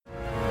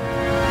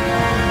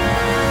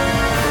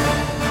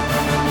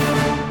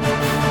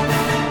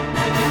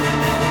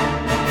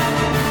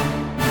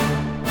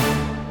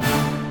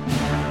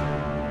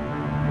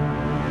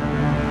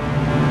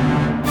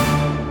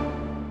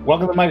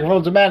Welcome to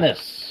Microphones of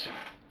Madness.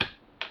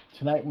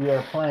 Tonight we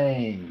are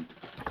playing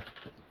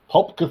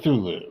Pulp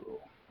Cthulhu.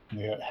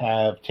 We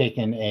have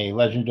taken a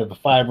Legend of the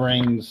Five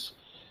Rings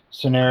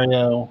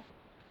scenario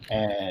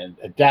and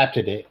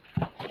adapted it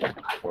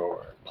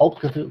for Pulp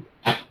Cthulhu.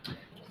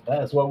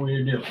 That's what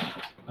we're doing.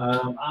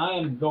 I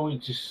am going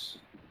to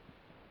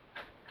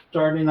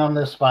start in on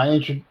this by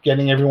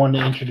getting everyone to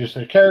introduce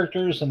their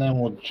characters, and then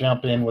we'll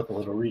jump in with a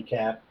little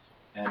recap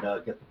and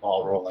get the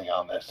ball rolling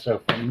on this.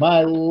 So from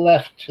my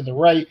left to the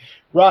right,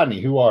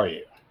 Rodney, who are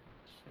you?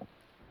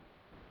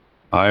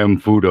 I am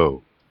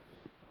Fudo,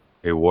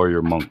 a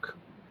warrior monk.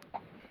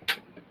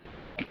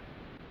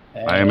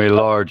 And I am a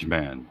large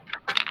man.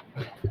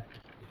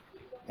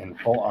 In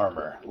full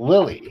armor.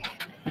 Lily.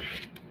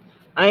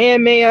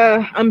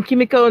 I'm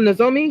Kimiko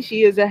Nozomi.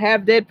 She is a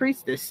half-dead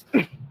priestess.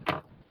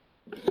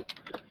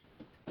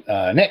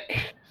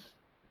 Nick.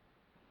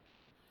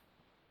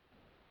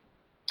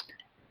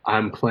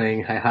 I'm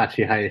playing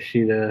Heihachi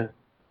Hayashida.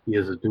 He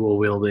is a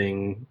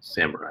dual-wielding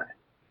samurai.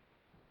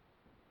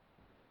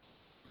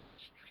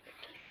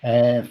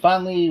 And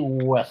finally,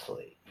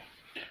 Wesley.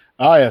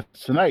 Yes,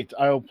 tonight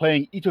I will be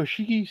playing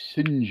Itoshiki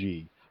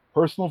Shinji,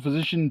 personal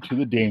physician to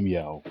the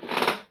daimyo.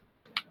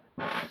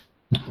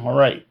 All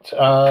right.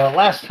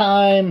 Last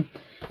time,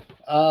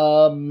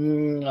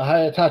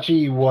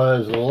 Hayatachi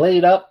was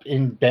laid up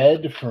in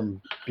bed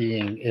from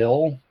being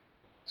ill,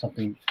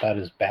 something about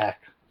his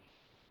back.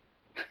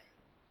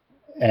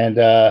 And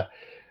the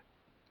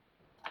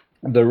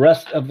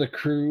rest of the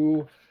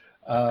crew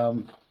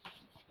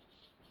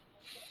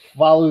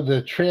followed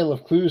the trail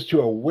of clues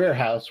to a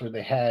warehouse where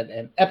they had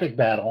an epic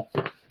battle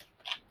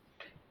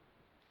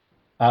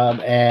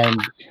and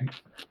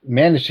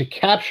managed to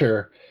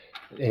capture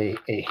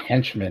a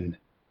henchman,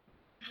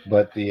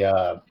 but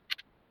the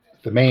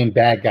main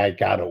bad guy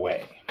got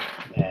away.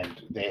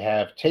 And they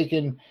have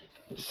taken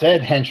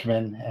said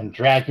henchman and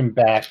dragged him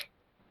back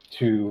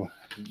to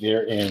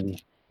their inn,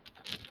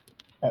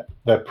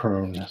 the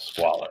Prune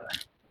Squalor.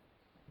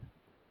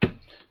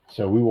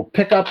 So we will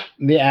pick up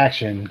the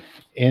action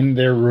in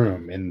their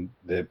room in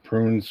the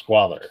Prune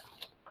Squalor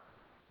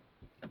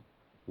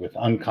with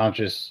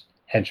unconscious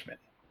henchmen.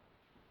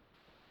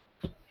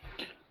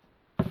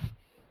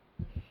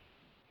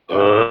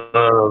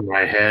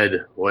 My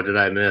head. What did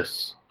I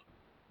miss?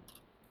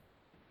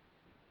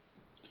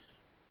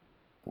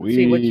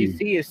 See, what you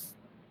see is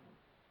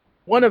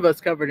one of us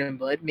covered in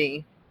blood,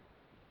 me.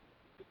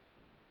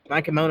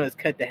 My kimono is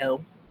cut to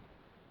hell.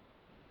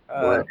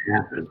 What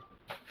happened?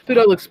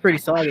 Fudo looks pretty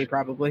soggy,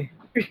 probably.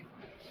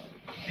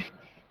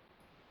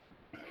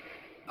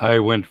 I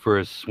went for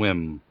a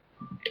swim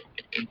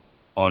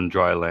on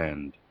dry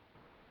land.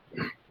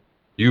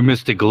 You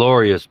missed a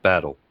glorious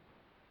battle.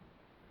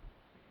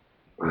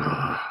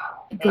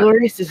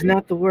 Glorious is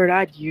not the word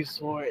I'd use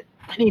for it.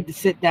 I need to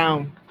sit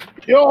down.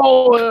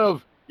 You'll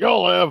live!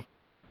 You'll live!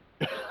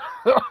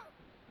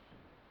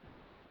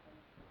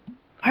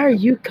 Why are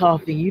you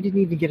coughing? You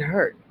didn't even get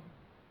hurt.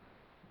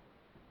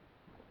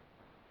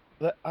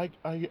 I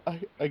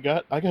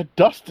got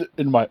dust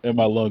in my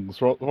lungs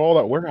from all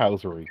that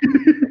warehousery.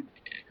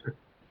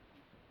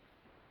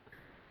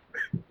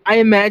 I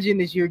imagine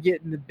as you're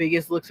getting the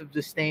biggest looks of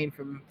disdain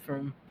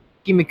from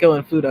Kimiko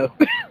and Fudo.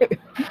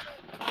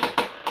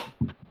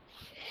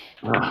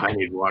 I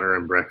need water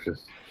and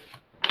breakfast.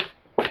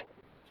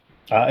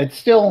 It's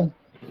still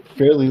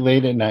fairly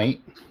late at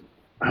night.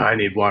 I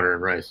need water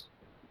and rice.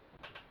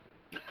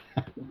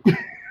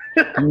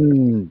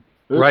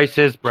 Rice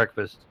is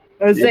breakfast.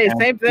 I was saying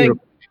same thing.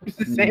 It's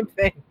the same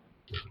thing.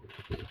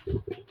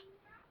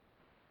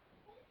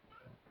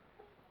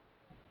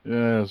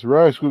 Yes,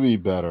 rice would be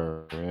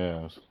better.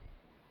 Yes.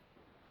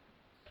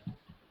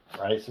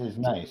 Rice is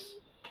nice.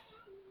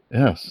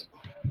 Yes.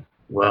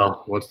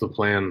 Well, what's the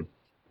plan?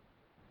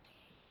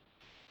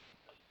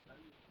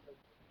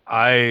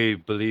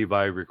 I believe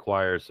I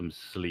require some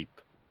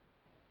sleep.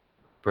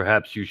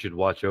 Perhaps you should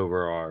watch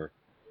over our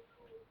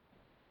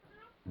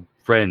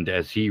friend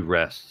as he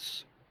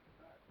rests.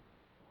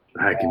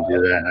 I can do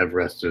that. I've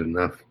rested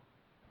enough.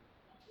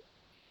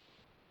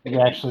 It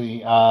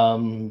actually,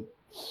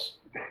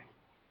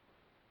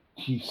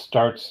 he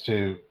starts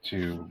to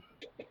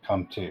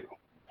come to.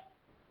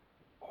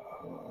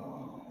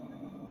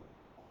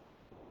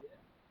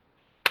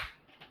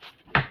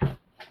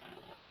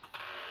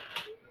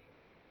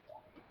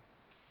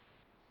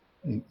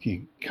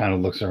 He kind of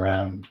looks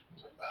around.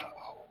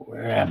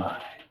 Where am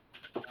I?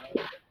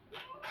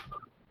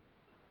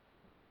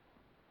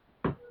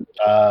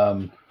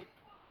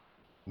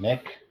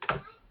 Nick?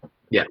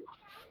 Yeah.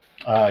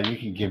 You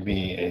can give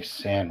me a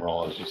sand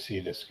roll as you see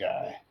this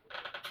guy.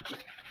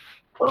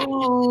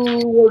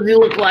 Oh, what does he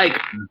look like?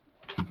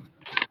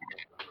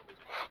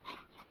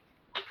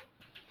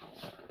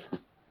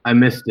 I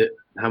missed it.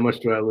 How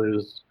much do I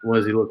lose? What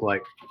does he look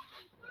like?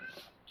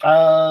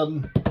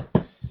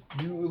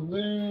 You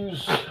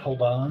lose.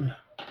 Hold on.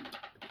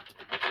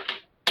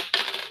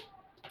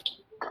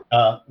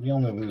 You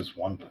only lose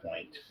 1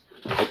 point.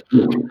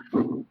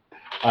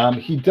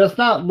 He does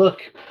not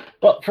look.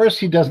 But first,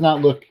 he does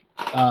not look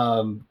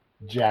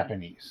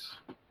Japanese.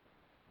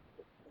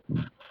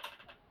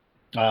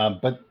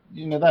 But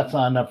that's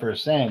not enough for a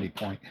sanity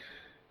point.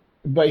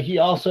 But he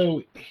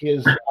also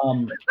his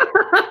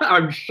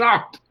I'm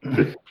shocked.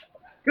 God,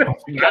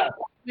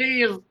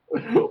 geez.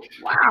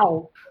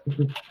 Wow.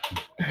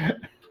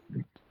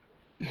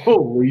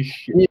 Holy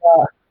shit.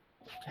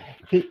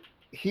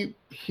 he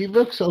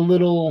looks a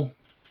little.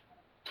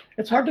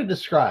 It's hard to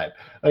describe.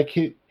 Like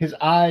his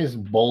eyes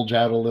bulge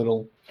out a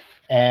little,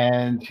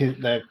 and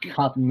the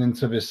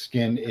countenance of his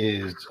skin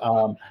is.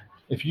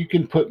 If you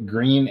can put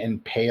green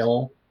and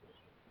pale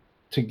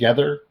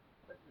together,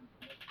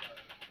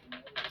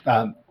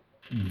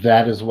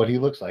 that is what he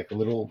looks like. A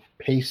little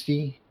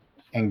pasty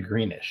and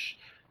greenish.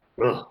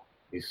 Ugh,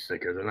 he's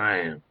sicker than I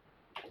am.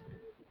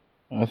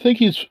 I think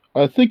he's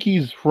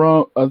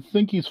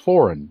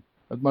foreign.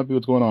 That might be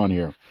what's going on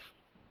here.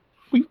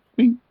 Bing,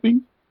 bing,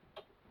 bing.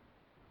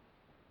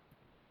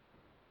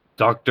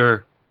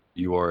 Doctor,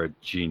 you are a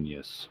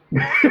genius.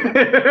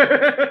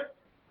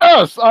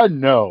 Yes, I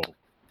know.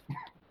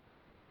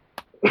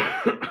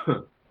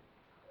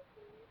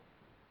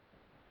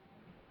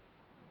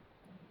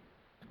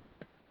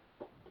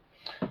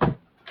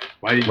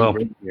 Why did you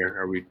bring here?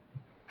 Are we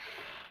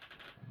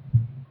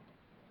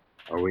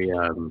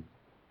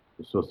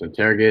supposed to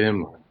interrogate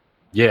him?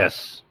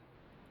 Yes.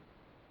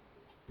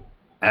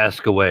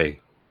 Ask away.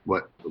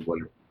 What?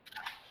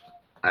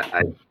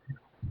 I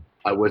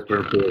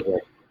whispered to him,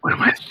 like, what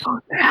am I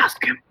supposed to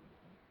ask him?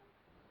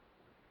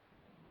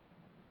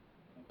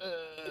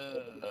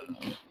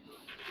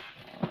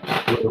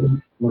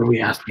 What are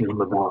we asking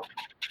him about?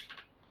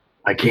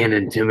 I can't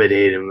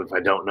intimidate him if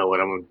I don't know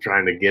what I'm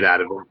trying to get out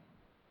of him.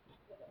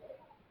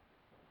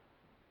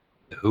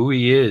 Who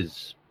he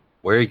is,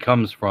 where he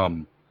comes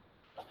from,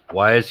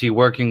 why is he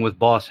working with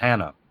Boss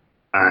Hannah?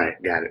 All right,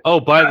 got it. Oh,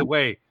 by the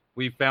way,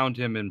 we found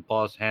him in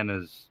Boss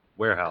Hannah's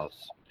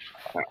warehouse,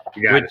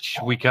 which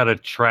we kind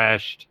of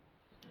trashed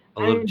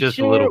a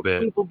little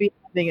bit. We will be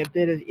having a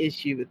bit of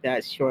issue with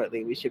that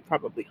shortly. We should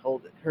probably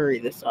hurry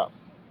this up.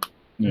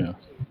 Yeah.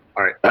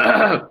 All right.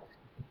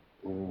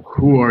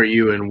 Who are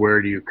you and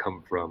where do you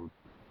come from?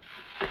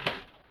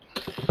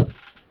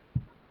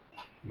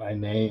 My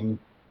name,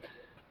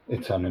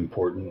 it's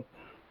unimportant,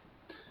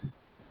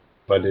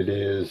 but it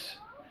is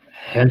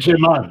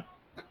Henchman.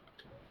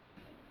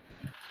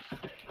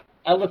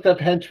 I looked up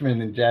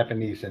henchman in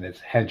Japanese and it's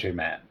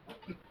henchman.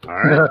 All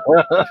right.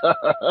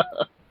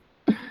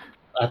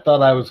 I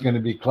thought I was going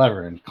to be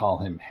clever and call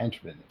him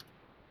henchman,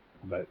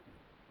 but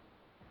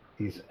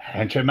he's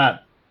henchman.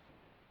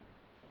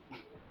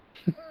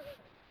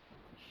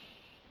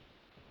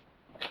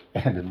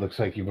 And it looks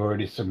like you've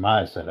already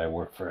surmised that I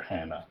work for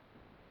Hannah.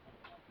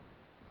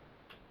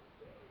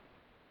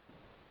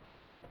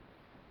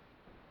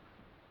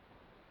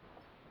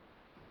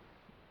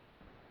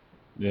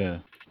 Yeah.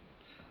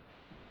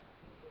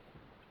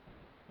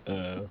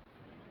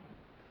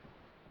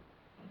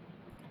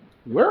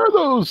 Where are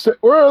those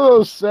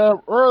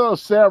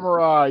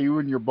samurai you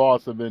and your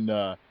boss have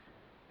been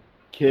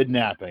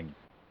kidnapping?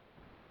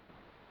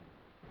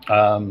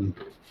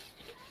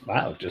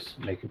 Wow, just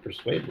make a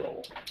persuade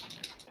roll.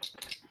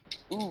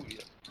 Ooh,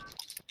 yeah.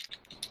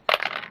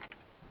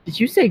 Did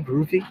you say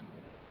groovy?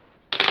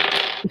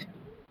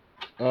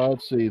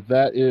 Let's see.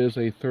 That is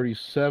a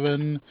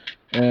 37,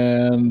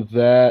 and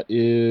that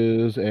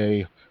is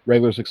a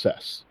regular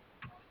success.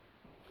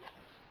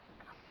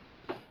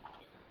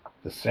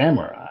 The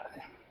samurai.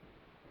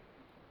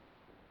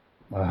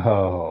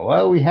 Oh,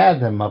 well, we had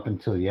them up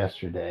until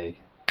yesterday.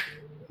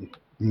 You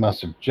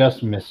must have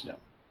just missed them.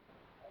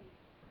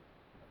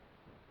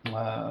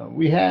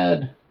 We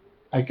had,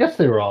 I guess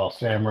they were all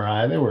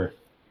samurai. They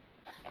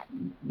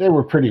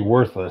were pretty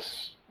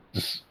worthless,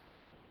 just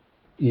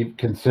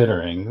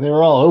considering. They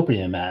were all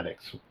opium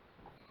addicts.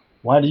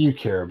 Why do you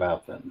care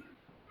about them?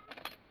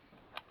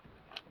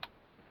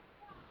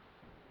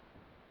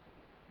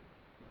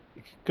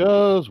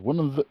 Because one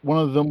of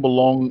them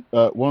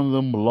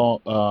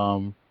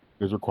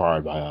is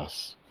required by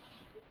us.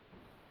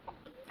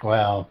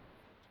 Well,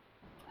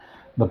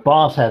 the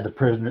boss had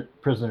the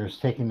prisoners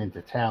taken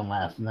into town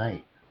last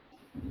night.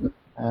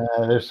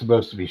 They're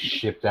supposed to be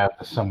shipped out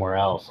to somewhere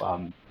else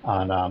on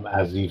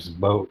Azif's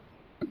boat.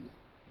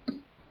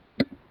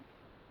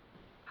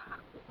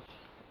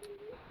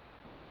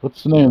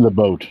 What's the name of the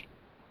boat?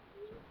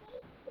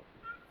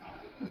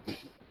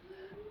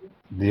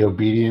 The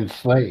Obedient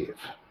Slave.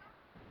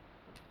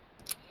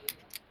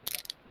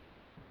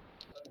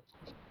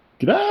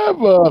 Can I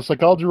have a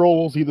psychology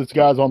roll? See if this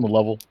guy's on the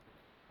level.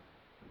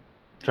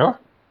 Sure.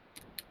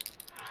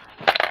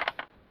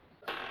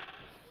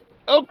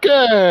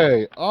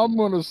 Okay, I'm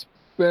gonna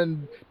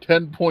spend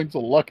 10 points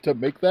of luck to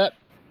make that.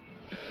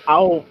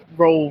 I'll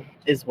roll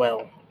as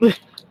well.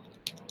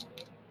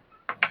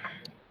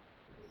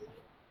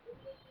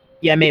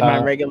 Yeah, I made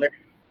mine regular.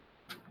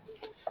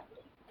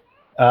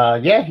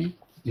 Yeah,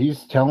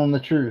 he's telling the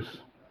truth.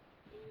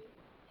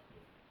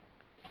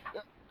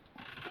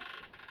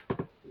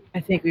 I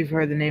think we've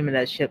heard the name of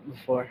that ship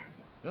before.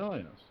 Oh,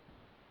 yes.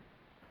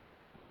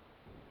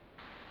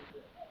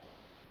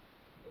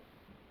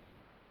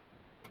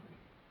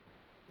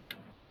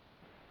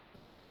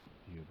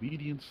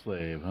 Obedient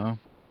slave, huh?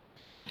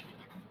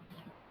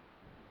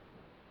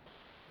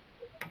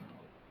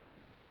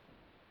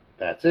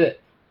 That's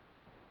it.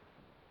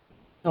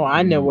 Oh,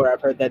 I know where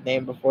I've heard that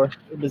name before.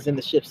 It was in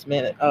the ship's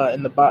man.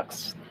 In the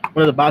box.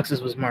 One of the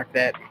boxes was marked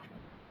that.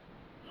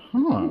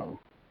 Huh.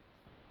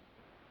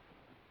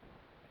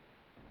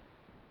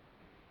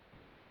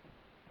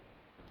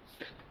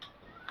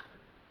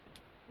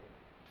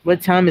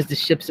 What time is the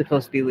ship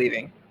supposed to be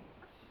leaving?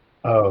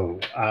 Oh,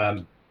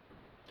 I'm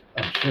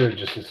sure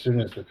just as soon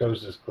as the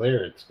coast is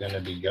clear, it's going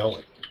to be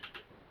going.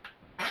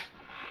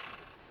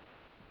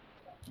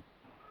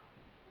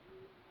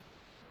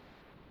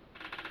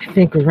 I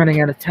think we're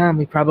running out of time.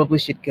 We probably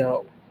should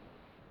go.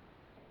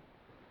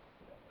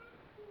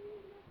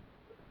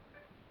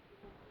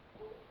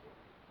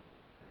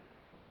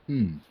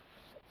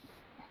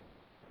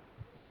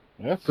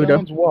 That Buddha.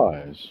 sounds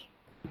wise.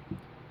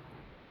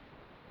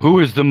 Who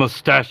is the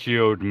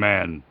mustachioed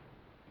man?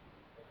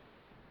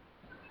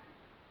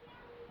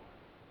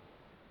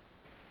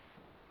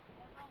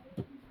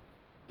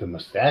 The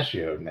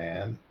mustachioed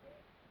man.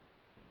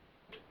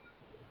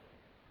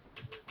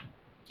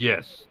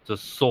 Yes, the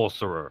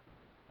sorcerer.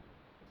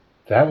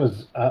 That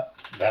was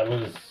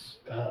Azif.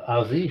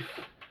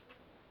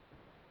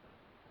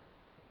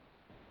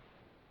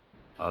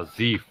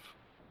 Azif.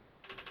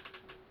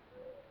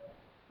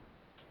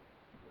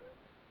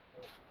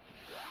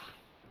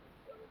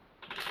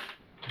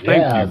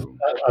 Thank you.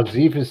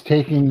 Azif is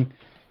taking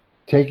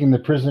the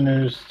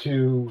prisoners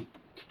to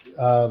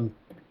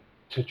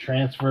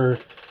transfer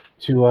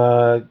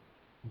to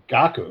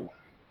Gaku.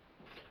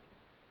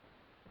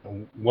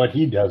 What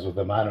he does with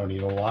them, I don't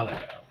even want to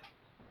know.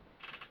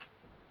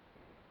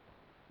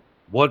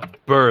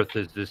 What berth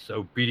is this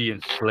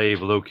obedient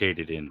slave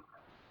located in?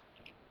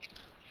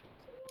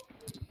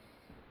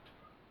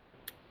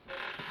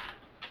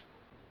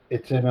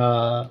 It's in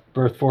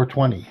berth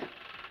 420.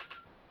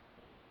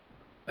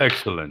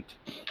 Excellent.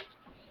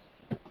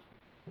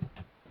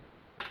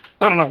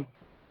 I don't know.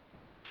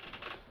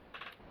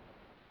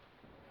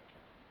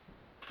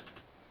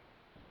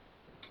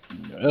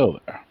 Oh,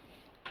 there.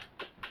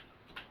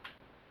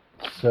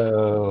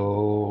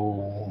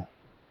 So,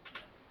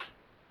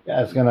 you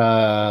guys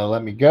gonna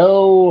let me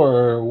go,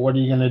 or what are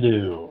you gonna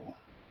do?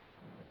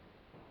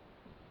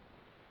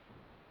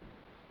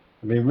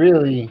 I mean,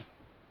 really,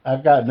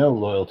 I've got no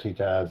loyalty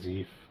to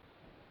Azif.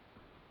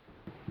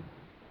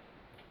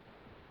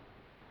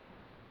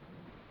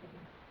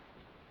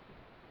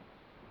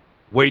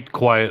 Wait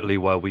quietly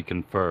while we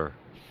confer.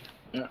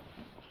 Yeah.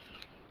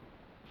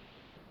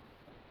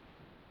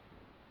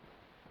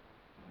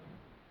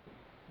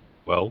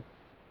 Well,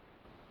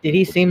 Did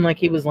he seem like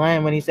he was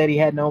lying when he said he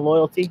had no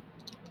loyalty?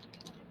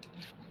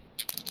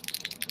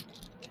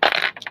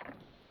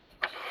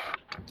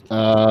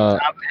 I'm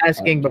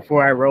asking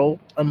before I roll,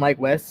 unlike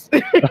Wes.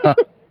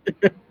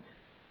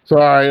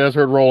 Sorry, I just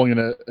heard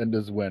rolling and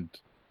just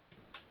went.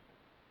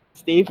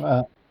 Steve,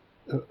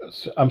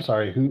 I'm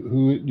sorry.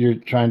 Who you're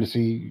trying to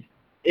see?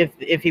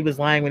 if he was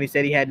lying when he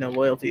said he had no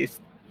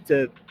loyalties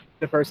to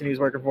the person he was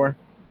working for.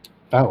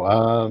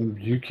 Oh,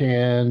 you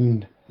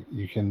can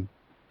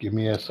give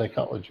me a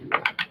psychology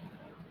roll.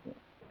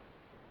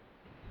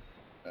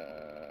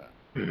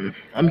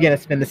 I'm gonna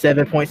spend the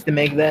 7 points to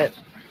make that.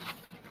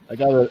 I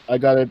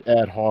got it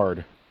at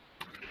hard.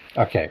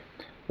 Okay,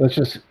 let's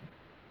just.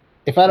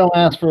 If I don't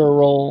ask for a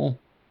roll,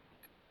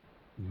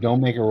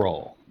 don't make a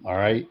roll. All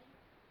right,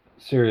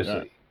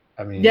 seriously.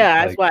 I mean,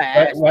 Yeah, that's why I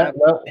asked.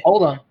 Well,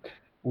 hold on,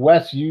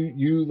 Wes.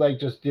 You like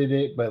just did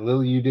it, but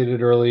Lily, you did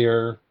it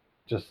earlier.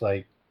 Just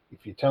like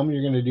if you tell me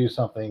you're going to do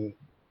something,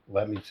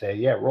 let me say,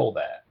 yeah, roll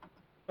that.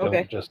 Okay.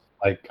 Don't just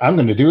like I'm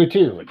going to do it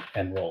too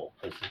and roll.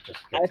 It just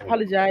I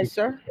apologize,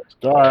 sir.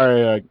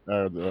 Sorry,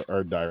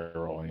 our die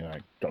rolling. I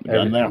got the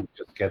gun there. Everything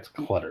just gets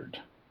cluttered.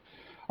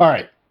 All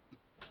right.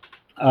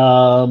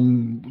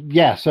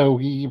 Yeah, so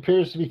he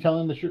appears to be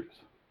telling the truth.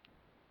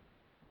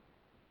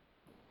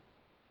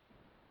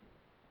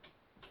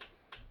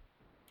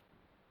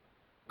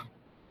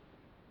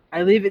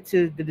 I leave it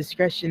to the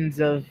discretions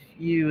of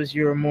you, as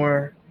you're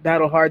more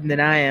battle hardened than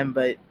I am,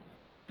 but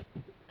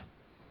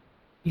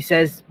he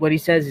says what he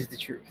says is the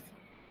truth.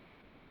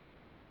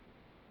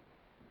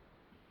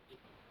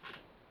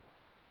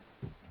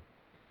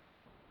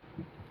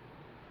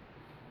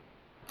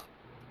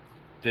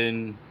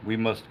 then we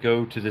must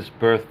go to this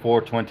berth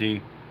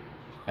 420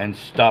 and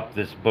stop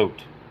this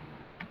boat.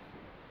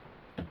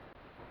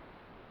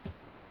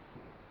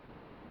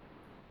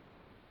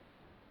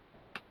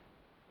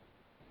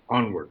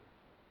 Onward.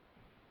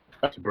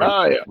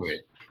 Yes.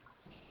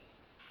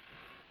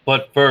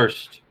 But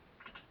first,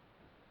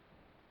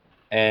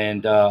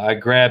 and I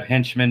grab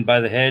Henchman by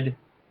the head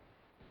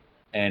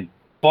and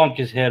bonk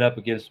his head up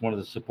against one of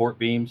the support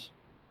beams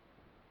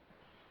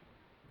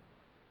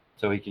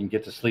so he can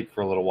get to sleep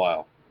for a little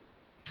while.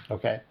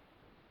 Okay.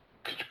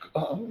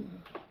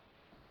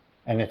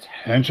 And it's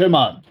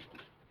Henchman.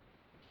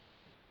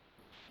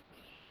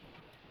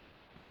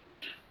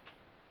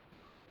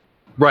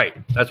 Right.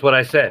 That's what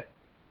I said.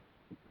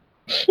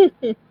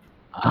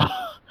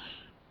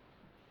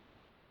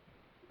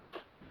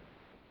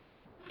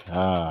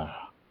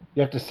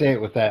 You have to say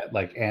it with that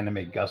like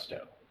anime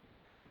gusto.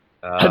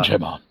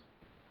 Henchman.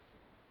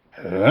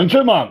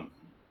 Henchman.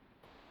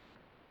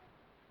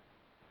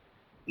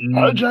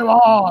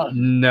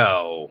 Henchman.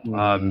 No.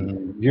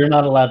 You're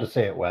not allowed to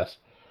say it, Wes.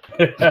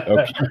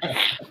 Okay.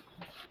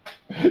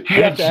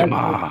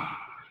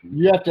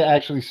 You have to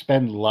actually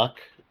spend luck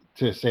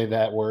to say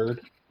that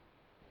word.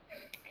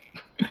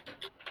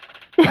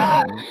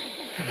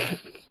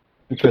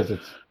 Because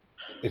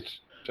it's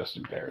just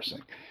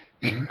embarrassing.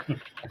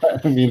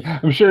 I mean,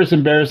 I'm sure it's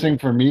embarrassing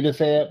for me to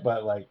say it,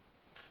 but like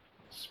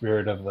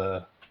spirit of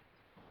the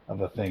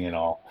thing and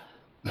all.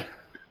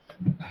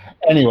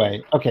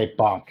 Anyway, okay,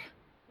 bonk.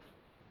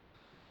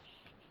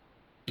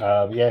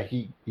 Yeah,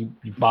 you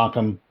bonk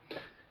him.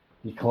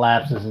 He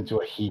collapses into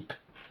a heap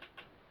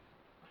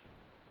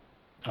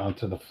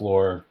onto the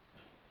floor.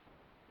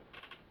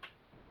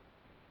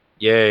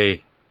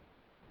 Yay.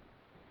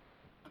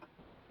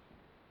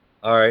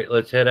 All right,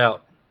 let's head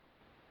out.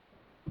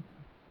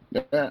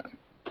 Yeah.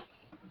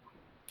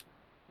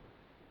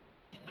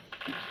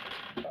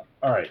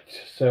 All right,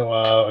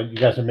 so you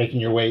guys are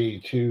making your way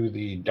to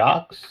the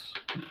docks.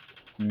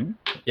 Mm-hmm.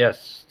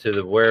 Yes, to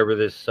the wherever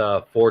this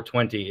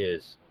 420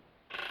 is.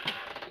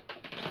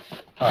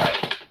 All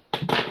right.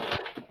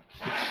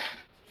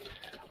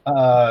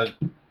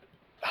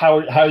 How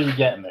are you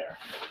getting there?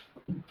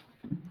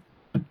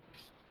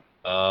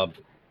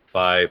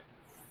 By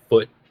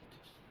foot.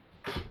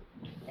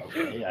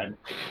 Okay.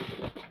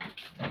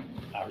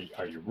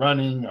 Are you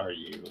running? Are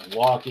you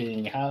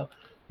walking? How?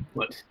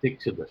 Let's stick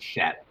to the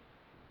shadow.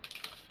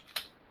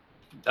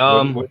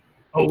 What-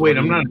 Oh wait,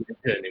 I'm not in the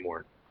pit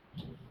anymore.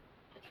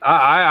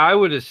 I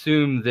would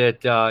assume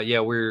that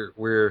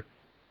we're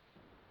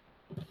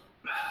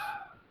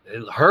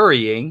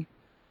hurrying.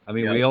 I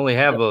mean, we only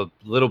have a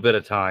little bit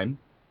of time.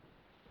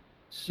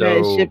 So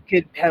That ship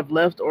could have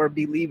left or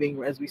be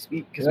leaving as we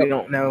speak because we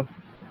don't know.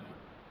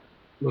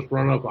 Let's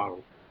run up on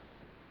him.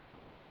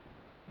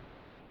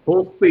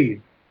 Full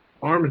speed,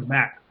 arm and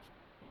back.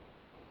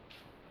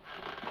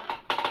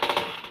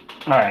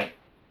 All right.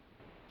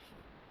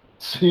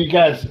 So you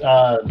guys,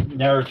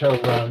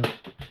 Naruto run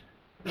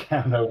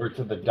down over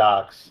to the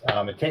docks.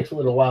 It takes a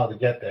little while to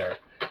get there,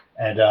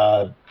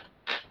 and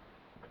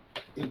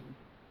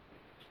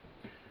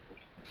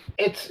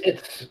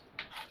it's.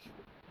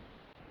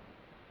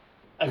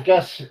 I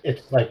guess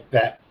it's like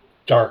that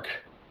dark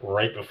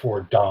right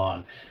before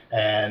dawn,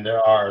 and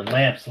there are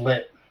lamps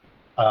lit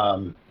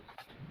as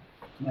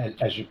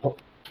you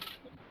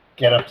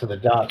get up to the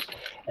docks,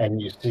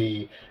 and you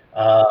see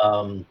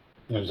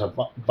there's a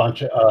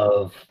bunch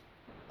of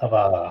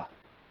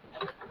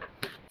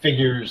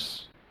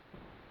figures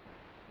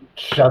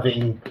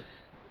shoving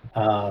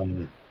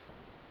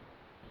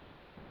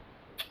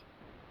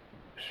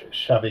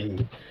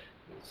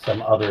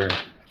some other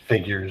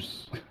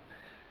figures,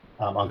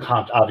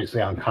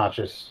 obviously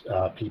unconscious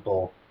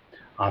people,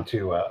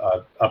 onto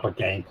up a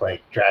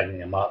gangplank, dragging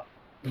them up.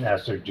 And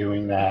as they're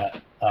doing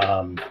that,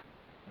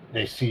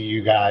 they see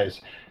you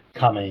guys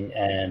coming,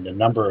 and a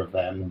number of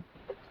them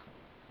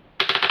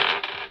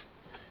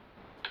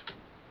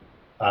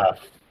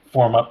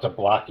form up to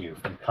block you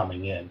from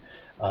coming in.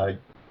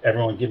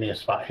 Everyone give me a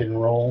spot hidden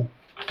roll.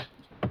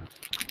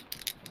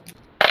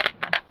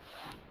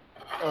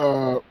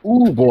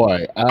 Ooh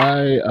boy,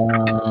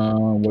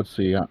 let's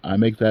see. I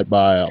make that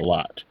by a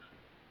lot.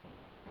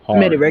 I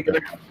made it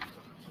regular.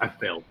 I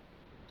failed.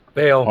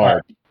 Fail.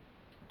 Hard.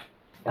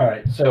 All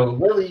right. So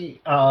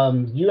Lily,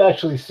 you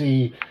actually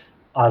see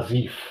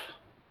Azif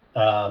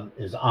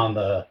is on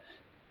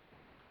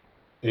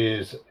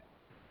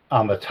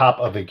the top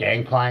of the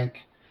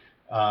gangplank,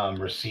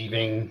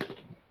 receiving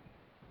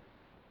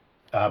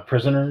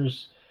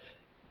prisoners,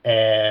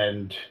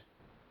 and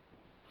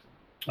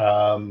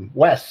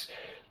Wes,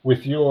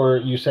 with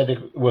you said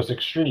it was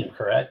extreme,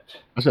 correct?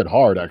 I said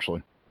hard,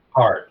 actually.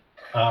 Hard.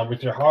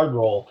 With your hard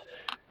roll,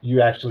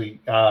 you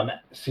actually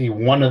see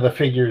one of the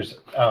figures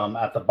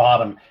at the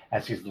bottom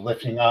as he's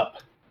lifting up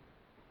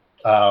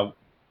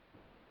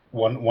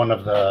one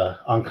of the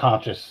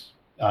unconscious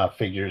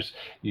figures.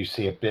 You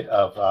see a bit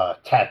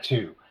of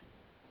tattoo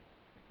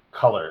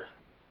color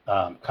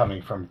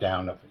coming from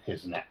down of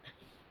his neck.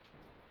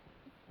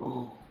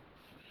 Ooh.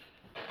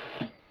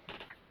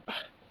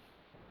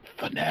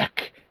 The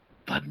neck.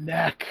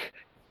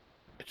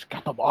 It's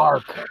got the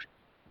mark.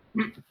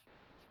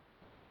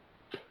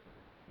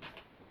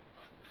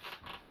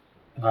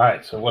 All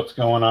right, so what's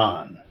going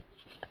on?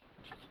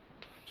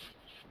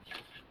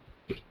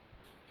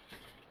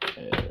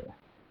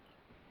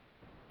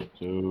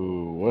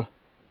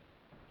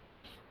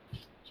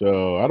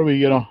 So how do we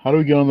get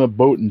on the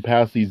boat and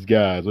pass these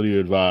guys? What do you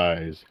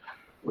advise?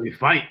 We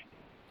fight.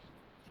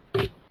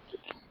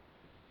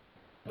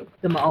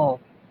 Them all.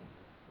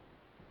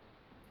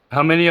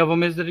 How many of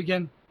them is it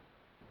again?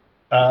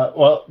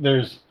 Well,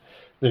 there's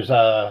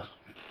 4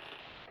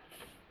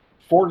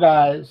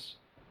 guys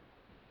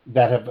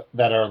that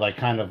are like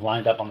kind of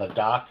lined up on the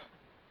dock,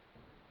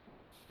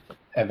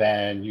 and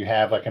then you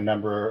have like a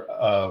number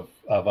of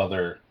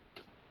other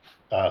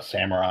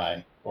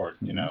samurai or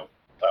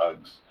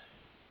thugs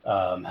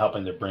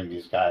helping to bring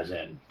these guys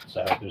in.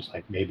 So there's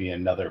like maybe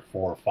another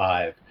 4 or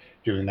 5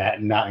 doing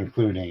that, not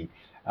including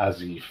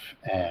Azif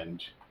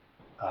and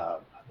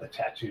the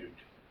tattooed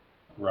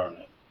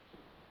Ronin.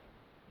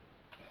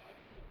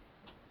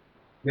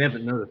 They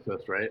haven't noticed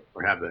us, right?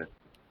 Or have they?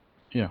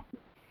 Yeah,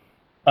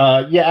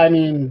 I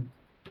mean,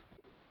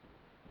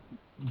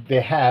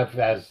 they have,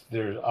 as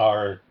there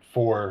are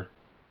 4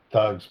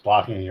 thugs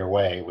blocking your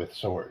way with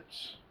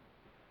swords.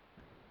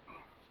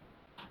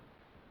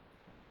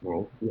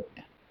 Well,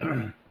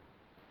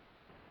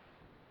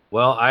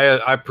 Well,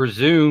 I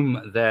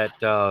presume that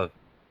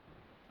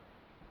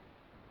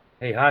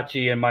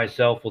Heihachi and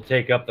myself will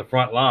take up the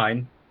front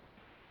line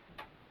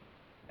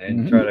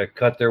and try to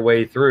cut their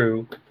way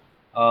through.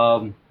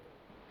 Yep,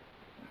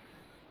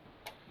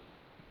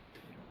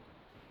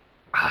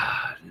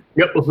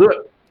 let's do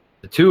it.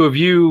 The 2 of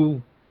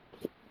you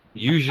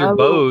use your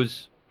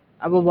bows.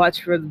 I will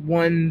watch for the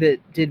one that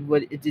did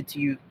what it did to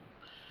you.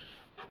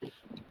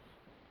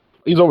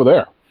 He's over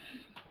there.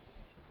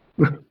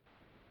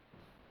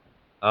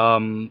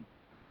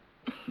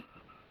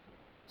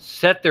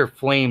 Set their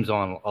flames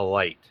on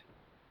alight.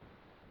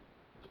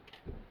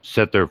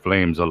 Set their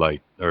flames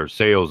alight, or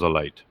sails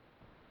alight.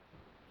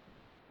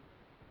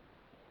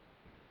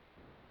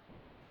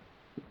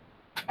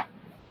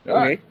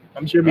 Okay.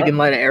 I'm sure we can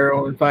light an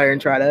arrow on fire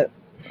and try that.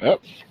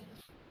 Yep.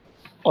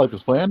 I like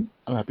this plan.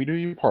 I'm happy to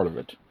be part of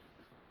it.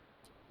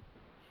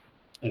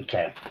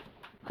 Okay.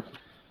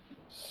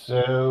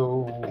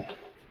 So,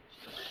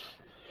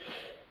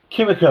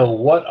 Kimiko,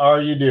 what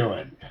are you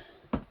doing?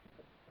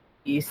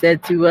 You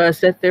said to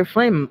set their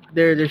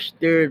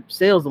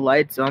sails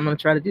alight, so I'm gonna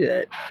try to do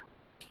that.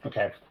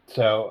 Okay.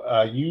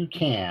 So you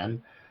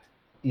can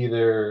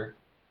either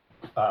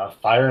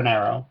fire an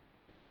arrow,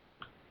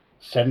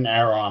 set an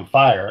arrow on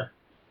fire,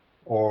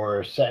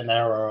 or set an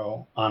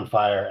arrow on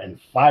fire and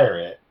fire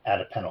it at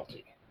a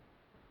penalty.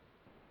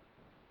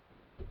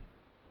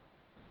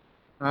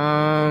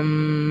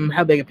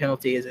 How big a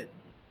penalty is it?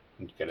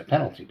 You get a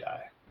penalty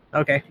die.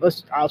 Okay,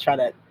 I'll try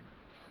that.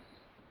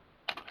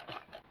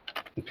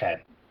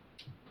 Okay.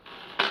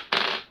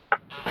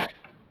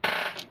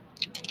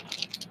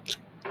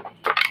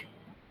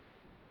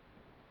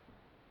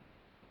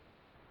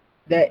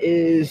 That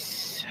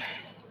is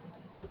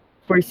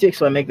 46,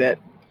 so I make that.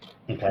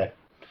 Okay.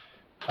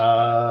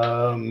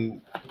 Oh,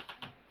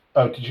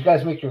 did you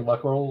guys make your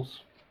luck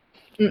rolls?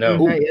 No.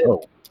 Not yet.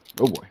 Oh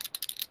boy.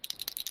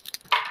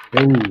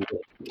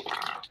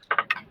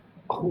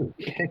 Oh,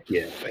 heck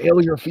yeah.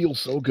 Failure feels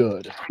so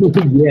good.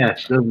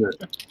 Yes, doesn't it?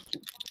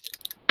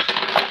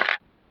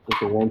 Just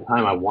the one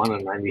time I won a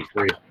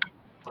 93.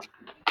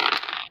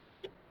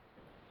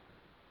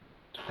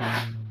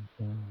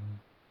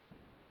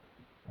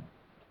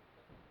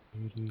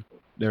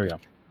 There we go.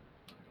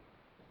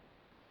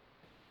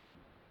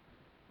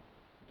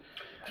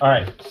 All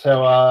right.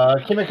 So,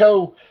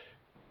 Kimiko,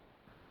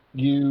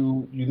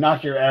 you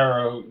knock your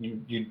arrow.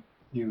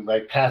 You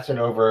like pass it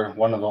over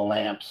one of the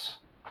lamps.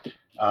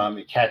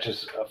 It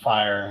catches a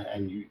fire,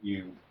 and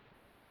you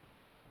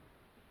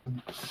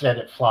set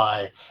it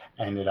fly,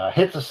 and it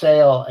hits a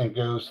sail and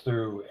goes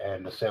through,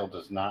 and the sail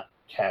does not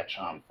catch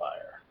on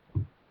fire.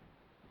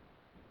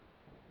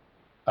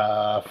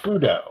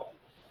 Fudo.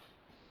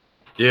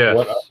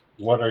 Yes.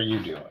 What are you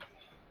doing?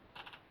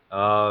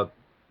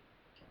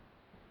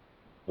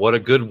 What a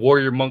good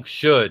warrior monk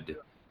should,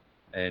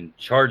 and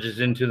charges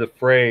into the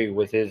fray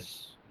with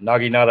his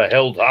naginata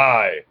held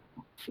high.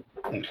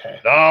 Okay.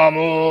 Namu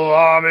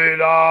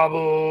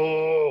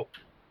Amidabu.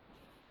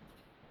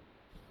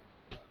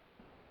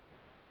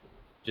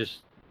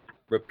 Just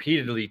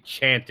repeatedly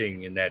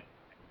chanting in that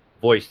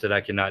voice that I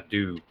cannot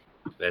do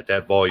at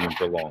that volume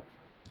for long.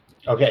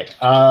 Okay.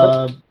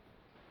 All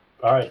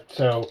right.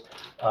 So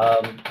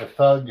the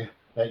thug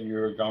that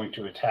you're going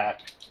to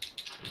attack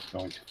is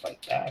going to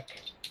fight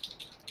back.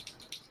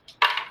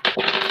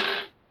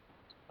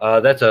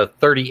 That's a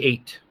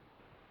 38,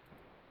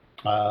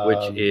 which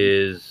Um,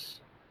 is,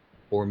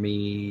 for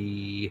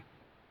me,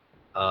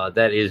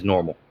 that is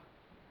normal.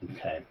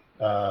 Okay.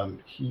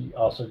 He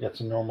also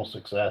gets a normal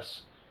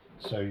success,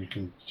 so you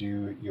can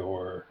do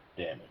your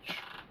damage.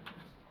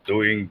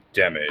 Doing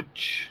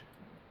damage.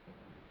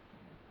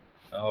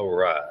 All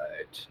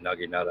right.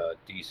 Naginata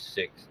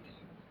D6.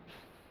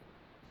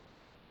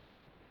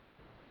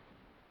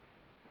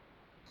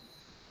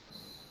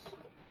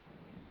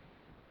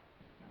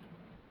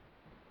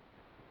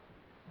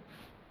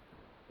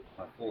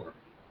 My 4.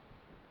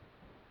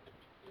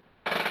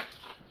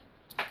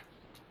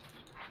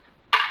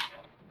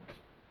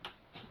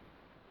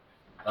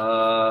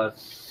 Uh,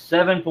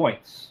 7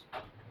 points.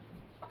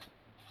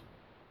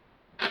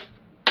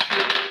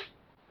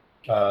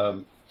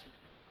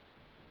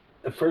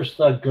 The first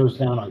thug goes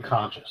down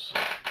unconscious.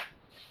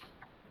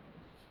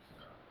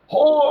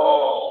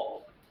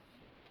 Oh!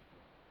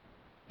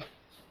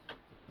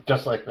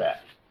 Just like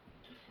that.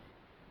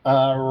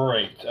 All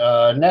right.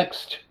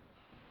 Next,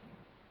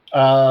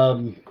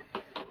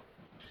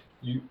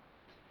 you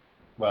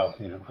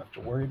don't have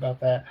to worry about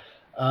that.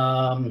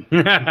 So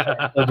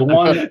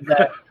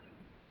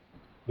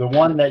the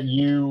one that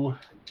you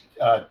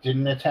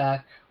didn't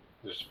attack,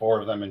 there's 4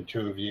 of them and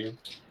 2 of you,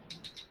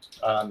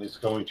 is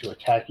going to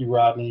attack you,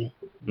 Rodney.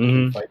 You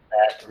can fight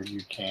back, or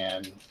you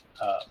can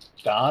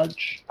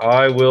dodge.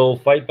 I will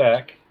fight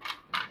back.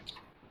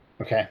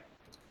 Okay.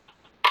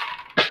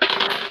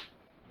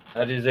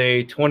 That is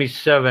a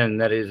 27.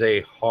 That is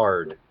a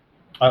hard.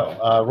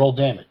 Oh, roll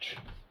damage.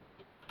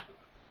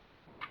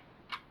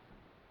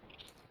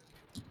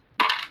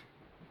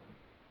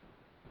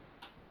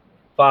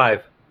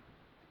 Five.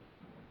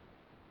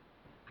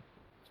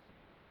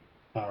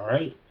 All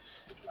right.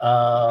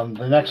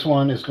 The next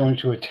one is going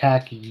to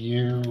attack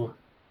you,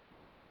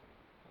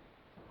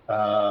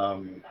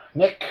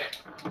 Nick.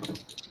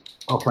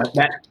 I'll fight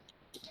back.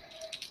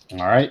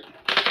 All right.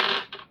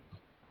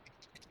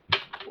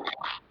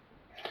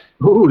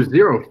 Ooh,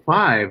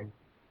 0-5.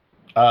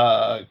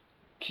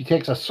 He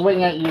takes a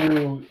swing at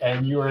you,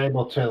 and you are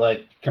able to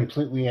like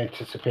completely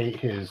anticipate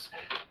his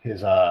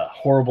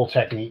horrible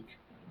technique,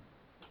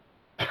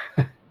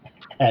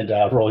 and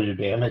roll your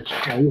damage.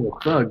 Oh, you a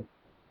thug.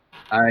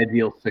 I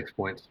deal 6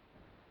 points.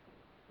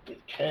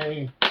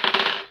 Okay.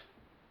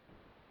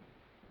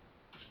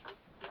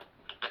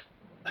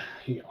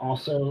 He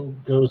also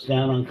goes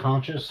down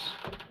unconscious.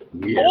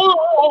 Yeah.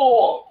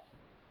 Oh!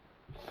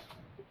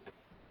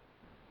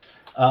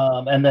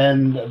 And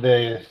then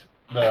the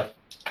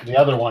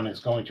other one is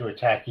going to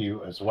attack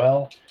you as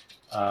well.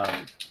 I'll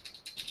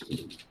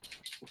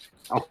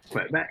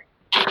fight back.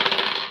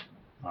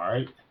 All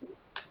right.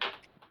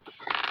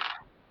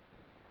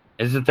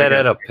 Isn't that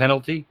at a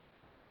penalty?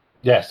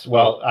 Yes.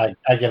 Well,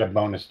 I get a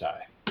bonus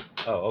die.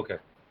 Oh, okay.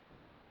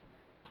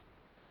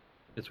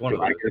 It's one Do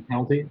of I them. get a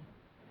penalty?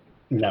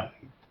 No,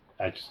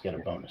 I just get a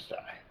bonus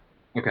die.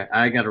 Okay,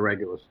 I got a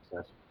regular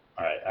success.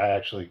 All right. I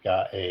actually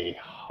got a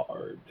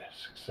hard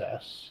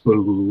success.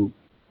 Ooh.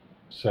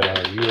 So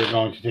you are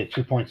going to take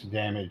 2 points of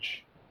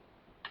damage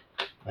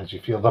as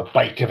you feel the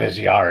bite of his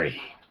Yari.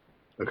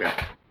 Okay.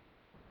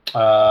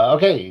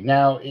 Okay,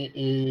 now it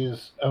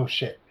is. Oh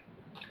shit!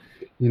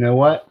 You know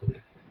what?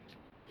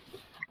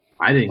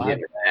 I didn't get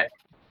that.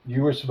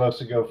 You were supposed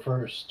to go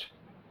first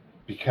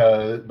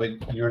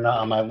but you're not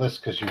on my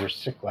list because you were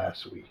sick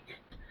last week.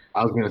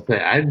 I was gonna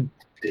say I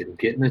didn't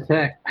get an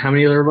attack. How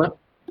many are there left?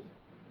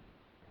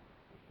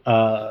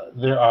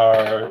 There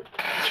are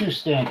 2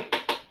 standing.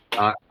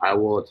 I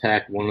will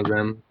attack one of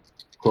them.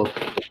 Close.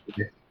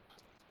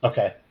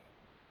 Okay.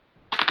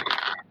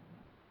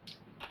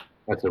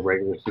 That's a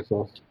regular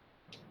success.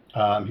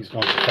 He's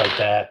going to fight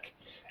back,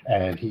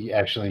 and he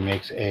actually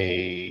makes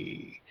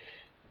a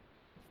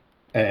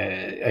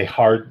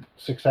hard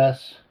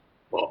success.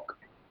 Fuck.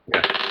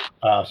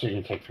 So you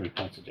can take 3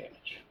 points of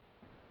damage.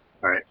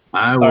 All right.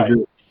 I will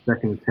do a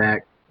second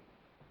attack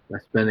by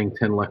spending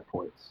 10 luck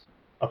points.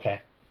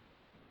 Okay.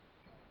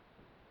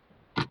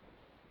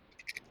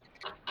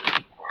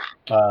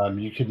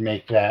 You could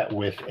make that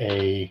with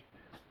a.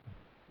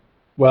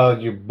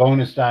 Well, your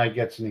bonus die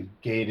gets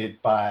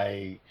negated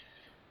by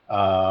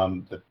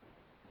the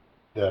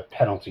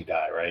penalty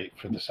die, right,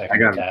 for the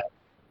second attack.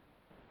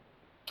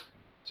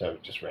 So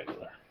just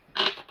regular.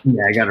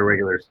 Yeah, I got a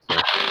regular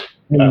success.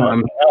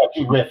 If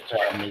you whiffed,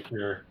 make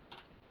your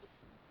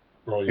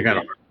roll. I got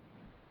a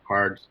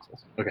hard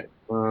success. Okay.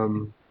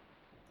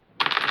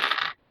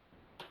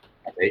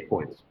 That's 8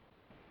 points.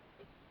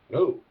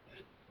 Oh.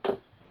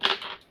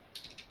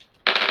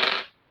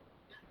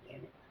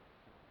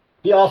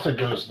 He also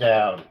goes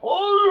down.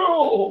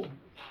 Oh!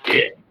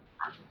 Yeah.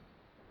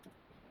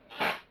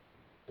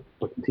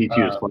 What can teach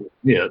you is fun.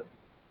 Yeah.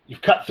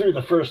 You've cut through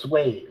the first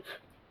wave.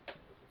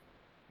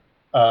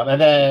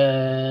 And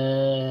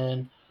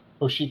then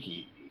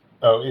Hoshiki.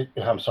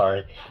 I'm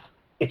sorry.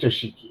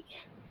 Itoshiki.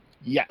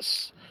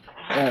 Yes.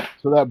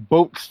 So that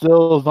boat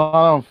still is not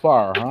on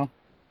fire, huh?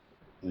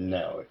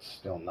 No, it's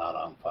still not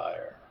on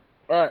fire.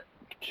 All right.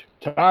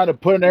 Time to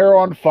put an arrow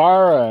on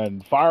fire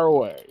and fire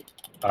away.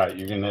 All right,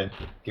 you're going to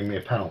give me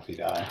a penalty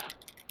die.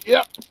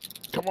 Yep.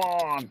 Come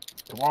on.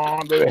 Come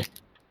on, baby.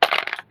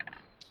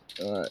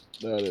 All right.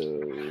 That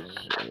is...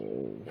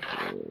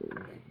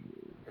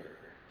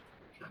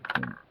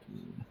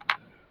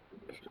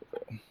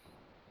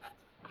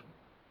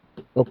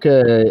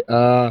 okay.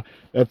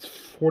 That's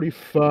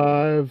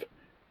 45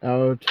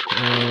 out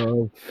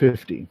of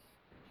 50.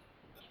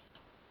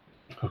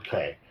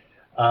 Okay.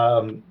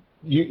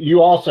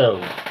 You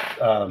also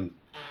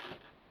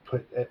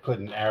put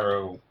an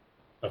arrow,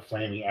 a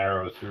flaming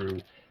arrow through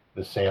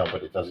the sail,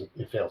 but it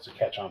fails to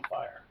catch on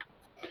fire.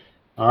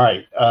 All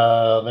right.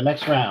 The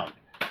next round.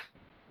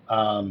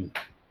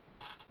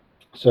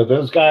 So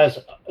those guys,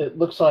 it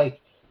looks like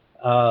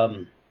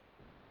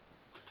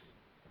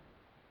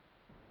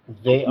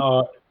they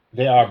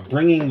are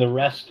bringing the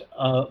rest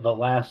of the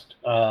last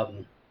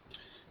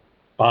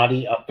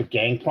body up the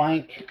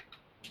gangplank.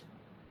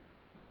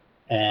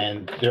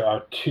 And there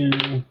are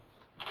two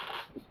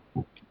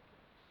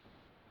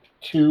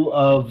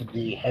of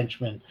the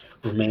henchmen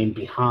remain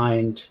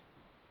behind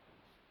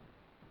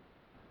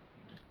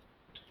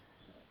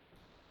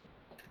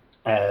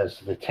as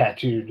the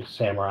tattooed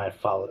samurai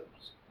follows,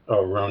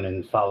 or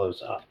Ronin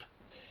follows up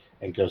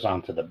and goes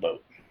onto the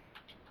boat,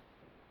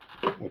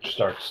 which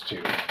starts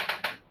to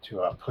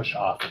push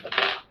off of the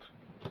dock.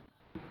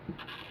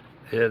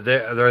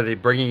 Are they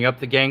bringing up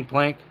the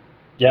gangplank?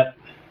 Yep.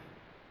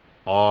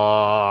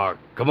 Oh,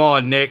 come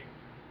on, Nick.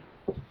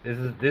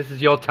 This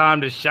is your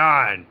time to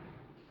shine.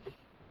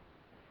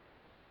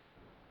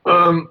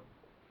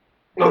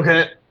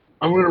 Okay.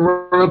 I'm gonna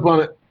run up on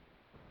it.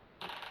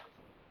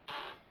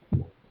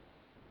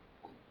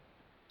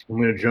 I'm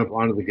gonna jump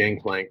onto the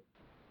gangplank.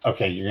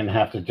 Okay, you're gonna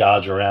have to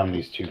dodge around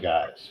these two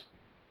guys.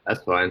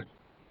 That's fine.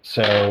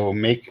 So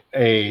make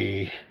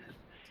 2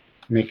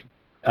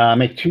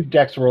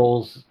 dex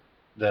rolls.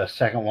 The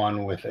second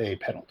one with a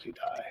penalty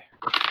die.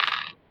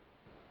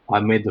 I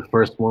made the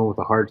first one with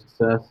a hard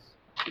success.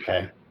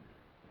 Okay.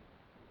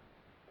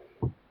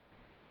 And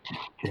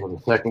the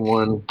second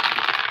one,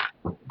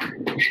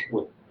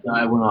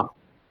 I went off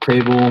the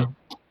table.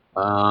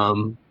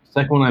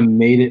 Second one, I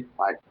made it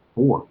by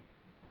 4.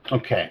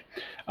 Okay.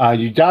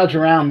 You dodge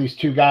around these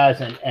two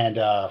guys and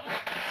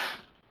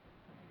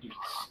you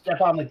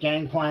step on the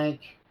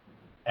gangplank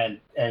and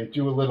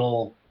do a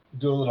little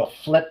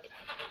flip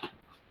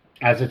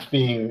as it's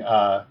being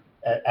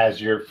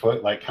as your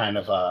foot like kind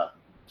of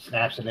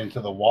snaps it into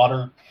the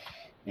water,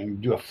 and you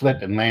do a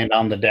flip and land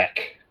on the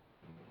deck.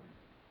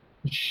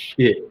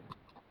 Shit.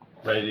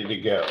 Ready to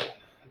go.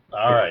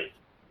 All right.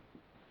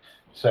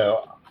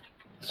 So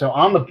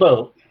on the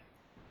boat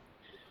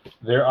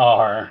there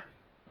are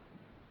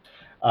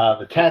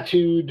the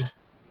tattooed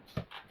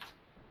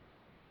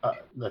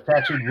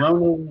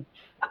Ronin,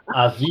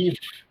 Azif,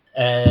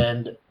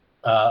 and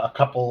a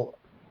couple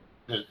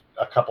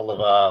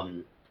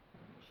of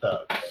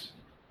thugs.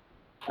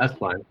 That's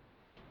fine.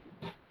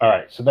 All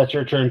right, so that's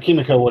your turn.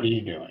 Kimiko, what are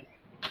you doing?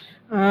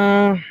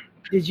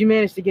 Did you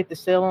manage to get the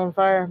sail on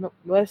fire,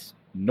 Wes?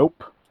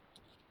 Nope.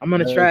 I'm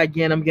gonna try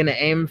again. I'm gonna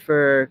aim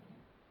for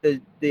the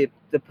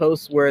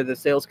post where the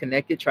sail's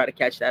connected. Try to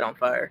catch that on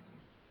fire.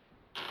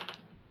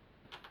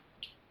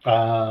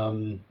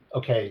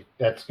 Okay,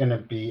 that's gonna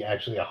be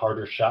actually a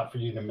harder shot for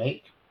you to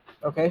make.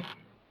 Okay.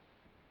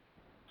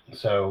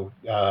 So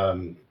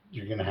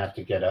you're gonna have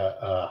to get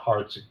a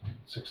hard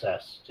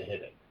success to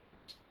hit it.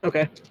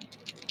 Okay.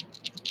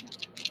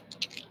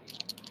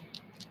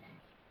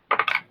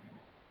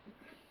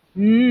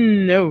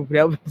 No,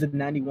 that was a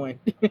 91.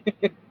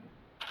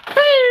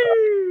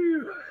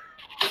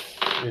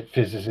 It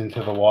fizzes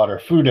into the water.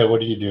 Fuda,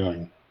 what are you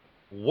doing?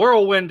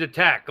 Whirlwind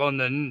attack on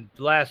the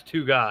last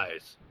 2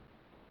 guys.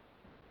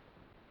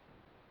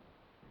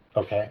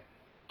 Okay.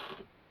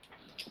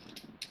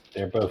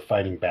 They're both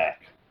fighting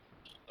back.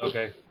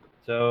 Okay.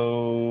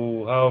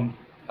 So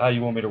how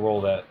you want me to roll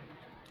that?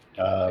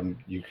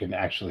 You can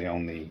actually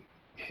only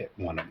hit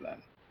one of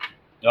them.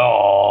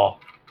 Oh.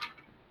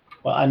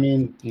 Well, I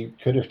mean, you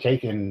could have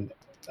taken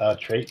a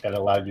trait that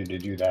allowed you to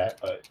do that,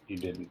 but you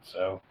didn't,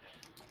 so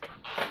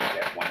you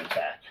get 1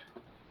 attack.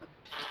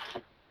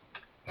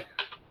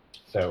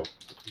 So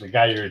the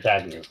guy you're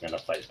attacking is going to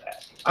fight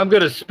back. I'm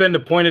going to spend a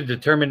point of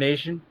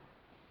determination.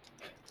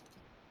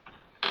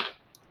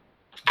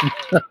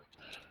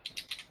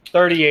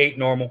 38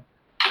 normal.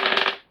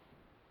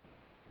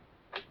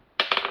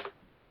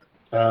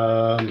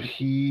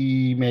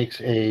 He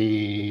makes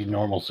a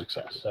normal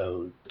success,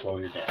 so roll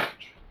your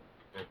damage.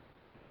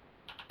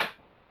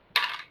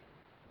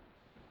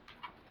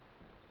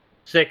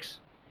 Six.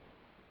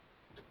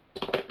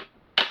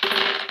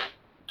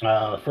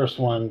 The first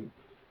one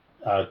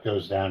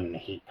goes down in a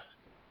heap,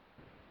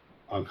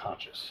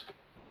 unconscious.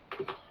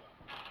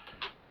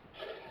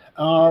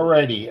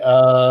 Alrighty.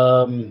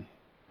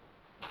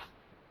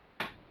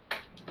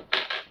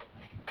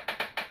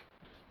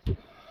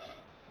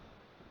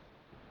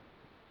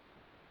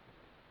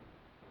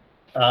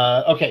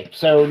 Okay,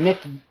 so Nick,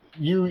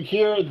 you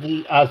hear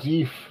the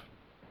Azif.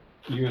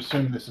 You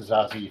assume this is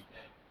Azif.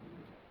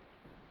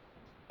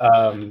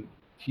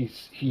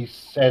 He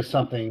says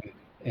something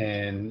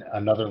in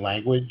another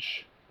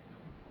language,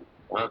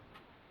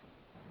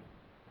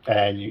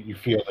 and you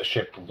feel the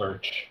ship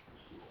lurch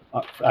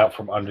out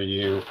from under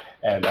you,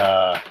 and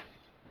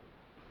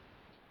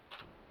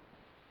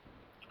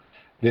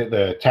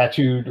the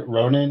tattooed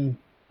Ronin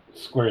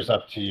squares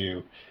up to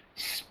you,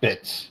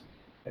 spits,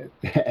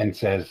 and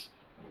says,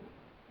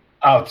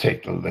 "I'll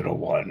take the little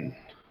one."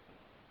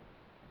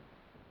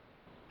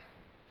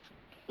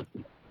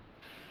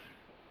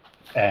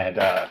 And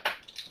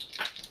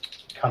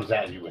comes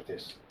at you with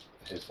his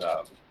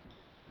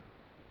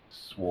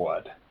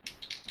sword.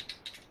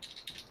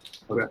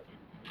 Okay.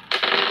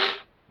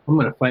 I'm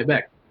gonna fight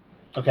back.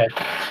 Okay.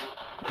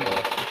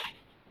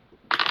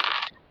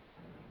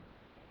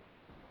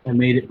 I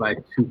made it by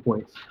 2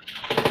 points.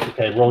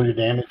 Okay, roll your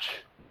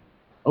damage.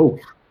 Oh.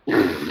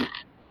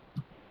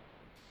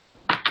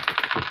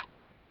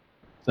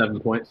 7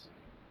 points.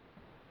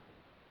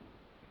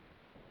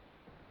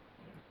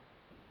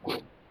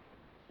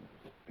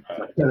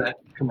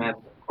 Come at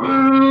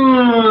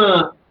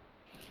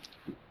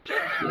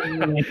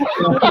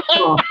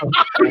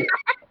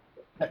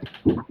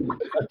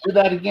Do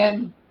that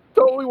again.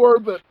 Totally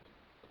worth it.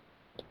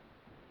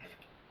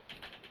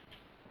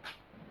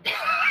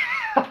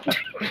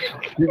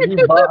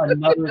 You bought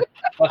another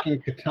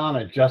fucking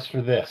katana just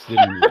for this,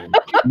 didn't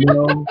you?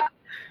 No.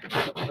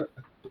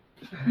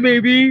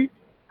 Maybe.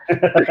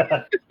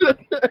 That's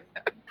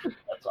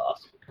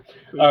awesome.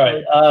 All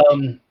right. All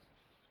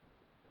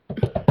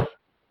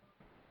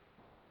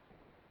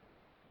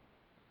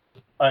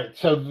right.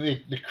 So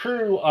the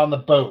crew on the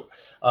boat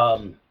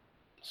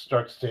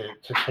starts to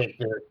take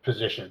their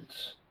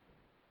positions,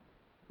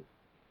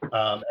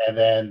 and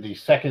then the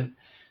second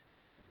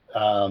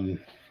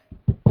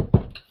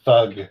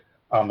thug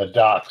on the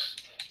docks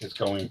is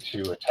going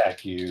to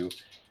attack you,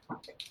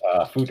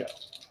 Fudo.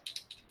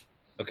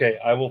 Okay,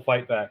 I will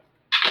fight back.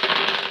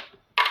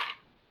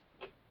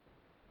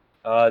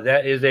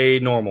 That is a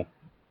normal.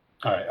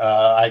 All right.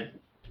 I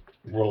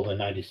rolled a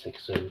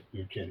 96, so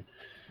you can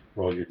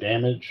roll your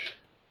damage.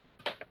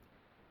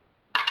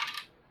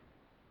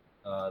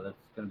 That's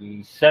going to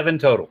be 7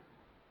 total.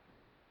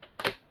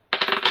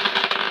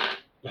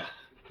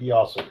 He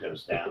also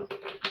goes down.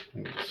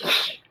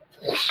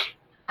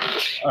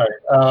 All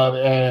right.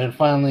 And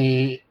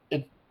finally,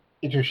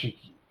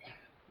 Itoshiki.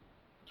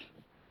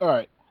 All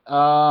right.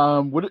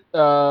 Would it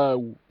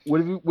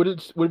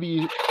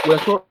be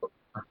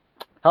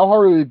how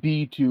hard would it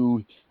be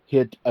to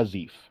hit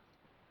Azif?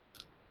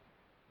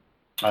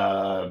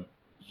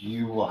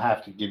 You will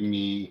have to give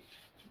me,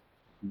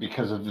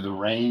 because of the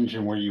range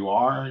and where you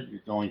are,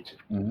 you're going to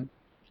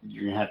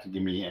have to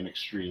give me an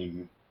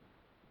extreme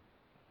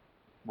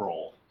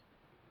roll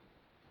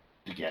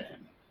to get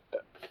him.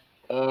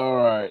 All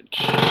right.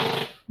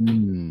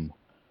 I'm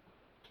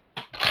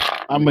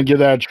gonna give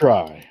that a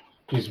try.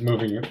 He's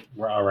moving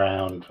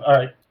around. All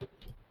right.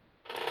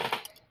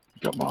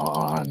 Come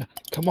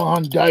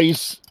on,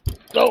 dice!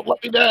 Don't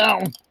let me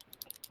down.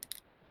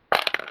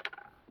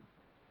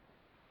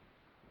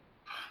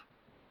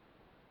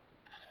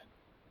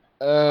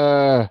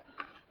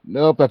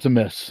 Nope, that's a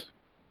miss.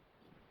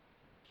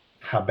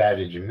 How bad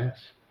did you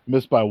miss?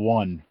 Missed by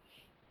 1.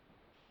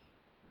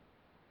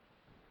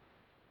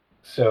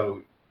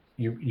 So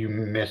you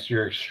missed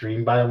your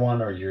extreme by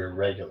 1 or your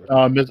regular?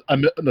 I missed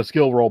the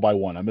skill roll by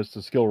 1. I missed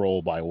the skill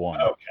roll by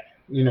 1. Okay.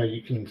 You know,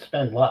 you can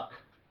spend luck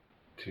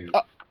to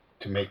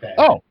make that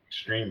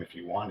extreme if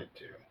you wanted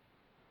to.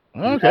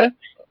 Okay.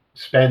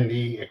 Spend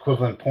the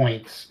equivalent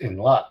points in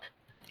luck,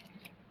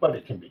 but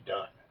it can be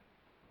done.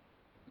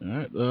 All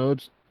right,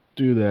 let's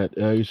do that.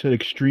 You said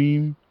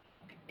extreme.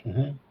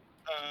 Mm-hmm.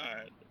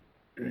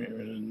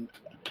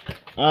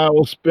 I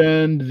will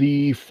spend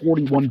the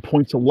 41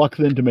 points of luck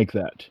then to make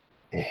that.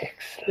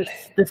 Excellent.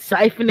 The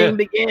siphoning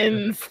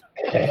begins.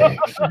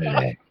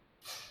 Excellent.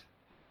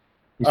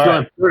 You still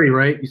have 30,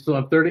 right? You still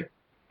have 30?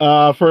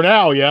 For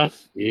now,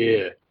 yes.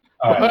 Yeah.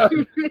 All right.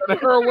 The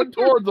arrow went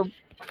towards him.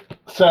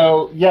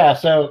 So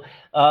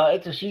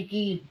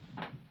Itoshiki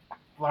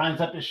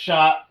lines up his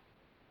shot,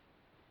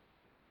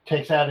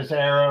 takes out his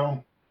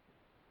arrow,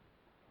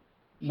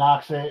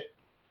 knocks it,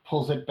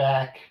 pulls it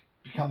back,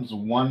 becomes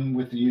one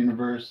with the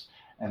universe,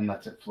 and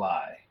lets it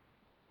fly.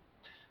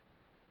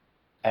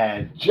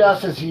 And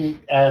just as he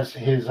lets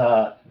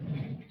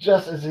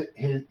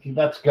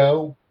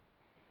go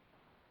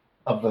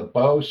of the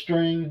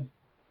bowstring,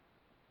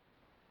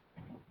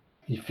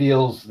 he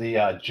feels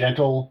the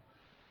gentle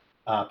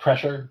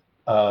pressure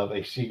of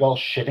a seagull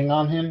shitting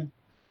on him,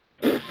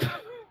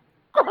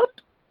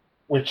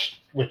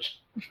 which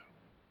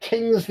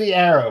tings the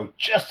arrow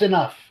just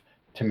enough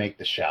to make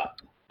the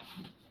shot.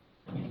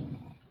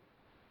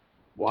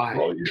 Why?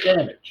 Roll your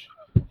damage.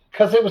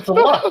 Because it was the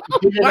luck.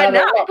 Why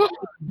not?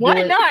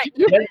 Why not?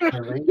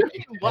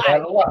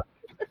 Why?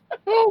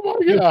 Oh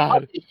my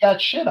god. He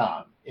got shit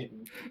on. It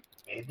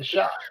made the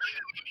shot.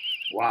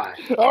 Why?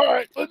 All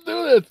right, let's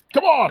do this.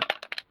 Come on.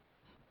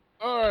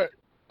 All right.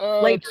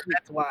 Flavor,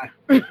 that's why.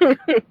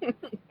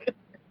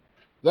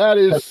 That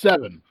is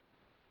 7.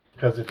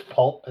 Because it's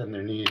pulp and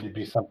there needed to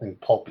be something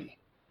pulpy.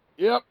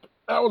 Yep,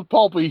 that was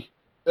pulpy.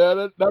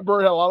 That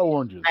bird had a lot of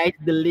oranges. Nice,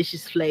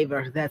 delicious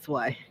flavor. That's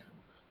why.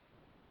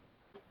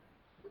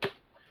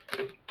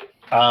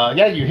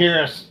 You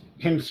hear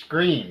him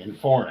scream in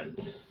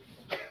foreign.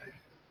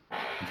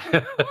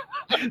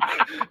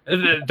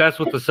 That's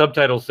what the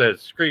subtitle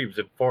says. Screams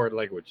in foreign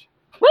language.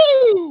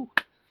 Woo!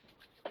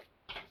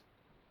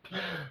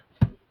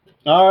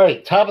 All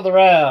right, top of the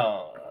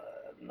round.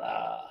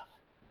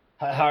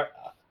 Hihachi.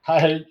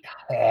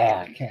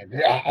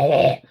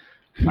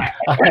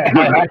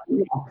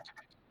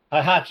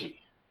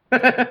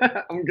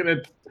 I'm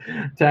gonna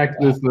attack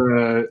this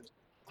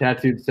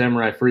tattooed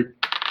samurai freak.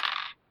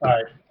 All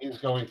right, he's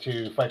going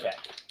to fight back.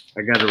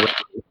 I got a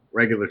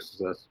regular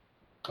success.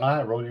 All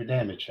right, roll your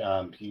damage.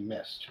 He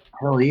missed.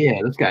 Hell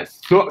yeah, this guy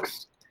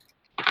sucks.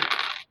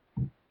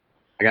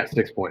 I got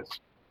 6 points.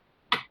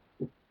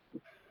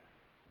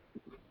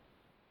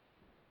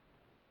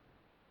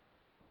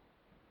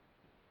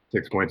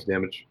 6 points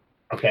damage.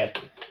 Okay.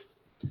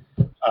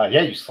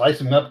 You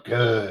slice him up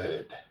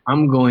good.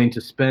 I'm going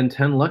to spend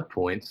 10 luck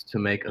points to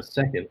make a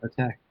second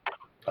attack.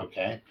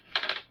 Okay.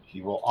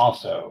 he will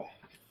also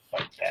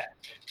fight back.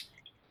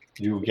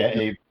 You will get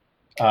a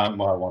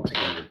once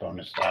again your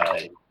bonus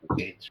die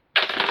negates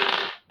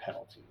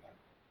penalty.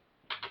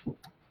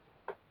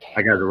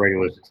 I got a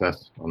regular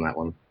success on that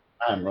one.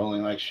 I'm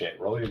rolling like shit.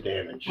 Roll your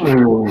damage.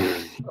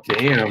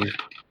 Damn.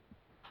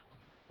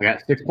 I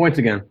got 6 points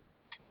again.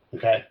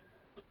 Okay.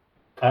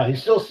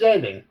 He's still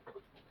standing.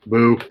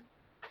 Boo.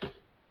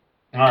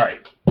 All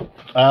right.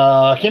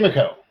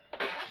 Kimiko.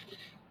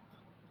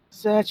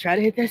 So try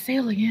to hit that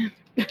sail again.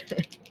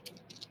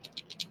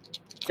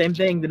 Same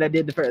thing that I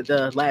did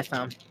the last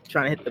time,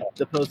 trying to hit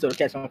the post to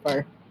catch on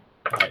fire.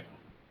 All right.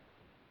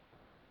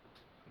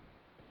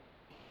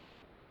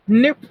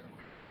 Nope.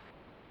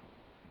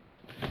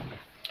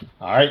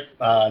 All right.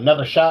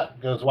 Another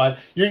shot goes wide.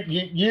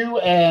 You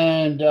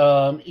and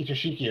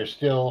Itashiki are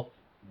still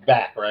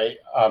back, right?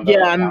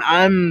 Yeah,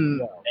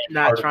 I'm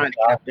not trying to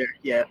get up there.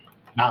 Yeah.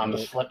 Not on the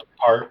slip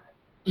part.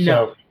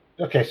 No.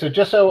 So, okay, so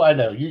just so I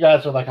know, you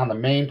guys are like on the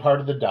main part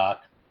of the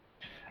dock.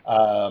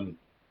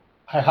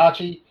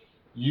 Heihachi,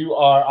 you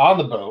are on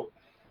the boat.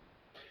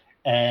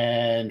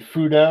 And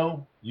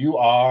Fudo, you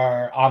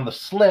are on the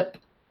slip.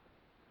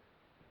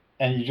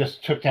 And you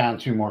just took down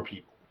 2 more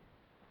people.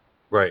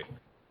 Right.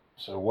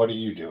 So what are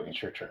you doing?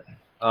 It's your turn.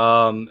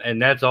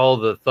 And that's all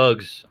the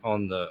thugs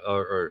on the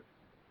or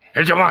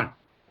Hegemon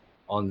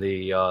on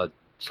the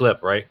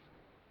slip, right?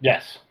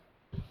 Yes.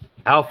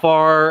 How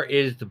far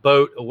is the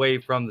boat away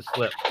from the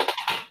slip?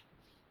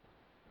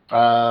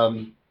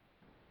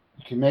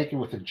 You can make it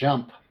with a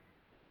jump.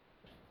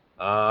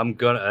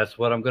 That's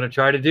what I'm gonna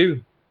try to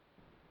do.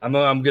 I'm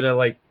gonna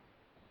like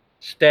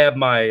stab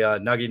my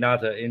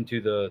naginata into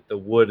the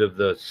wood of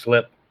the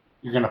slip.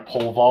 You're gonna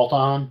pole vault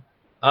on.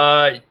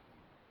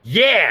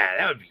 Yeah,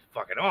 that would be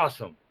fucking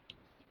awesome.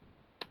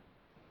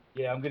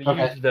 Yeah, I'm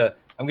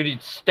gonna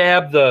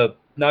stab the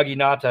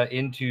naginata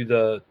into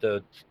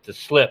the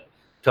slip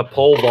to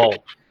pole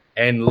vault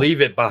and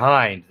leave it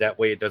behind. That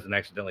way it doesn't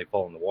accidentally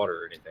fall in the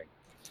water or anything.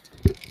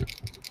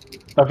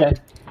 Okay.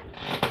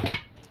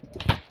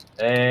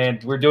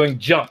 And we're doing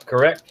jump,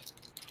 correct?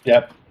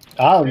 Yep.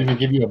 I'll even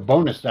give you a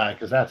bonus die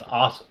because that's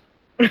awesome.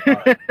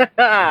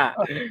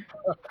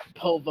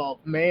 Pole vault,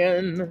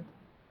 man.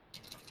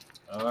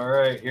 All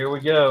right, here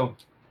we go.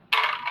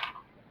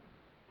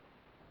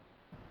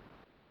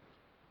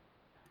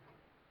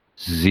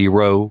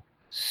 0-6.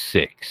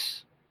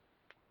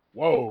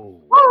 Whoa.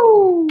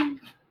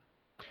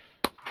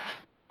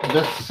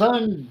 The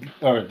sun,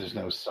 or there's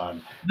no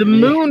sun. The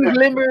moon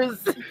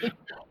glimmers.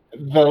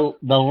 The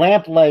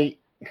lamplight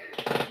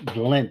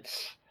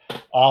glints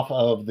off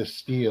of the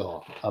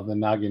steel of the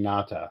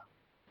naginata.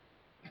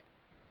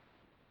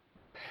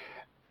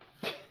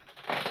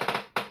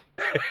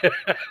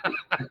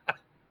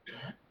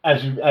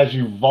 As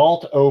you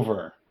vault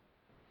over,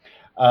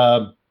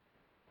 at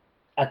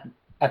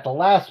the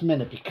last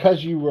minute,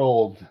 because you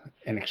rolled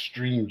an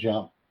extreme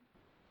jump,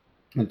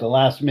 at the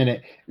last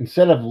minute,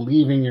 instead of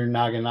leaving your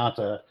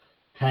naginata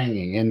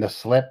hanging in the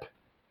slip,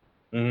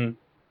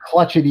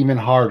 clutch it even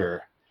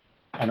harder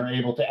and are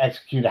able to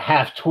execute a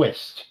half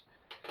twist,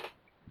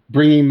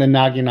 bringing the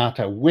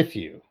naginata with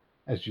you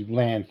as you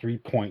land 3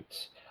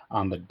 points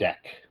on the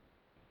deck.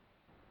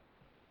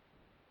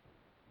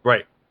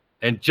 Right.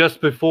 And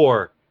just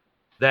before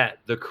that,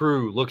 the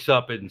crew looks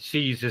up and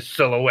sees his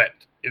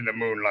silhouette in the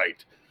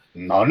moonlight.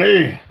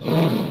 Nani?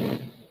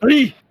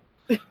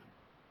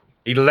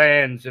 He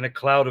lands in a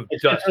cloud of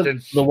dust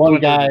and the one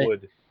splintered guy,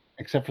 wood.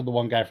 except for the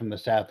one guy from the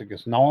south that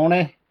goes,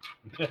 Nani?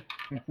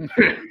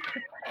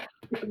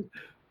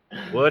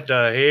 What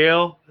the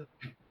hell?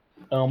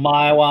 Oh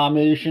my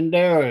wami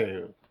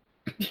shinderu.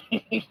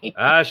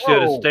 I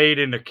should have Whoa. stayed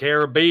in the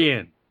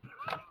Caribbean.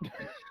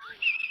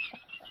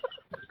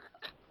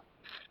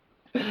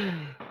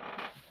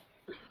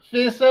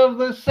 Fist of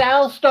the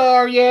South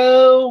Star,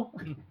 yo.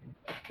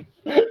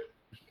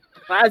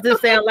 Why does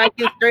this sound like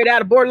it's straight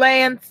out of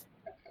Borderlands?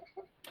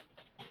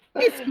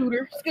 It's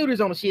Scooter. Scooter's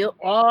on the ship.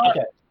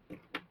 Okay.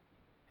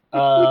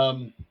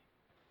 All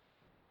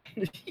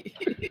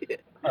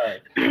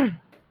right.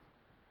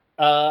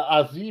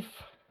 Azif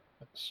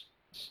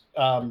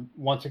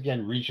once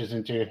again reaches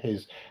into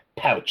his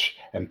pouch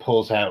and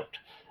pulls out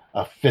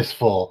a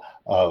fistful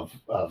of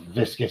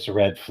viscous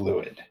red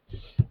fluid.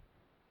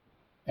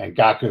 And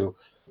Gaku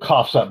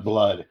coughs up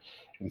blood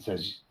and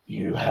says,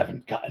 "You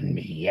haven't gotten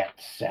me yet,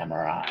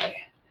 samurai,"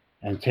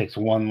 and takes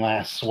one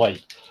last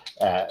swipe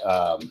at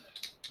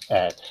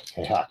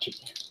Heihachi.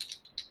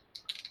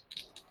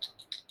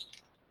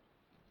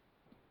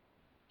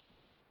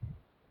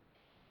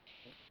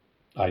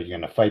 Are you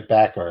gonna fight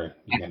back, or are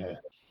you gonna?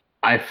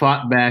 I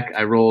fought back.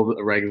 I rolled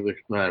a regular.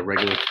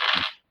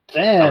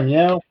 Damn,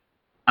 yo!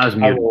 I was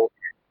muted.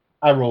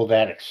 I roll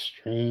that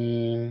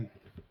extreme.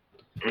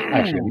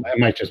 Actually, it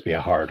might just be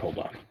a hard. Hold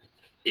on.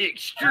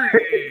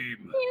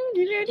 Extreme.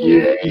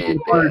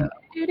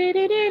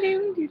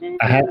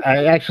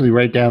 I actually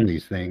write down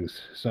these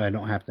things so I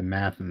don't have to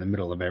math in the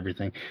middle of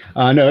everything.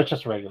 No, it's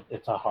just regular.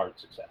 It's a hard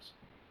success.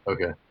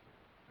 Okay.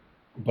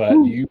 But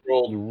you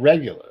rolled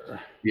regular.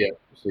 Yeah.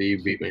 So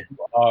you beat me.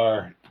 You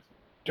are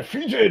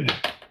defeated.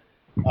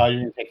 You're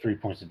going to take 3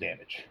 points of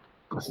damage.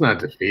 That's not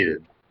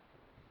defeated.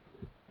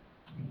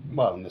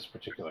 Well, in this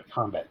particular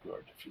combat, you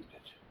are defeated.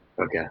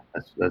 Okay,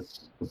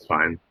 that's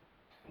fine.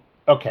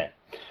 Okay.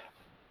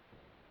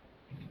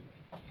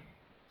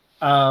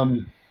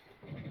 So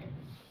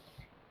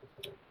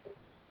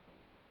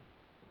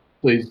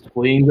he's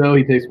fleeing though.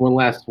 He takes one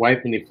last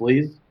swipe and he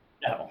flees.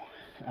 No,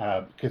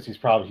 because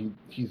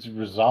he's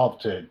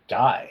resolved to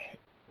die.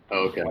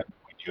 Oh, okay. When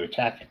you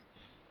attack him.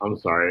 I'm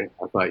sorry.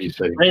 I thought you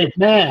said Brave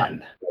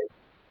man.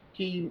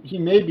 He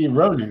may be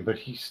Ronin, but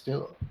he's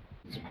a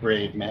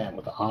brave man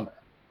with honor.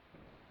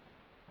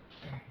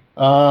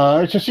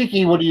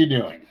 Toshiki, what are you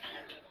doing?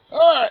 All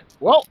right.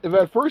 Well, if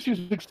at first you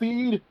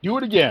succeed, do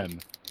it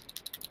again.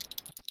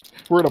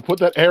 We're gonna put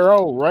that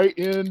arrow right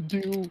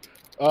into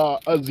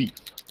Azif.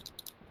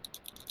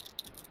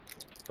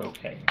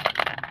 Okay.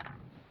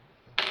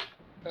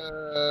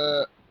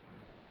 No,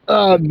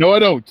 I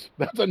don't.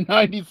 That's a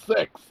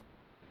 96.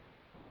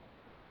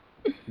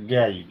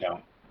 Yeah, you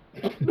don't.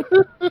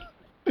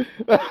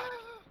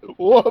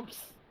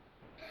 Whoops.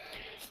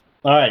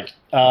 All right.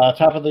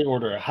 Top of the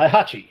order.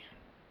 Heihachi.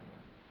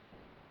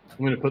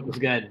 I'm gonna put this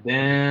guy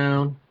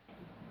down.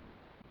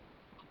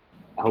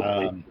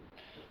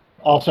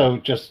 Also,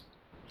 just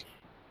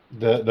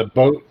the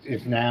boat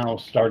is now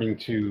starting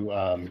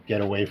to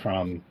get away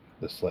from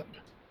the slip.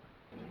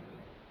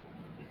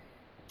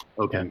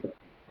 Okay.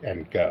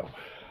 And go.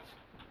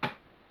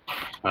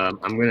 I'm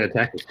gonna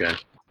attack this guy.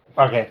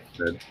 Okay.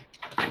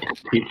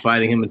 Keep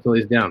fighting him until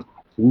he's down.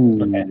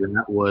 Ooh, Okay. and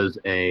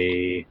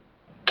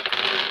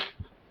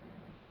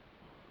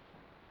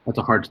that's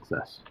a hard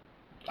success.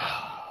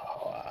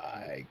 Oh,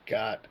 I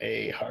got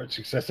a hard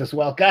success as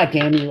well. God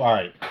damn you. All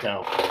right,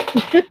 go.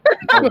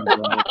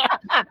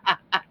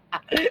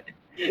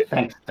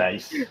 Thanks,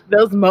 Dice.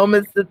 Those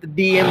moments that the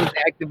DM is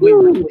actively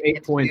Ooh,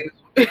 8 points.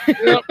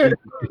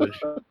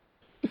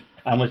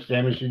 How much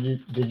damage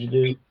did you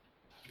do?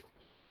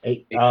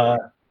 8.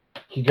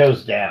 He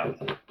goes down.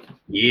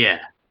 Yeah.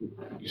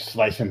 You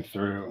slice him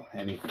through,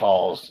 and he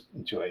crumbles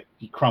into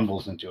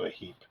a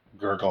heap,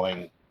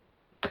 gurgling,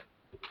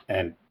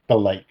 and the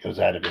light goes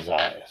out of his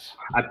eyes.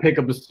 I pick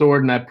up a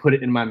sword and I put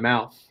it in my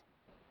mouth,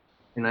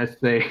 and I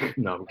say,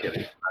 "No, I'm kidding.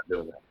 I'm not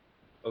doing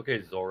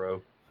Okay,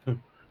 Zoro.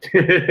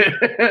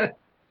 that."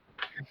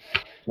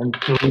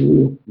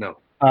 No.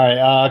 All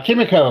right,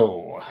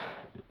 Kimiko.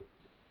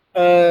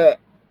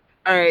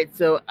 All right,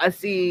 so I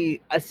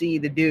see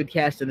the dude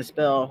casting the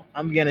spell.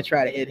 I'm gonna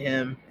try to hit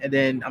him, and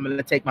then I'm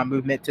gonna take my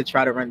movement to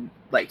try to run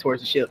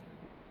towards the ship.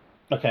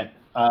 Okay.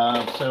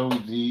 So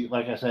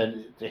like I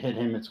said, to hit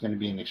him, it's going to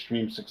be an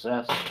extreme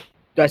success.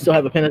 Do I still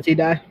have a penalty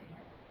die?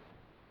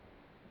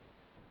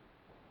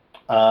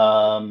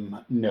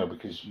 No,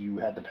 because you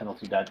had the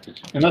penalty die.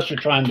 Unless you're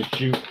trying to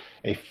shoot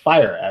a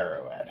fire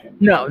arrow at him.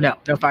 No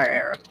fire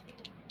arrow.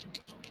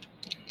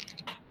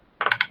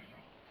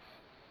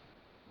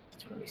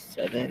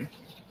 27.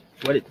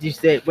 What did you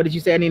say? What did you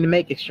say I need to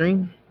make?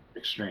 Extreme?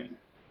 Extreme.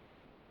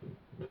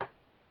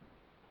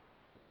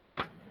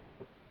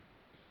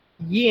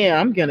 Yeah,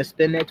 I'm gonna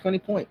spend that 20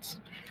 points.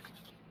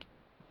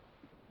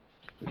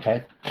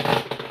 Okay.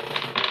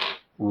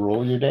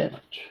 Roll your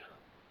damage.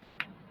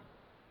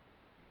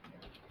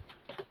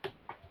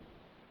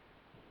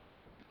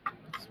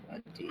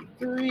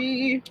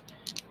 Three.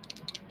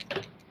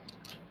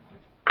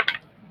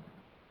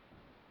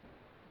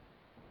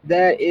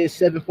 That is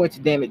 7 points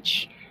of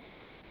damage.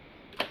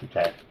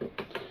 Okay.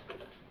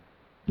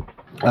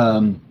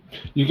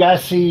 You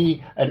guys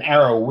see an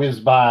arrow whiz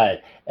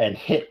by and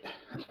hit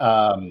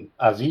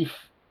Azif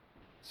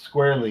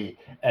squarely,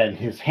 and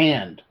his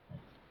hand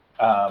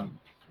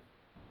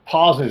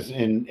pauses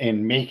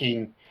in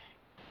making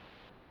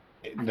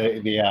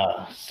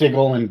the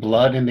sigil and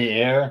blood in the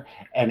air,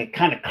 and it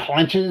kind of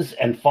clenches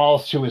and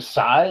falls to his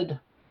side,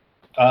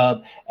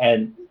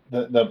 and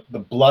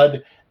the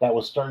blood that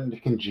was starting to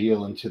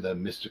congeal into the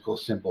mystical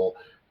symbol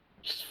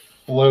just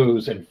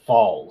flows and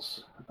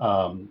falls,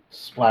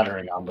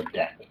 splattering on the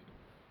deck.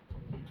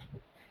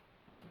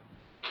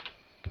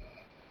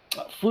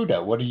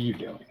 Fuda, what are you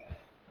doing?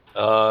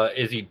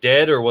 Is he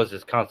dead or was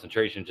his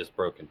concentration just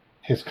broken?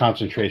 His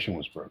concentration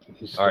was broken.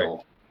 He's All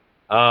still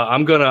right.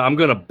 I'm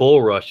gonna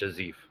bull rush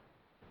Azif.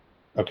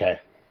 okay.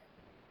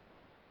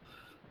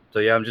 So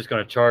yeah, I'm just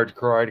gonna charge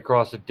right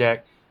across the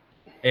deck,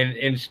 and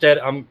instead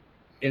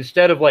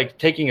of like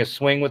taking a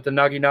swing with the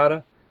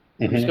Naginata,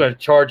 I'm just gonna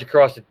charge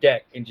across the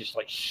deck and just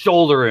like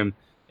shoulder him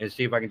and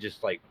see if I can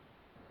just like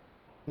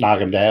knock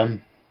him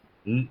down.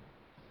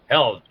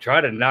 Hell,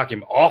 try to knock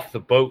him off the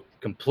boat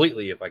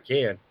completely if I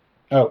can.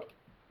 Oh,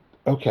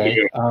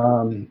 okay.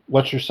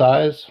 What's your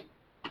size?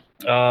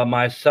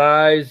 My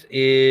size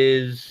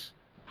is,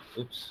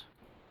 oops,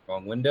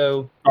 wrong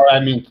window. Or I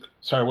mean,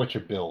 sorry, what's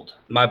your build?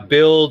 My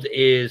build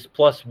is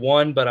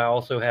 +1, but I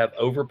also have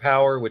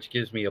overpower, which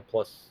gives me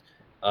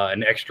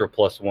an extra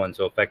 +1,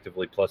 so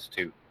effectively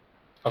 +2.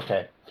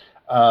 Okay.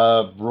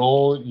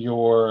 Roll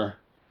your,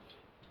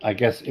 I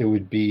guess it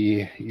would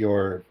be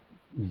your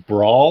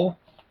brawl.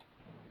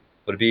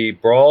 Would it be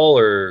brawl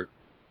or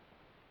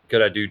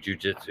could I do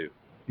jujitsu?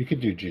 You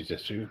could do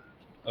jujitsu.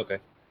 Okay.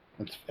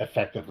 It's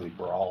effectively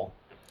brawl.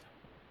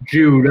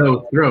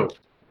 Judo throw.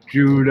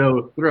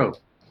 Judo throw.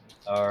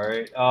 All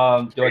right.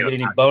 Do I get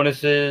any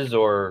bonuses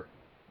or?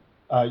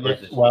 Yeah,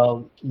 this-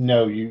 well,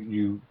 no,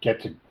 you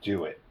get to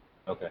do it.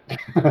 Okay.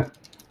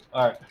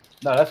 All right.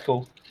 No, that's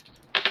cool.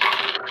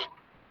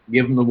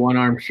 Give him the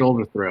one-arm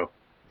shoulder throw.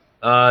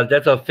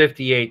 That's a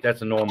 58.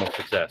 That's a normal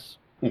success.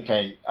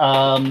 Okay.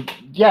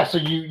 Yeah. So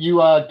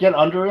you get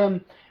under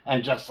him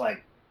and just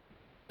like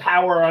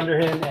power under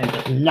him and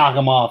just knock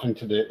him off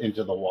into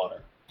the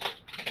water.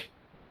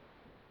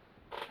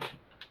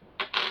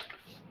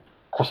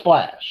 A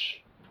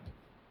splash.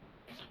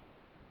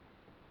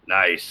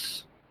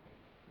 Nice.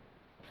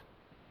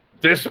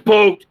 This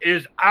boat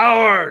is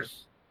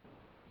ours.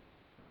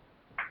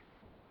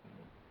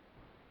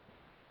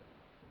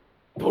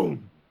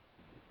 Boom.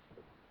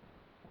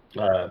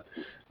 The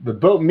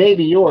boat may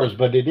be yours,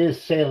 but it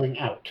is sailing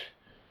out.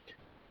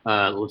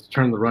 Let's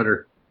turn the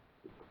rudder.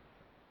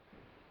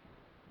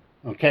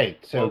 Okay,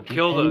 so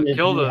kill any of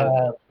you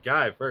the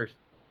guy first.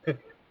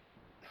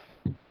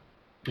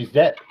 he's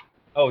dead.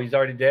 Oh, he's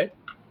already dead?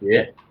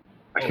 Yeah.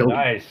 I killed him.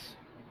 Nice.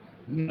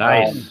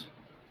 Nice.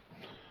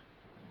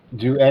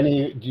 Do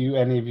any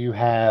of you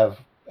have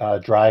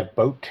drive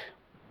boat?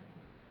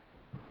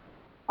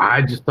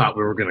 I just thought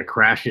we were going to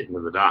crash it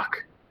into the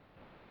dock.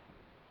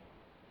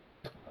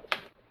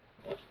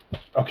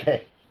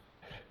 Okay.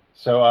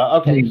 So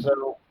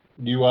so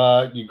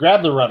you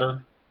grab the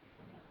rudder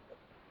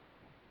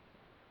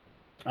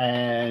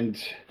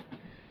and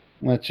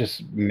let's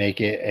just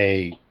make it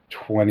a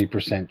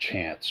 20%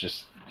 chance.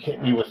 Just hit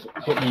me with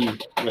a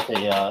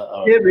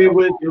Hit me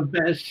with your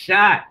best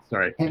shot.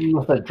 Sorry. hit me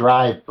with a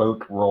drive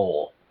boat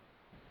roll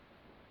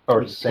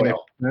or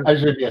sail. I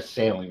should be a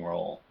sailing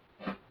roll.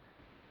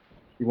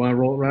 You want to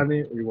roll it,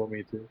 Rodney, or you want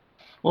me to?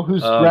 Well,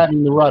 who's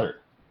grabbing the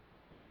rudder?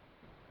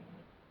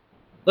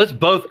 Let's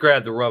both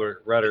grab the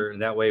rudder,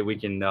 and that way we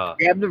can.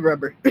 Grab the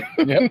rubber.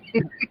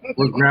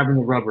 We're grabbing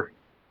the rubber.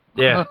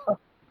 Yeah.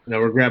 No,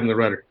 we're grabbing the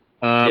rudder.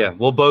 Yeah,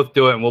 we'll both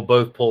do it, and we'll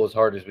both pull as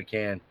hard as we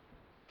can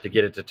to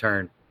get it to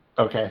turn.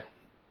 Okay.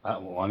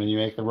 Why don't you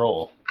make the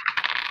roll?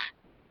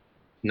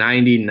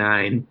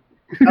 99.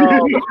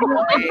 Oh,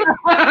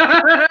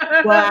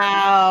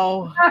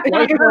 wow.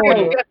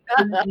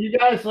 You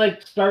guys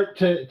like start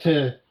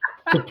to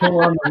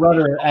pull on the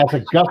rudder as a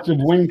gust of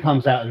wind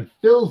comes out and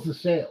fills the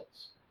sails.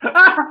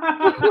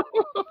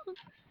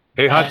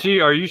 Hey,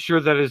 Hachi, are you sure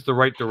that is the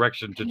right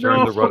direction to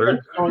turn the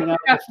rudder?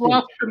 I've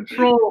lost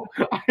control.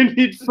 I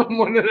need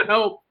someone to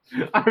help.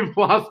 I've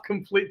lost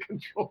complete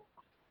control.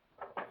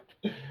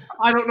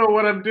 I don't know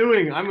what I'm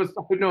doing. I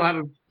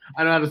know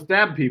how to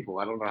stab people.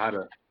 I don't know how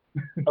to.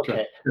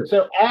 Okay.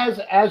 So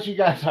as you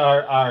guys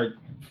are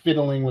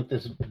fiddling with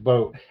this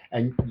boat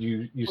and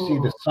you see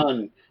the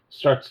sun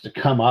starts to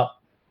come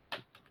up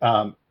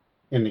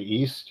in the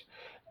east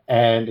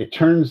and it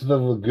turns the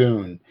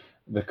lagoon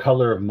the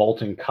color of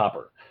molten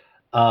copper.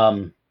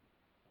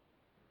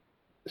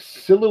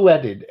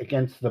 Silhouetted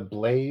against the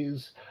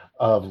blaze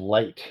of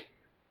light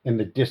in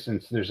the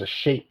distance, there's a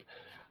shape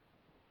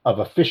of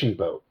a fishing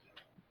boat.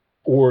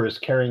 Oars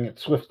carrying it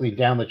swiftly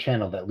down the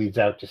channel that leads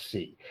out to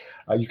sea.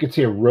 You can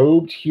see a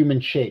robed human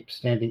shape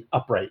standing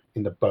upright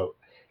in the boat.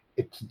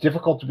 It's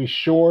difficult to be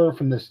sure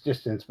from this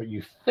distance, but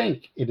you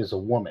think it is a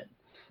woman.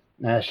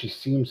 As she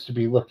seems to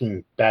be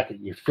looking back at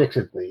you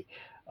fixedly,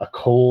 a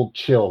cold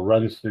chill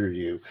runs through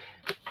you.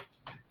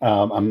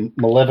 A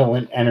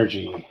malevolent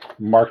energy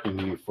marking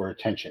you for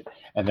attention.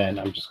 And then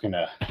I'm just going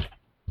to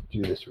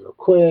do this real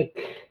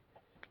quick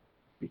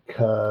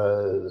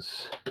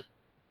because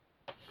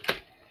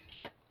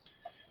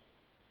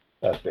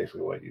that's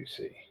basically what you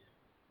see.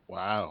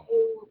 Wow.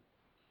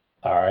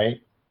 All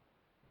right.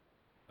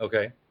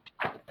 Okay.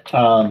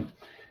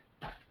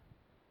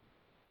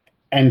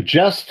 And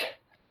just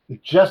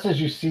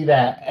as you see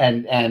that,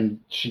 and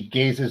she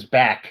gazes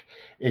back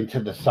into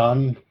the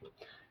sun,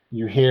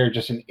 you hear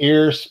just an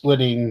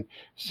ear-splitting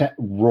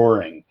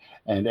roaring,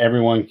 and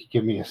everyone can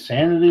give me a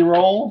sanity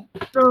roll.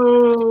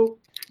 Oh,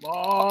 Come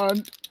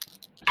on.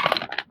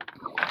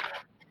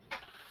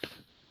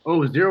 oh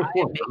 0-4.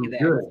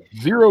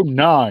 Good.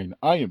 09.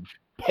 I am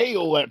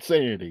pale at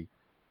sanity.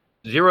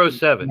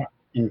 07.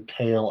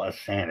 Impale a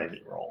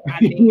sanity roll.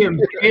 He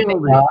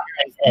impaled Not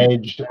an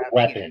edged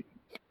weapon.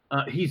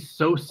 it. He's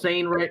so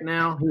sane right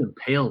now. He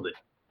impaled it.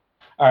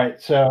 All right,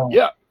 so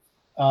Yeah.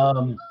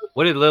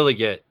 What did Lily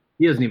get?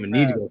 He doesn't even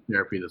need to go to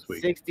therapy this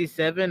week.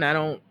 67. I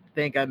don't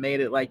think I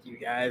made it like you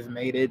guys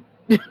made it.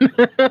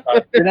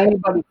 did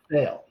anybody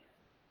fail?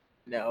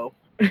 No.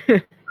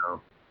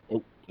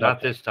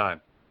 Not this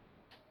time.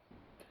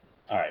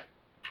 All right,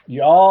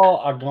 you all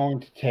are going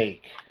to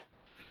take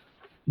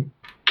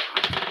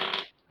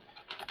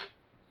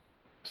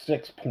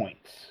 6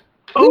 points.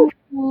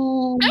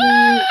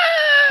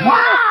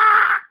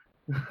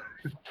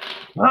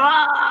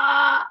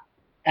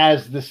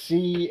 As the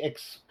sea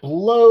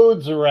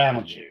explodes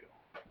around you.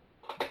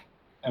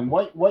 And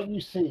what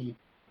you see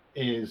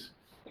is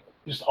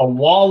just a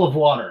wall of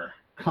water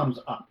comes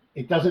up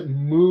it doesn't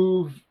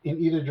move in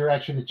either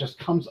direction. It just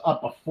comes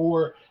up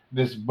before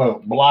this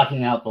boat,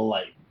 blocking out the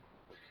light.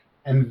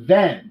 And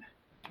then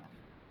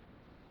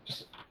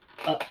just,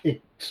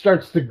 it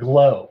starts to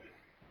glow.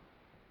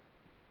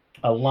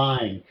 A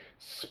line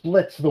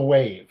splits the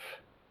wave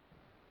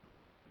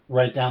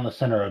right down the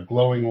center, a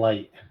glowing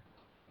light,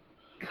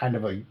 kind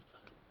of a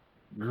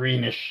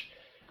greenish,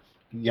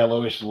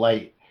 yellowish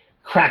light,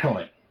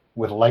 crackling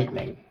with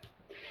lightning.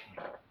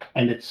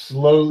 And it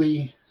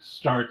slowly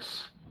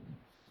starts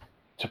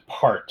to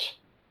part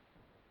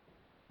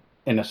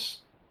in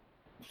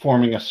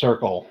forming a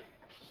circle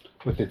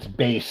with its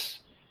base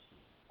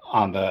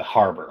on the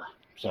harbor.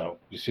 So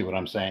you see what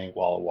I'm saying?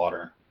 Wall of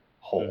water,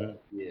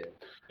 hole. Yeah.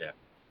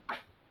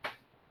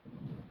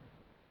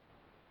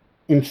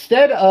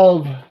 Instead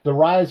of the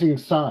rising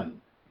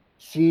sun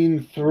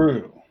seen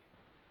through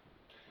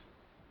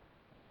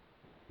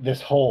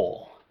this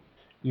hole,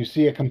 you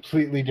see a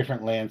completely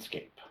different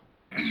landscape.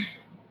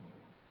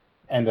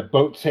 And the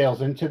boat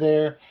sails into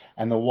there,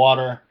 and the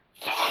water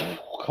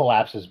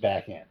collapses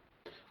back in.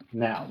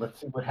 Now,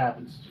 let's see what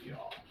happens to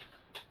y'all.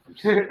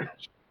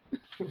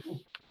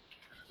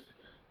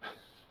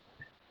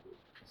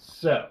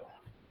 So,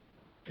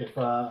 if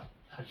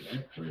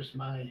where's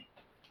my?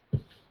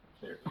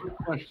 There.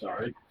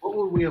 Sorry. What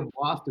would we have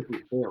lost if we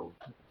failed?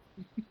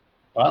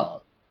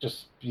 Well,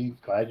 just be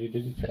glad you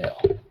didn't fail.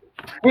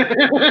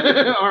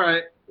 All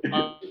right.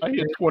 I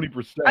hit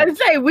 20%. I'd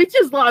say we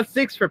just lost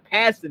 6 for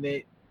passing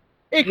it.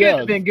 It could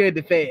have been good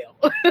to fail.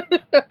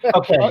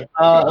 Okay.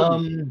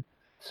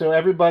 So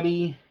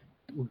everybody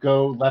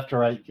go left or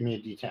right. Give me a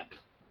D10.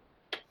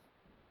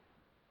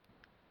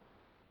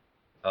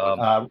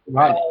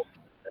 Right.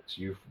 That's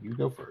you. You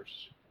go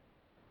first.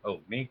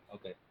 Oh, me?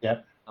 Okay.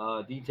 Yep.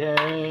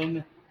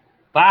 D10.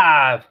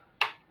 5.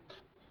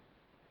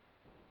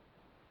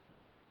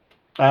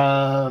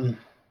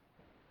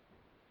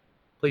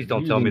 Please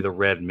don't tell me the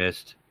red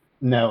mist.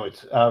 No,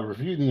 it's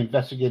review the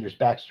investigator's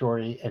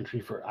backstory, entry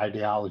for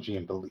ideology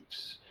and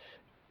beliefs.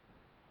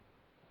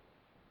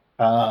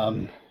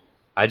 I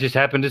just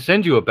happened to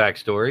send you a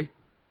backstory.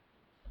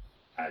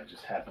 I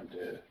just happened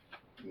to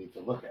need to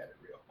look at it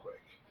real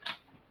quick.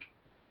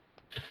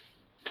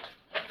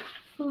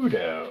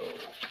 Fudo.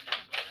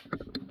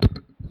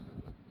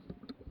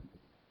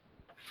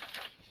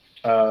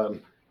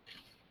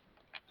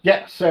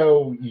 Yeah,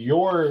 so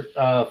your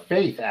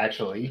faith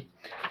actually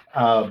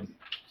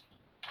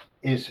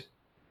is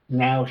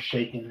now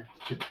shaken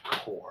to the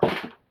core.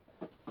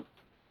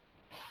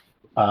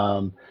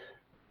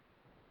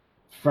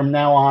 From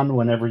now on,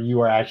 whenever you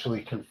are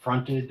actually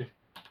confronted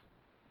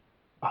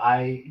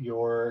by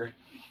your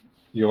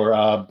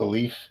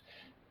belief,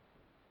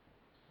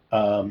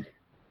 are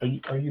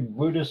you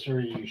Buddhist or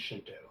are you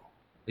Shinto?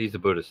 He's a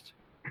Buddhist.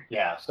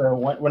 Yeah, so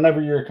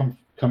whenever you're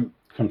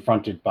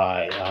confronted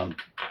by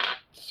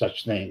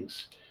such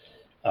things,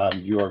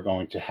 you are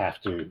going to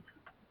have to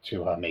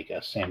make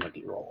a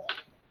sanity roll.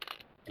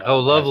 Oh,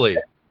 lovely.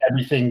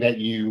 Everything that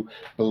you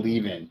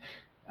believe in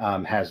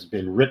has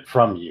been ripped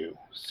from you,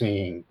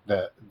 seeing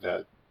the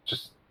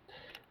just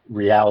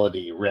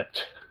reality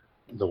ripped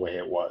the way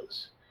it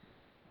was.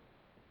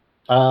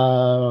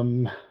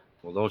 Well,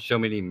 don't show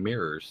me any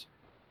mirrors.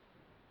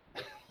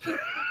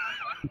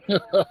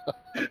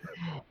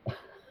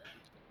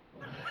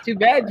 Too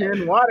bad you're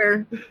in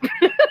water.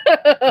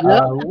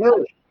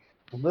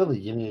 Lily,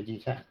 give me a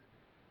D10.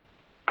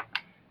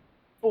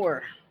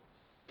 4.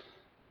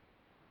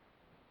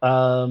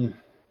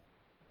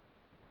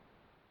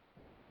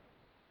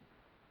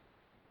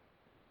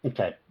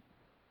 Okay.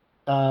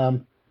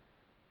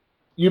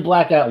 You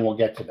black out and we'll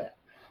get to that.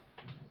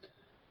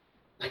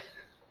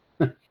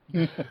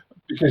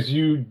 Because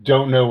you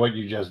don't know what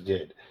you just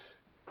did.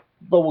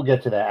 But we'll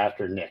get to that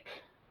after Nick.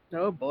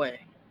 Oh boy.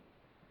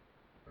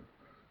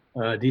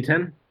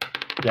 D10?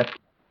 Yep.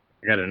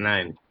 I got a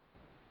 9.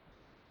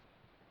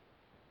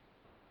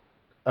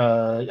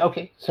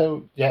 Okay,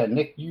 so yeah,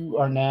 Nick, you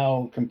are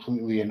now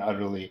completely and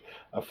utterly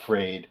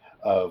afraid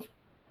of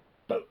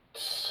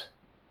boats.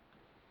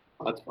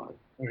 That's fine.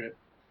 Okay.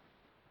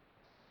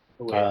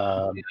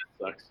 Oh, that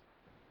sucks.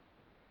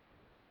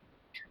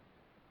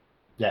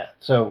 Yeah,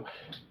 so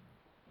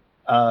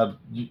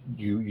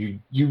you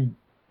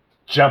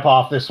jump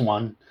off this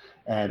one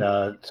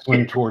and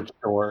swim towards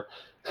shore,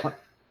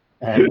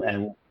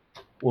 and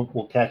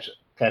we'll catch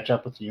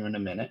up with you in a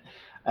minute,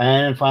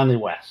 and finally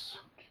Wes.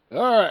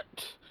 All right,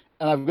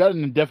 and I've got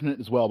an indefinite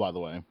as well, by the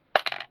way.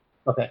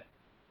 Okay.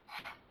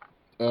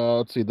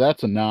 Let's see,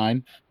 that's a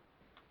 9.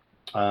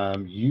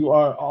 You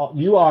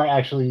are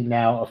actually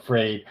now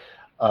afraid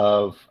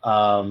of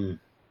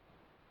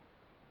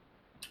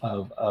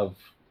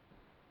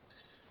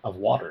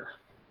water.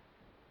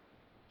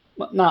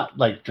 Not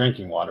like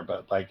drinking water,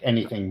 but like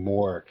anything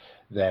more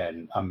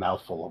than a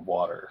mouthful of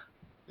water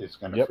is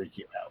going to freak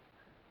you out.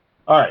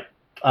 All right.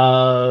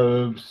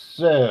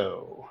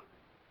 So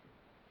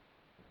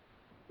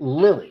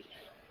Lily.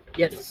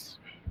 Yes.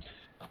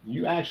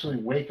 You actually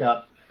wake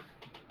up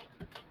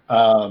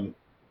in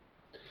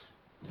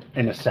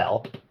a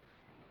cell,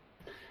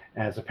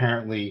 as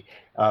apparently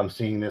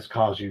seeing this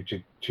cause you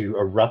to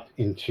erupt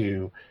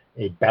into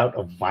a bout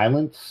of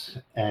violence.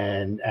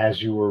 And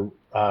as you were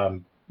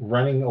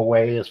running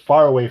away as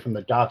far away from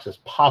the docks as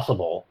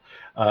possible,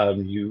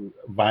 you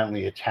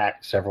violently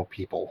attacked several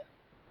people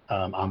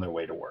on their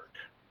way to work.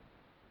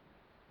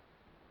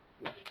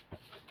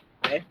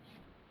 Okay.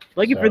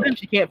 Lucky for them,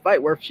 she can't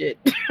fight worth shit.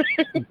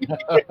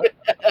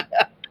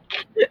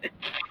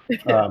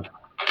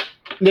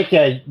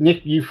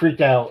 Nick, you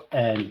freaked out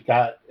and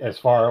got as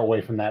far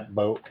away from that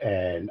boat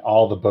and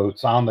all the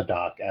boats on the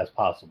dock as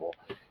possible,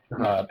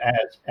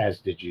 as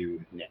did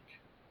you, Nick.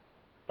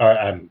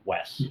 Or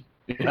Wes.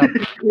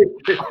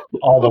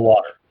 All the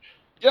water.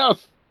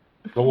 Yes.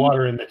 The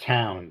water in the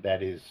town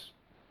that is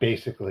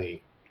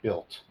basically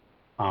built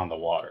on the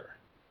water.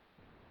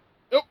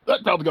 Nope,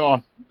 that town's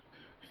gone.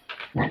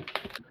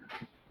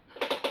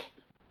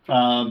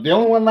 The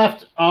only one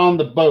left on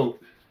the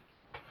boat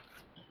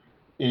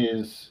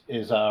is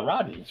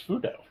Rodney's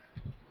Fudo.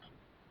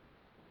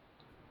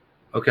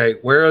 Okay,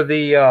 where are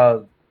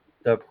the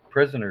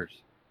prisoners?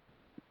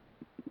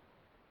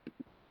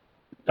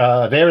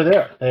 They're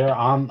there. They are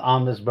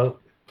on this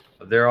boat.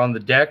 They're on the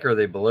deck. Or are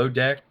they below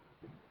deck?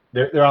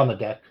 They're on the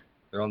deck.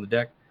 They're on the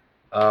deck.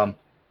 I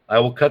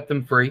will cut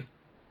them free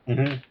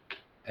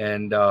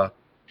and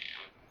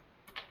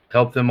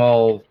help them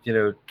all.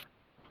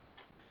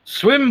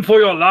 Swim for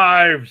your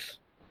lives.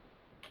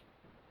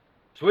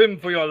 Swim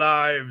for your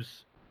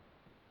lives.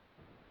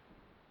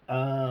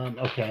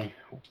 Okay.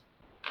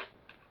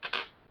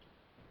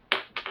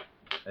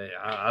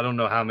 I don't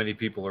know how many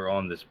people are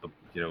on this, but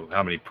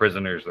how many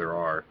prisoners there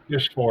are.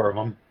 There's 4 of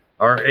them.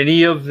 Are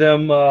any of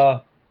them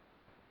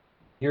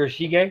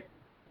Hiroshige?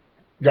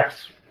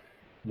 Yes.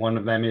 One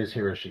of them is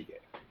Hiroshige.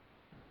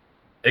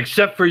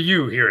 Except for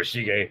you,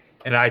 Hiroshige.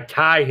 And I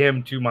tie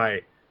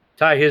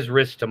his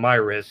wrist to my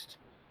wrist.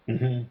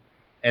 Mm-hmm.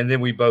 And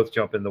then we both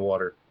jump in the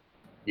water.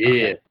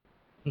 Yeah.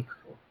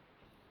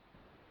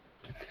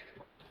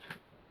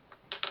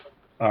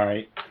 All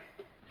right.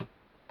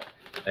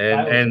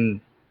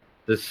 And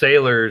the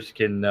sailors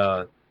can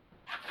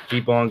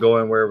keep on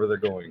going wherever they're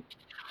going.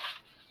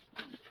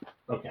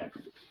 Okay.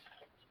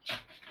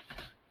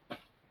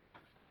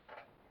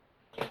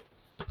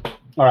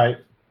 All right.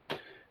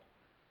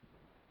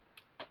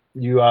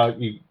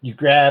 You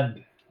grab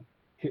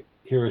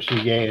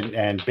Hiroshige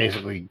and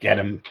basically get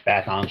him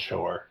back on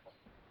shore.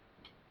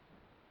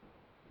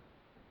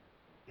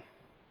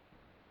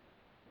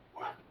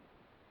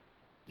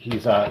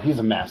 He's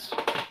a mess,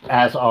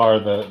 as are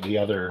the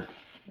other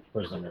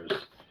prisoners.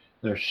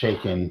 They're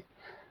shaken.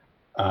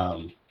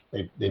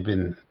 They've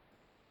been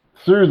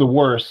through the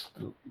worst,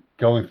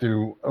 going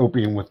through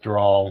opium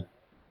withdrawal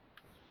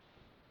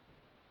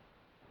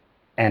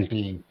and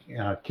being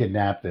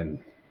kidnapped and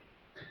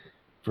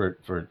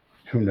for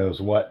who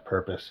knows what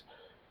purpose.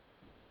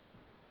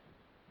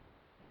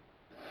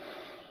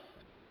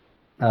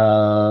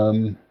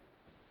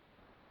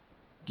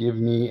 Give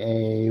me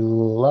a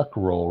luck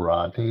roll,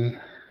 Rodney.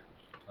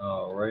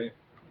 All right.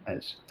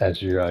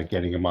 As you're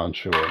getting him on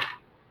shore.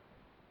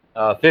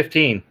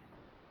 15.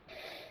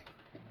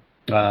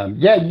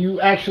 Yeah, you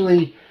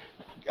actually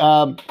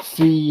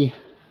see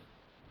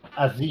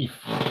Azif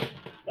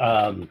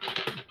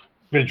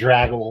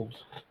bedraggled,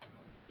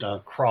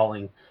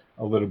 crawling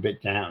a little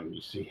bit down.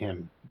 You see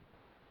him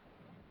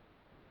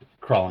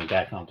crawling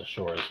back onto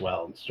shore as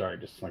well and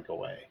starting to slink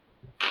away.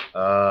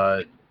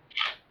 I'm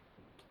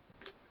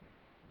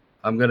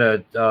going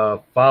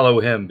to follow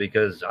him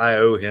because I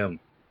owe him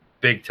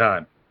big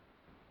time.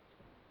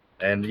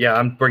 And yeah,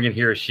 I'm bringing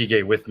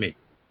Hiroshige with me.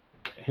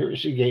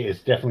 Hiroshige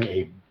is definitely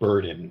a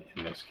burden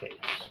in this case.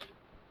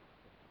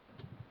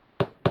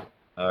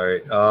 All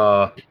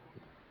right.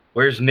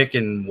 Where's Nick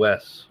and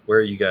Wes? Where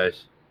are you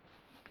guys?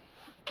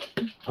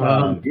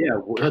 Yeah,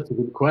 well, that's a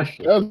good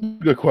question. That's a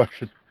good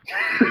question.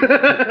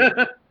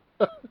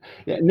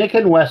 Yeah, Nick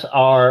and Wes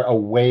are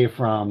away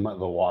from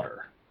the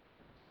water.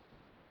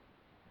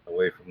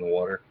 Away from the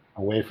water?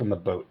 Away from the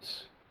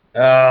boats.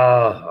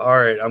 All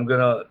right.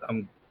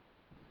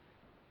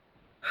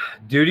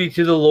 Duty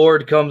to the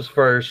Lord comes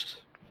first.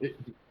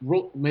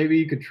 Maybe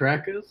you could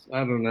track us? I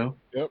don't know.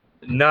 Yep.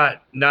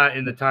 Not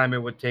in the time it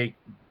would take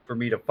for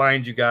me to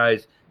find you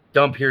guys,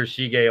 dump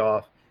Hiroshige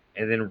off,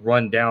 and then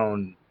run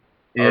down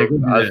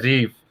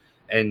Azif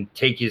and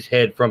take his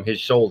head from his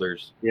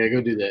shoulders. Yeah,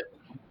 go do that.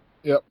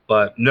 Yep.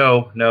 But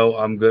no,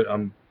 I'm good.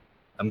 I'm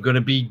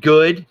gonna be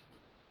good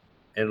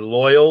and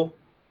loyal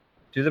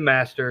to the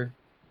master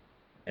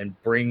and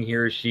bring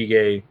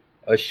Hiroshige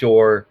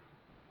ashore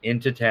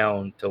into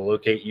town to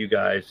locate you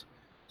guys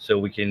so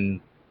we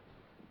can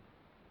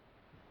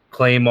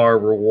claim our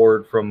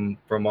reward from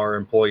our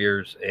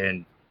employers,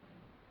 and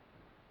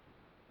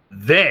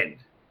then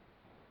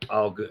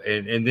I'll go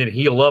and then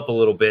heal up a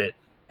little bit,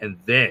 and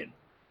then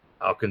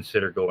I'll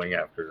consider going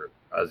after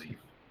Azif.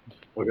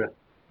 Okay.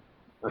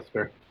 That's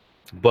fair.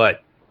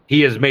 But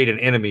he has made an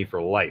enemy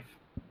for life.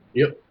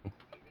 Yep.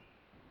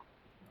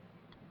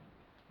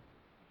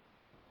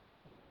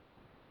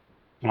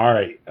 All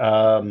right.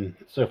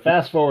 So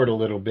fast forward a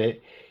little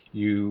bit.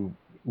 You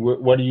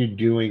what are you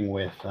doing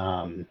with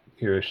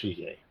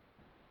Hiroshige?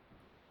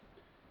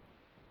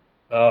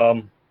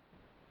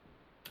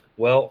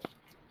 Well,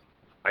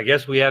 I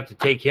guess we have to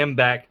take him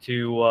back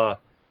to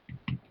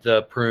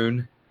the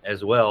prune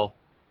as well.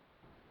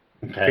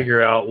 Okay.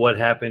 Figure out what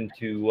happened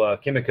to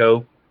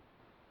Kimiko,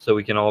 so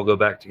we can all go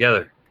back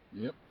together.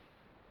 Yep.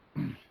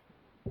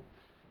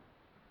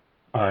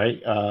 All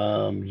right.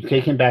 You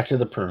take him back to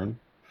the prune,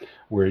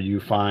 where you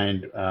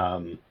find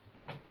the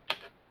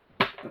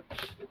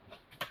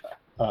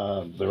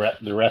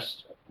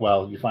rest.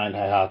 Well, you find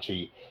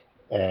Heihachi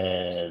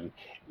and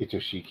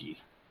Itoshiki.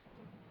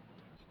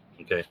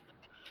 Okay.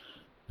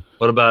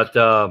 What about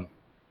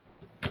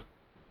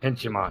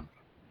Henchman?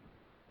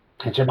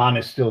 Hachiman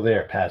is still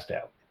there, passed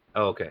out.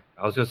 Oh, okay.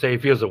 I was gonna say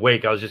if he was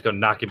awake, I was just gonna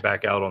knock him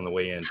back out on the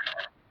way in.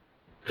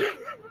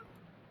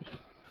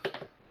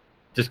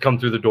 Just come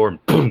through the door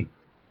and boom.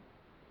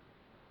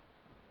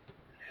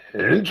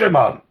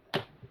 Hachiman.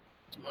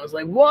 I was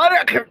like,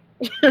 water.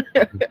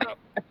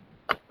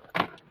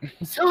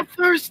 So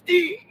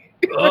thirsty.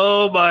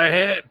 Oh, my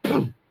head.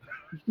 Boom.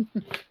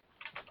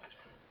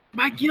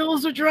 My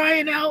gills are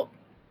drying out.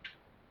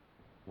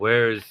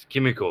 Where's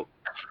Kimiko?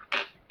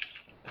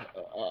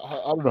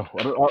 I don't know.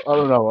 I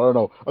don't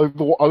know.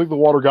 I think the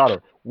water got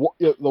her.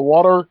 The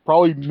water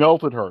probably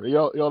melted her.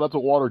 You know that's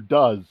what water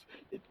does.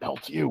 It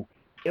melts you.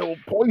 It will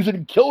poison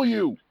and kill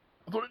you.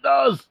 That's what it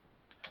does.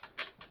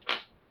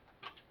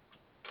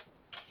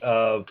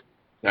 I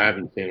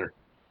haven't seen her.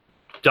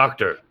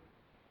 Doctor,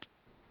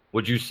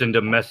 would you send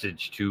a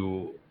message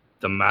to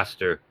the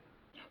master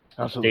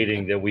Absolutely.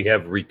 stating that we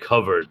have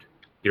recovered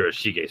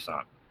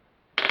Hiroshige-san?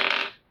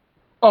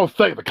 Oh,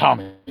 thank the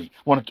kami.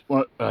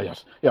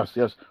 Yes.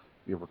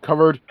 We have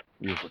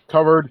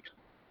recovered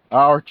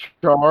our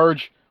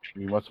charge.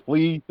 We must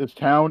flee this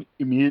town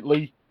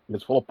immediately.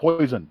 It's full of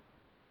poison.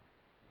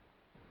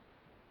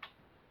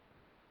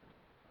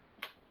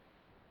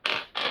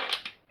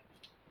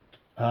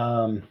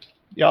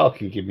 Y'all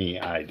can give me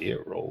idea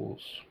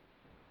rolls.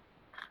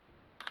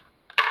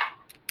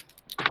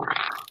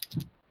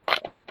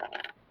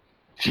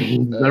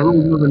 Jeez,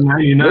 everyone's with a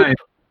 99.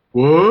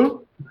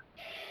 What?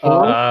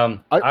 I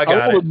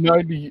got rolled it. a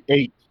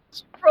 98.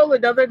 Roll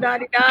another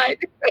 99.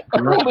 I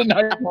rolled a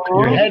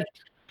 98.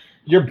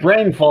 Your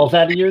brain falls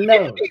out of your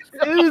nose. He's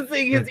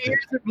oozing. His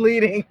ears are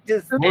bleeding.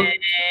 Just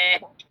It's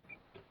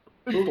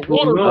the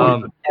water.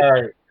 Um, All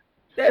right.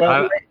 that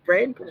Well,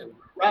 brain.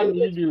 Ron,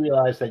 you do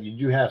realize that you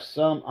do have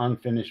some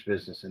unfinished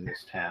business in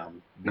this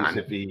town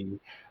vis-a-vis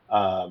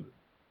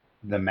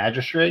the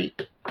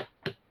magistrate.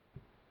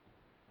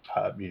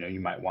 You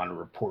might want to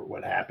report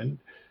what happened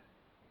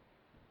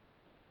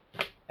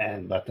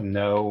and let them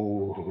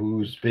know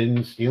who's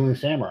been stealing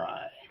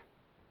samurai.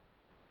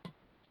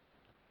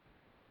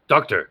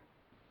 Doctor,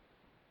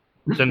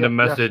 send Yeah, a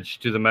message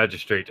to the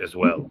magistrate as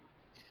well.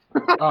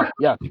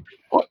 Yes.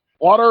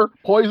 Water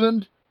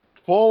poisoned,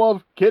 full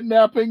of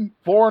kidnapping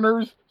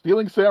foreigners,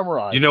 stealing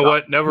samurai. You know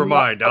what? Never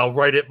mind. I'll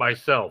write it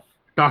myself.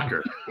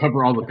 Doctor,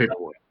 cover all the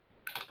paperwork.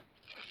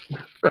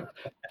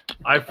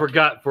 I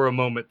forgot for a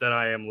moment that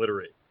I am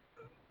literate.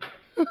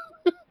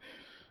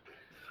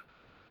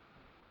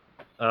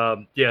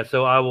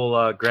 So I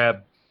will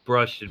grab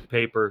brush and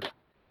paper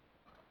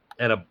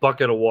and a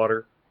bucket of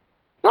water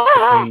to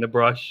clean the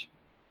brush,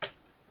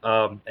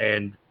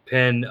 and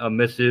pen a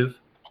missive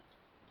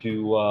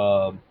to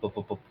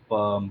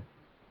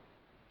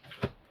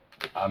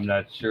I'm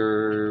not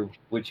sure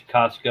which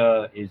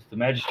Casca is the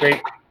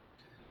magistrate.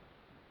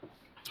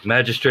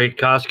 Magistrate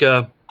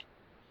Casca.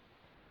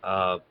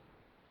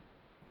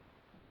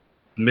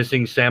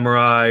 Missing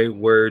samurai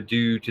were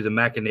due to the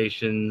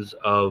machinations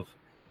of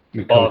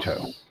Mikoto.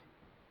 boss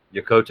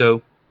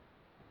Yokoto.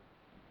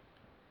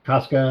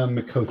 Casca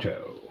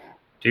Mikoto.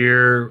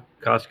 Dear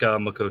Casca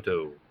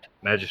Makoto,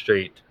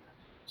 Magistrate,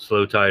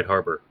 Slow Tide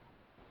Harbor.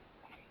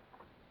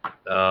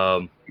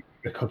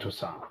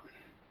 Mikoto-san.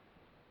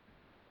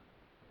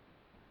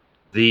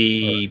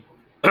 The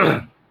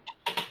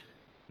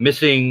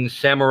missing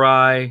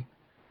samurai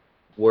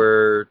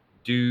were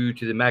due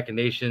to the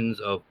machinations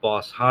of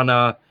Boss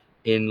Hana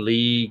in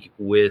league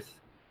with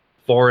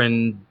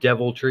foreign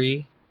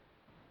deviltry.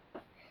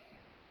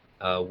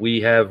 We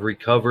have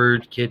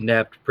recovered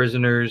kidnapped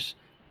prisoners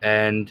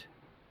and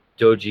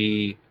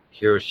Doji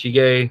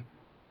Hiroshige.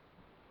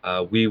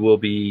 We will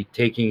be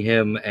taking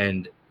him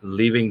and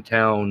leaving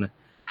town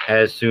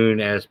as soon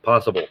as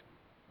possible.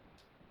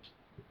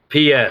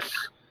 P.S.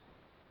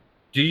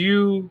 Do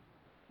you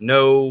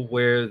know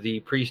where the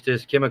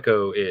priestess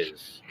Kimiko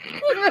is?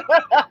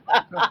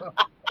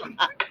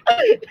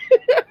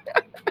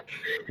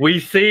 We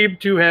seem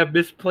to have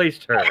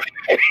misplaced her.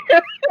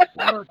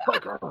 Water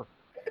took her.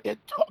 It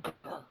took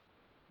her.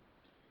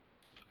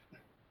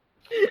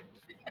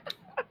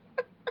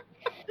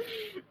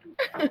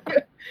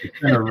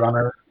 Send a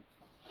runner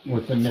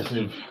with the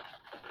missive.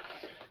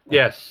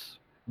 Yes,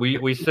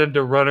 we send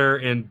a runner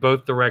in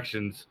both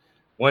directions.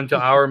 One to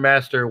our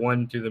master,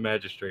 one to the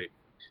magistrate.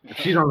 If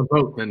she's on the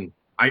boat, then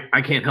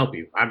I can't help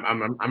you.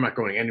 I'm not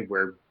going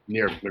anywhere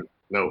near.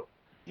 No.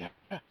 Yeah.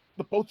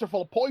 The boats are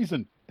full of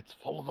poison. It's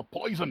full of the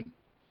poison.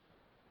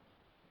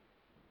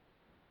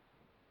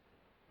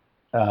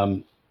 A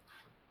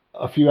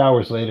few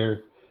hours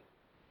later,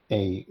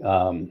 a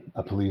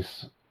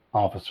police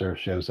officer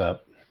shows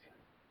up,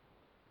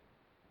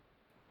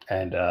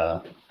 and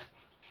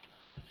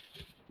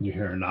you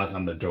hear a knock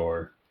on the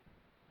door.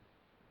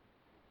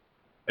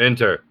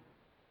 Enter.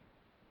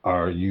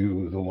 Are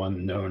you the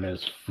one known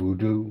as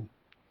Voodoo?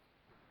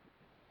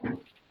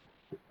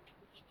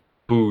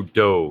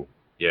 Budo.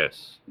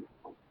 Yes.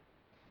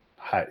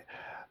 Hi.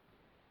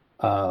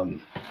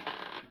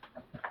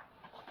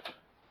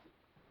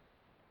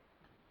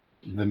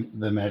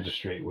 The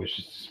magistrate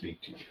wishes to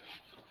speak to you.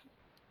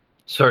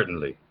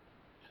 Certainly.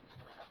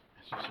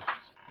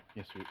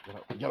 Yes,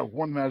 we gotta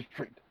warn the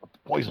magistrate of the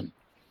poison.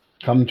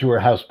 Come to her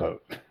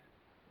houseboat.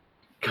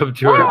 Come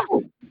to her.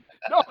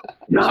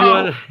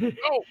 No,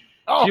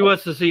 She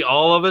wants to see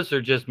all of us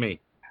or just me?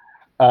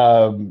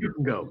 You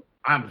can go.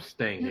 I'm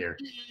staying here.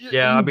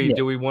 Yeah, I mean,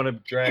 do we want to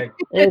drag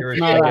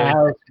It's not a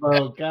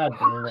houseboat. God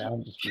damn it!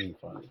 I'm just being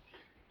funny.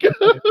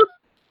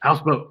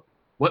 Houseboat.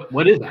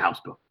 What is a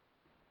houseboat?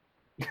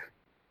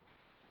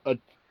 It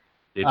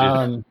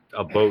is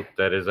a boat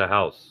that is a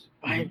house.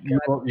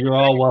 You're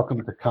all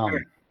welcome to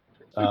come.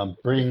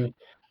 Bring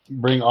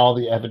all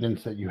the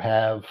evidence that you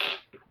have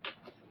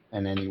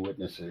and any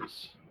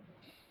witnesses.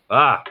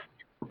 Ah,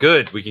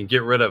 good. We can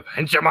get rid of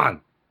Henchaman.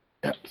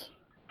 Yes.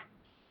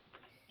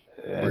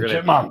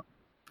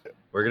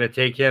 We're gonna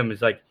take him.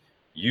 It's like,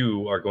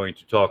 you are going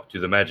to talk to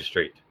the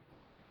magistrate.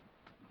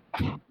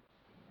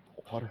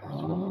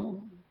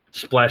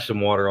 Splash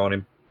some water on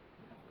him.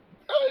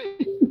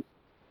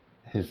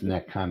 His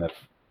neck kind of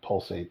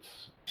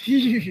pulsates.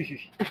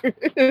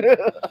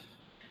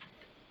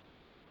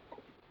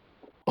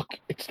 Look,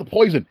 it's the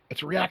poison.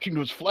 It's reacting to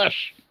his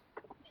flesh.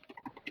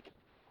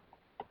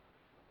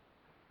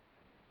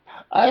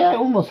 I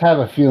almost have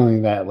a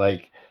feeling that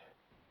like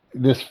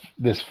this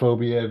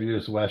phobia of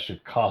yours, Wes,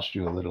 should cost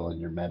you a little in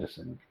your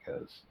medicine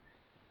because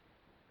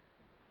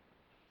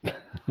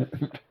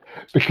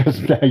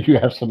now you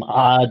have some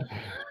odd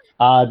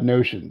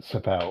notions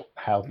about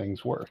how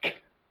things work.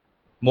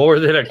 More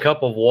than a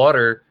cup of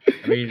water.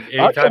 I mean,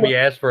 anytime he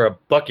asks for a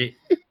bucket.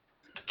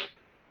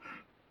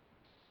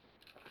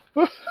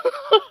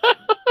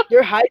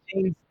 Your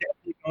hygiene's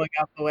definitely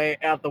going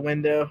out the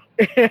window.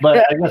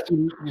 But I guess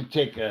you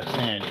take a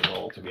sanity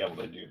roll to be able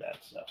to do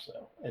that stuff,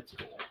 so it's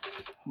cool.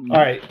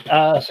 All right,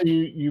 so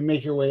you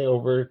make your way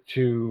over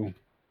to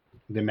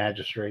the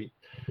magistrate,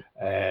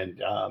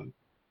 and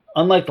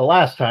unlike the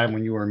last time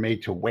when you were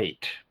made to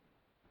wait,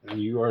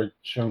 you are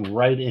shown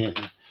right in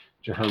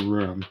to her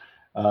room.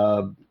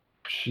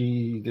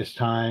 She this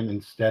time,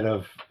 instead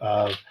of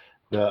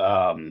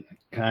the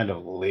kind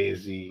of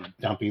lazy,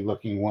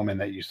 dumpy-looking woman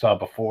that you saw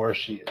before,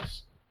 she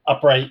is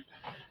upright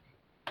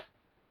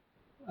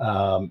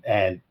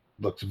and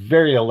looks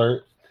very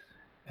alert.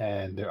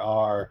 And there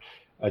are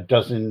a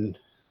dozen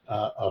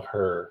of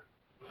her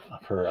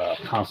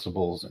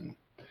constables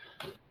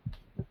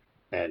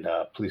and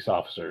police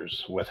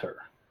officers with her.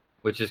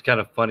 Which is kind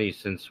of funny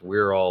since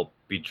we're all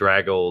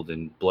bedraggled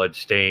and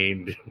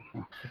blood-stained.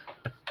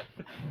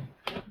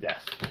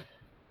 Yes.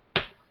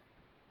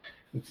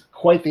 It's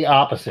quite the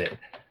opposite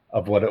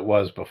of what it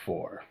was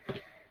before.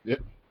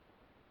 Yep.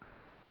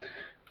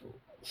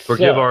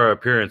 Forgive our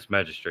appearance,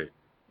 magistrate.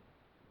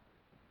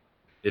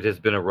 It has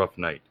been a rough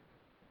night.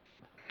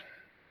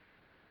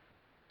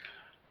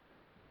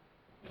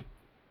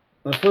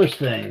 The first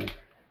thing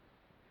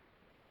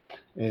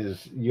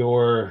is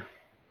your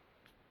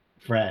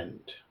friend,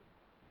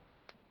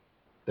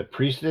 the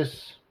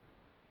priestess.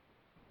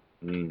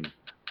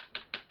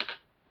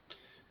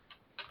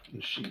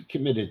 She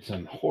committed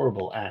some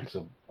horrible acts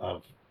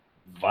of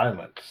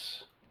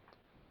violence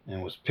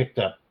and was picked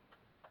up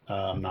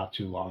not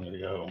too long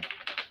ago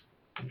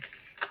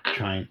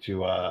trying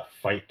to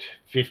fight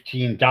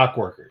 15 dock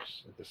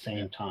workers at the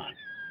same time.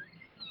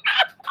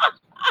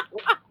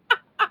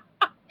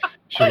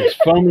 She was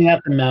foaming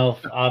at the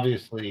mouth.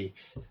 Obviously,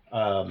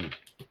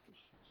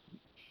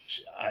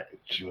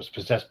 she was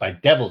possessed by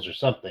devils or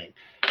something.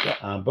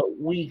 But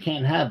we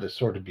can't have this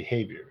sort of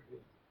behavior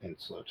in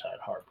Slow Tide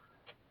Harbor.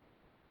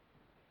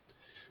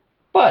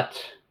 But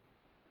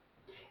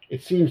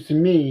it seems to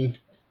me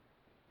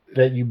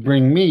that you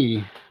bring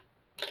me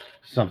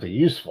something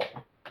useful.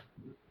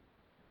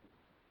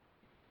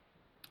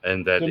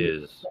 And that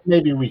is?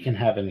 Maybe we can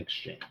have an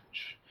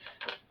exchange.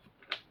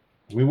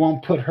 We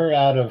won't put her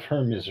out of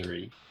her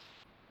misery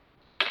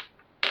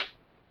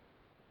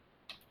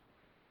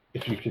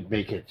if you could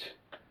make it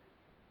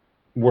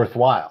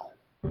worthwhile.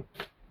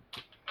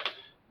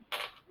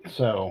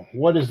 So,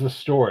 what is the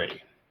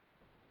story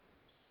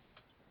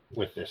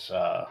with this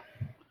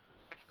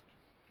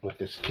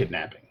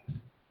kidnapping?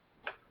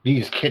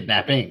 These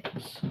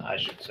kidnappings, I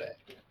should say.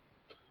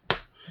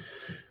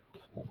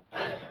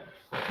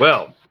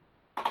 Well,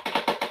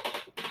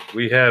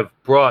 we have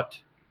brought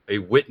a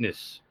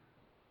witness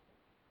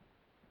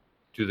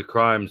to the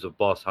crimes of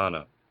Boss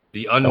Hana,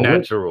 the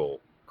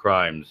unnatural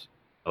crimes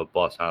of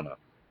Boss Hana.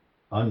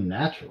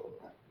 Unnatural?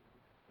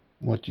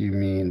 What do you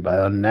mean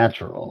by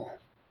unnatural?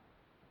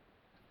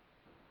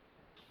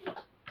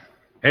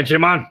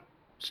 Henchman,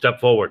 step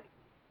forward.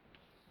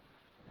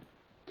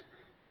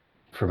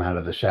 From out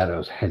of the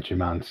shadows,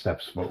 Henchman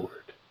steps forward.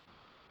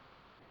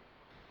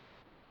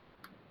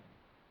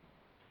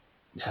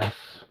 Yes.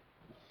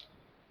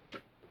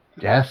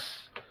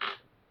 Yes.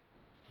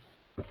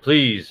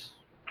 Please.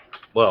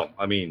 Well,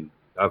 I mean,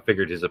 I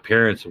figured his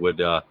appearance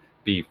would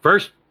be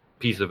first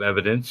piece of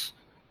evidence.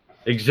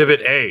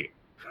 Exhibit A.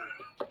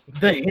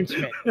 The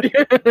henchman.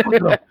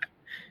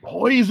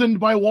 Poisoned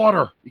by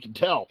water. You can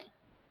tell.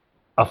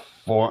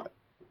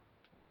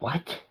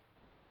 What?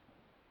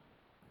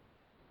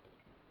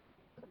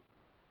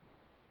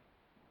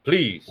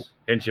 Please,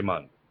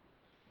 henchman.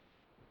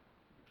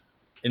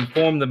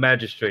 Inform the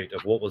magistrate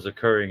of what was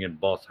occurring in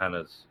Boss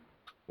Hannah's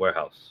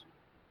warehouse.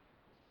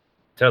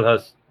 Tell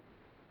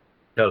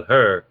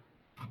her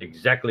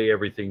exactly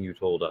everything you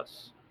told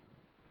us.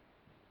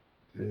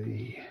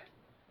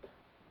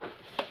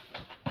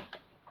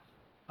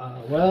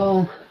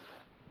 Well,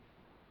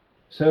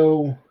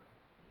 so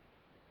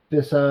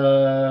this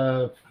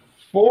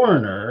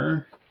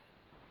foreigner,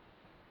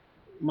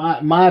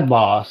 my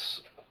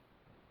boss,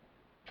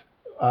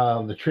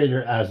 the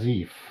trader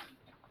Azif,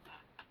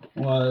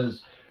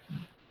 was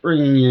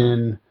bringing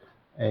in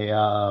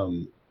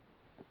an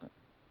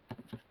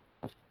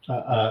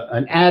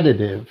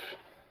additive,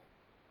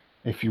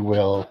 if you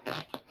will,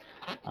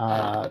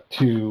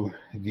 to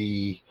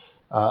the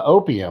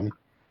opium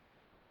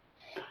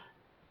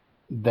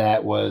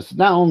that was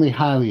not only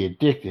highly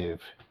addictive,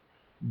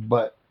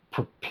 but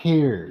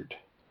prepared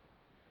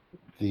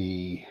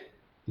the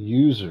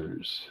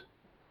users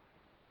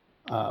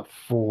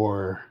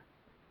for,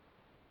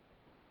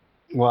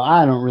 well,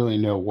 I don't really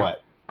know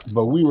what,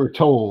 but we were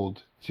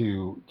told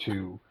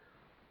to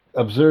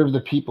observe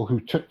the people who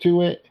took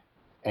to it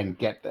and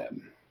get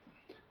them.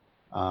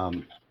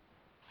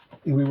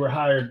 We were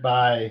hired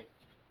by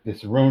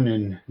this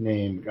Ronin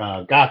named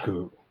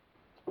Gaku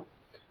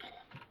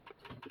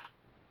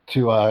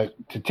to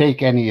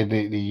take any of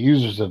the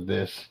users of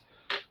this,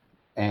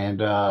 and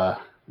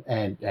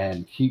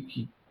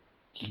he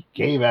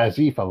gave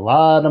Azif a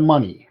lot of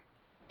money.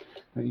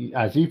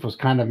 Azif was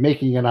kind of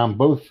making it on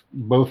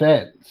both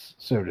ends,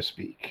 so to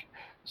speak.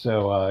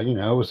 So it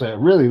was a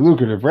really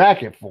lucrative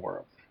racket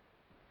for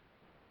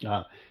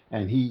him.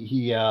 And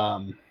he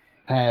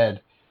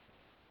had,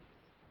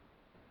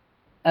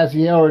 as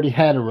he already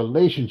had a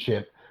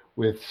relationship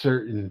with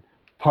certain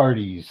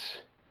parties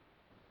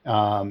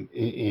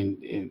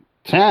in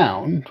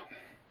town,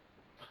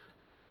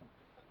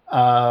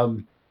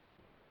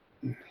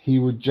 he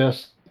would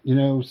just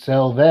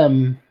sell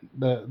them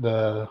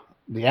the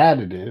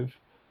additive,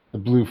 the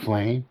Blue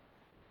Flame,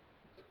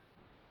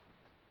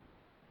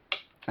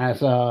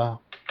 as a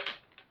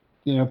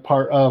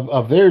part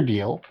of their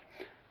deal.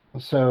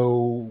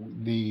 So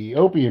the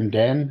opium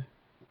den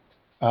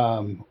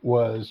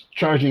was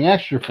charging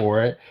extra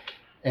for it,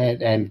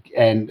 and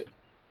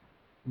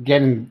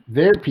getting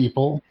their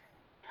people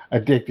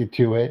addicted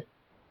to it,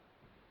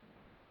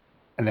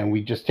 and then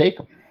we just take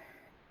them.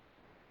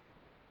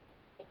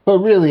 But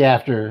really,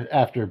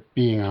 after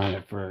being on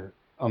it for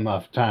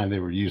enough time, they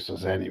were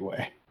useless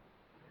anyway.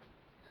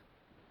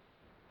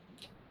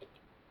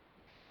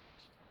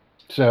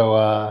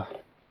 So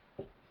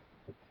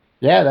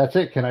yeah, that's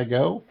it. Can I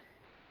go?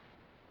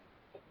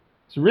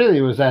 So really,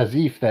 it was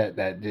Azif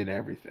that did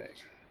everything.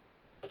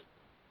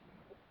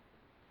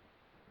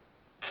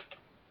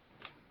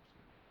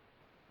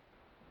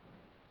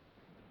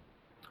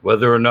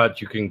 Whether or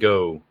not you can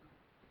go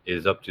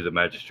is up to the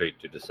magistrate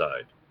to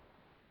decide.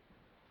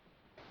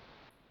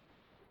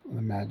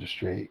 The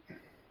magistrate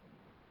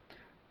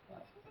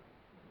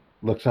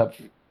looks up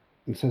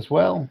and says,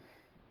 well,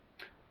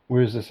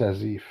 where's this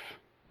Azif?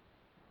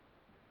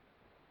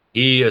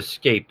 He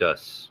escaped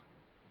us.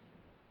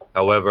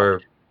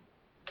 However,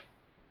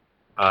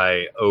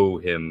 I owe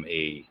him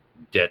a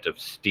debt of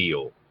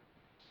steel.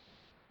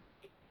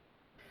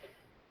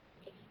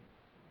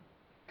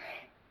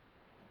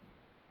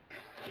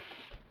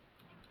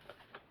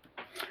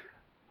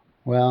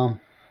 Well,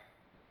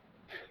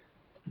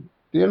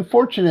 the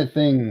unfortunate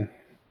thing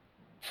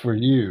for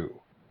you,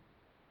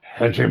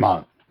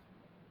 Henchman,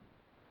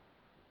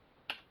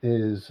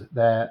 is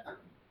that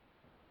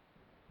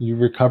you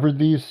recovered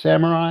these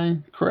samurai,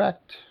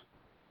 correct?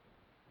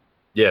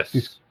 Yes.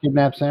 These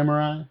kidnapped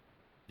samurai?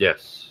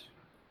 Yes.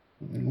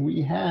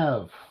 We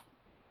have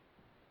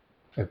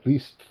at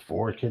least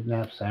 4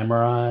 kidnapped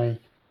samurai,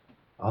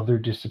 other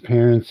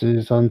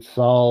disappearances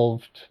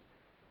unsolved.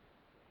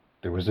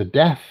 There was a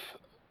death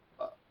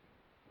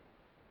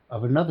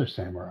of another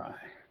samurai.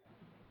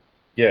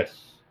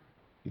 Yes.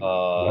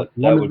 That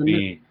would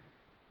be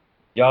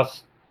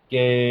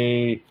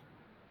Yasuke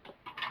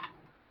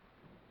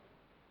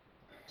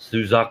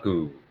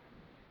Suzaku.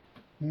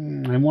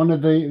 And one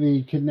of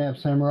the kidnapped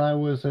samurai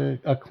was a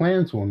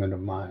clanswoman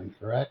of mine,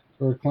 correct?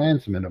 Or a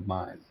clansman of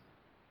mine.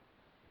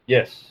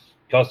 Yes.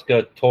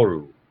 Kasuga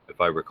Toru,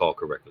 if I recall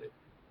correctly.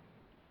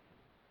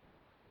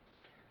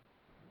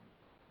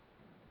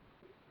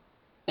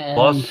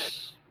 And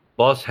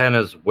Boss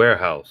Hannah's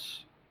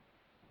warehouse,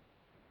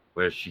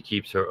 where she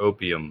keeps her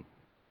opium,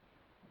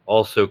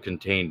 also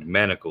contained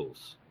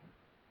manacles,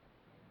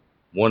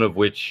 one of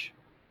which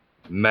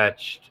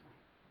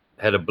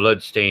had a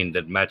blood stain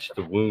that matched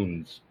the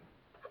wounds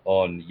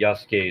on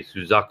Yasuke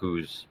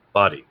Suzaku's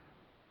body.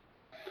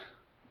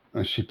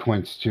 she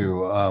points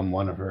to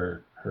one of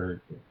her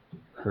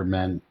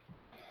men.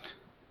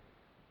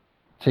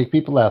 Take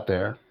people out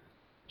there.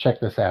 Check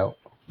this out.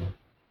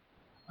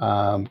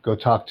 Go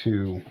talk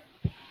to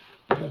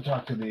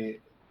the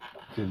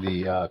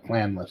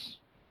clanless.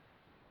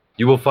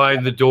 You will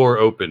find the door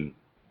open.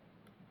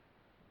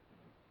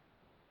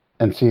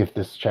 And see if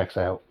this checks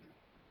out.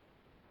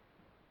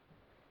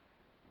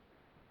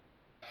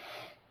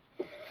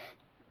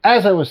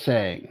 As I was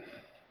saying,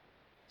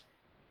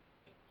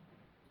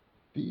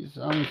 these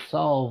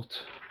unsolved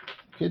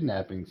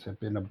kidnappings have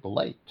been a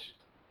blight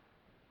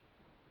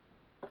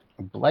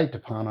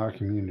upon our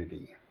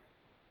community.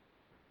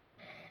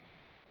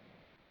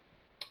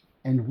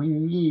 And we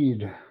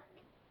need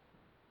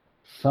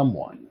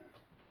someone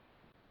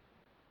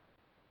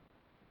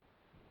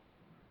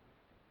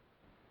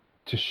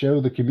to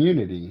show the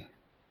community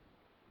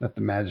that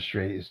the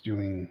magistrate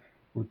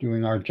we're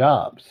doing our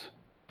jobs.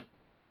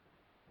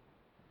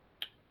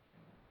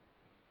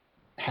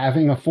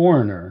 Having a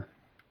foreigner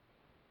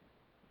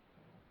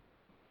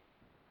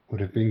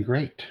would have been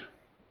great.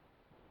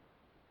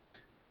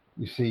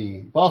 You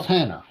see, Boss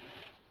Hannah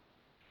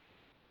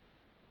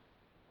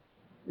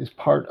is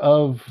part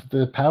of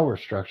the power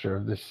structure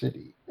of this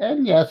city.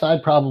 And yes, I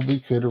probably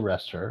could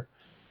arrest her,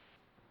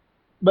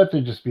 but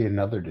there'd just be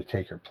another to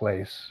take her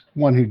place,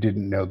 one who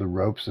didn't know the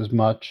ropes as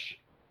much.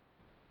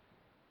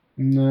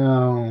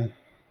 No.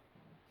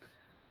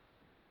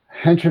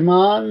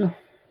 Henchman,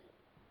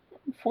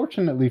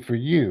 fortunately for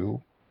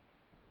you,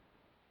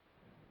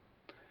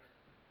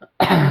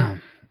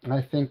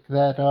 I think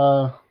that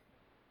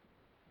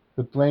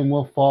the blame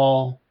will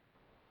fall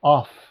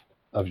off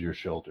of your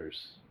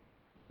shoulders.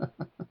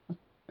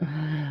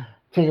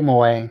 Take him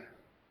away.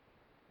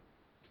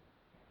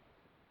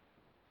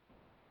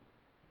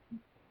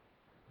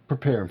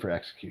 Prepare him for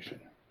execution.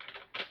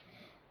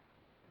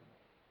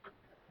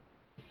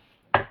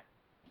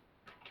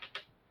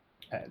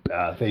 And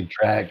they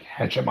drag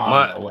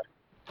Henchman away.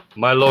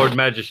 My Lord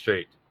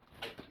Magistrate.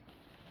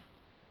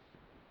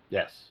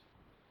 Yes.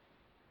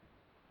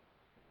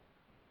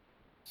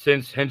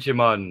 Since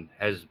Henchman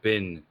has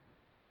been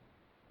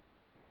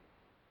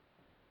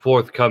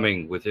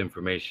forthcoming with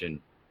information,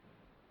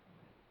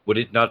 would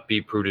it not be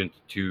prudent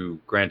to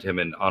grant him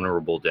an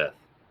honorable death?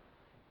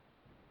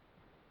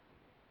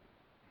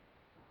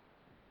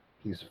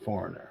 He's a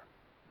foreigner.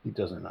 He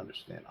doesn't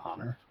understand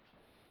honor.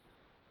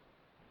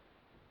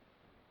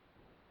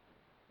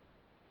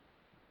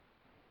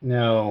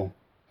 No,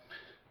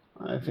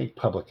 I think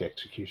public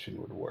execution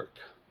would work.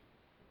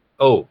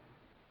 Oh,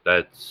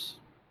 that's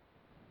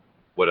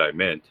what I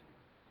meant.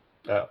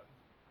 Oh.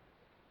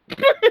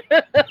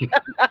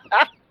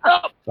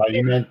 Thought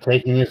you meant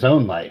taking his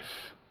own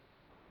life.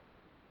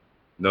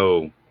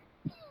 No.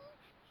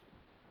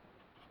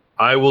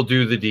 I will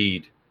do the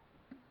deed.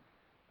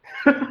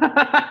 No,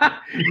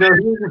 he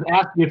was just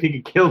asking if he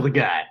could kill the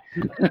guy.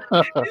 He's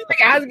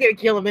like, I was gonna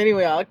kill him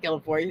anyway. I'll kill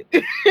him for you.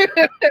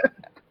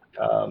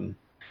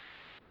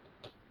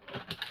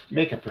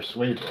 Make a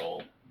persuade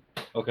roll.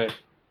 Okay.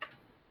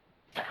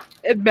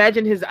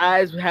 Imagine his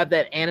eyes would have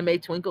that anime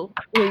twinkle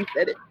when he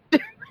said it.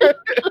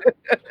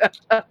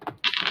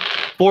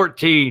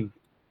 14.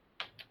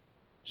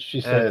 She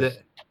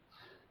says,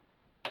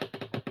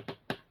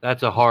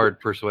 that's a hard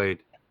persuade.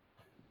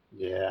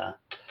 yeah.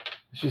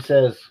 She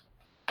says,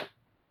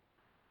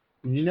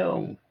 you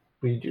know,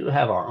 we do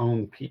have our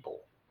own people.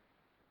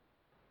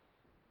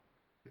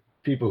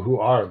 People who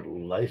are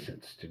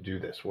licensed to do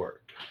this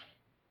work.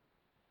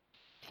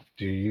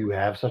 Do you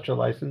have such a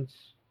license?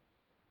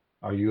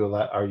 Are you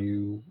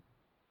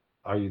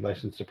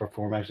licensed to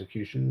perform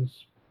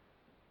executions?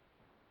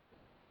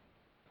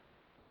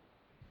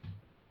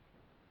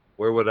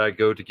 Where would I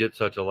go to get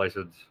such a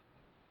license?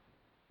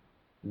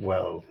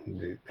 Well,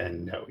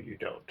 and no, you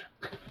don't.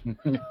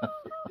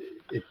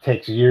 It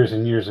takes years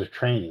and years of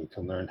training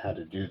to learn how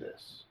to do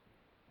this.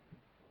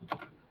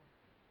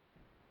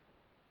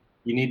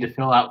 You need to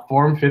fill out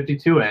Form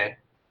 52A.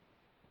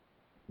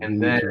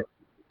 And then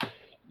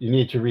you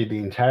need to read the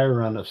entire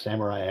run of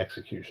Samurai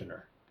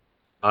Executioner.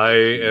 I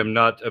am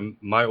not.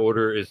 My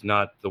order is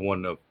not the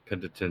one of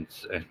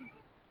penitence. And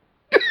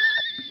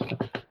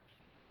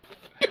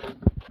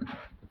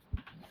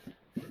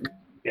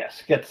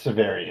yes, get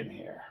Severian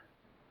here.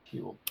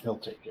 He'll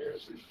take care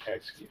of the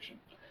execution.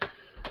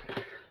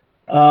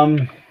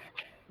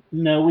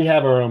 No, we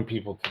have our own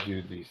people to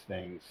do these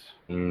things.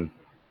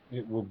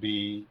 It will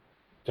be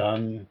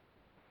done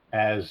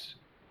as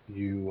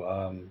you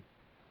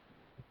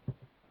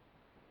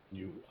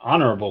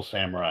honorable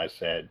samurai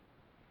said,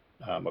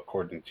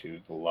 according to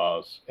the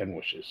laws and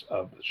wishes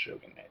of the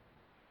shogunate.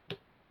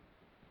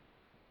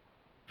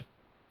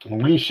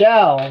 We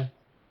shall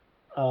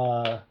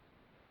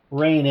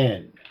rein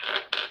in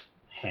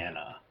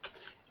Hannah,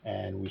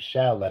 and we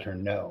shall let her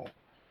know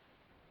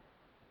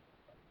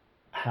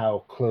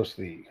how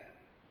closely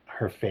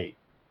her fate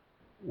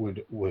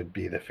would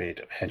be the fate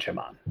of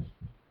Hencheman.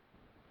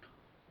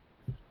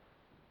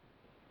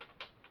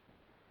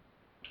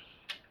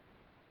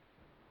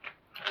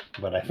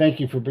 But I thank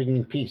you for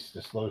bringing peace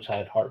to Slow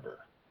Tide Harbor.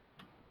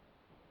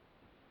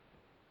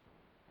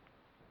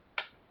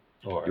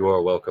 Or You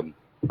are welcome.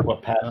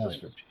 what passes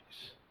for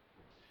peace?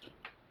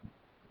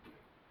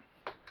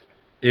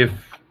 If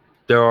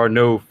there are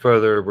no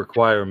further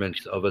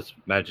requirements of us,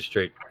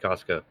 Magistrate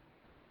Casca,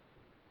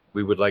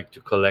 we would like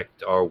to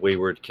collect our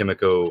wayward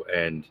Kimiko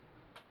and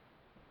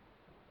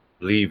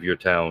leave your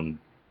town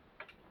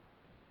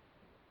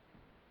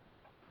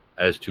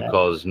as to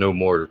cause no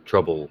more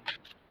trouble.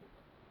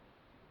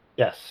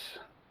 Yes.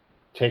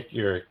 Take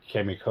your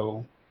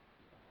Kimiko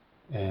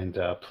and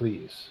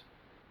please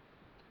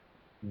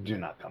do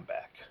not come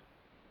back.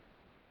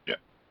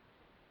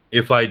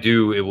 If I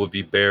do, it will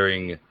be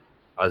bearing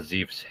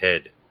Azif's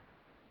head.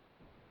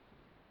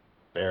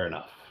 Fair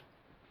enough.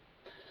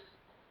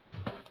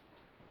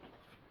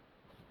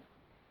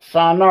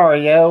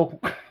 Sonario.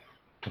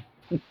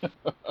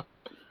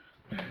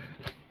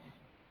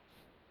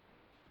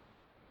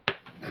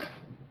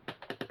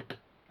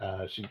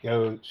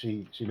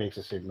 She makes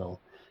a signal,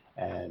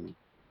 and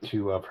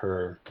two of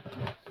her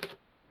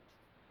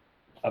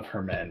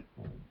men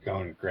go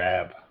and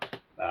grab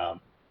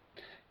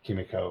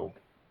Kimiko,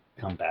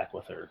 come back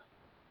with her.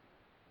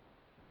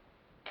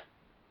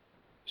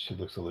 She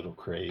looks a little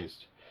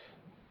crazed.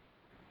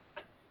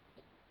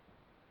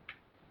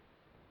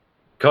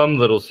 Come,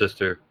 little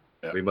sister.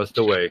 We must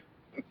away.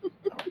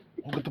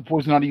 We'll get the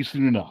poison out of you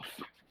soon enough.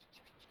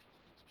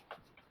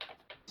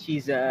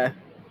 She's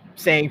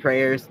saying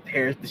prayers,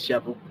 tears the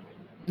shovel,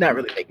 not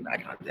really making eye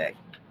contact.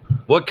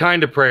 What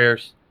kind of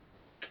prayers?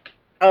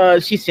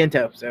 She's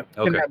Shinto, so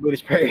they're Okay. not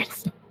Buddhist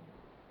prayers.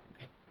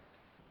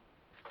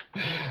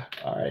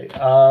 All right.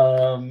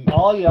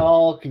 All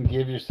y'all can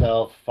give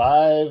yourself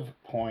 5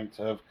 points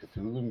of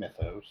Cthulhu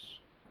Mythos.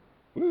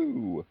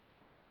 Woo!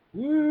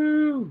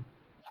 Woo!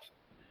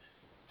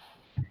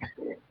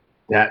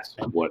 That's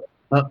what.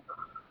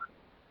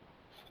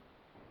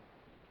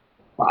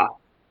 Wow.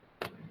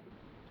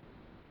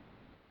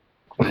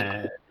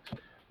 And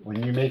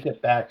when you make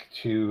it back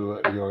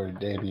to your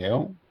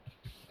daimyo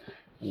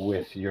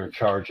with your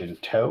charge in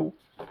tow,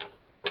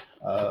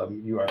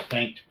 you are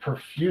thanked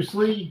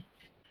profusely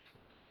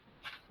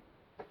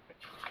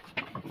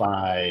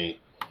by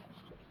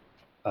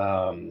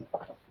I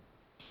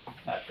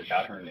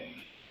forgot her name.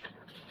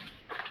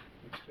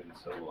 It's been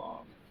so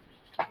long.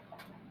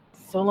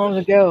 So long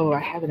ago, I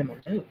have it in my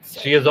notes.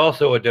 She is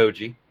also a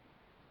doji.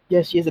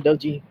 Yes, she is a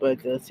doji, but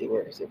let's see,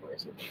 where is it?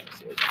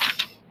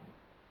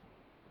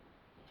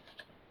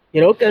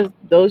 Hiroka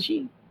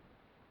Doji?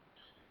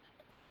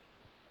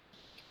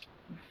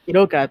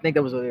 Hiroka, I think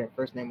that was what her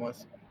first name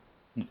was.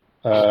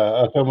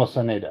 Otomo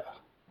Saneda.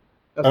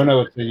 Oh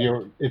no, it's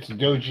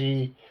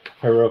Doji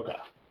Hiroka.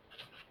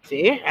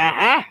 See?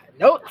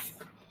 Notes.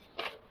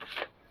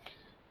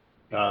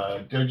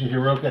 Doji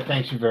Hiroka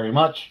thanks you very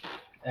much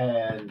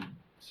and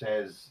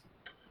says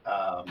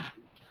that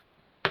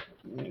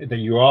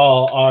you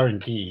all are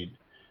indeed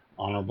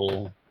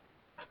honorable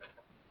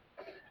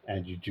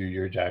and you do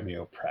your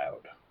daimyo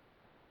proud.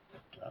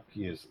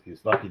 He's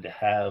lucky to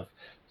have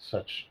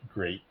such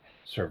great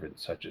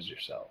servants such as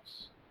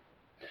yourselves.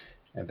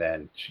 And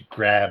then she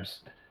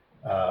grabs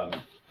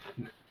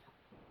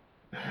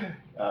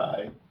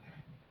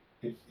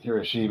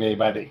Hiroshime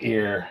by the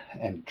ear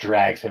and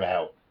drags him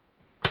out.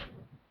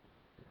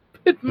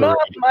 It's not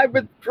my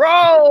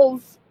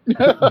withdrawals.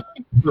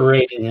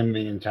 Berating him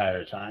the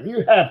entire time.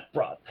 You have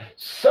brought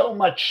so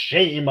much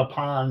shame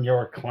upon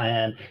your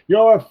clan.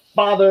 Your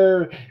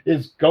father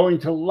is going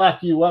to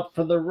lock you up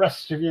for the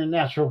rest of your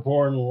natural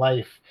born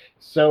life.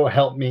 So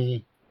help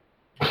me.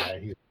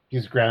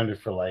 He's grounded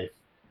for life.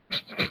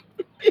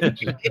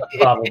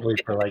 Probably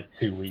for like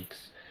 2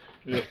 weeks.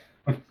 Yeah.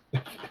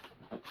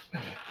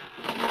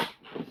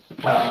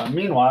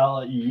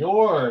 Meanwhile,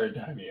 your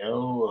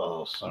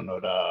daimyo,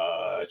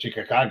 Sonoda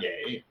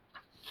Chikakage,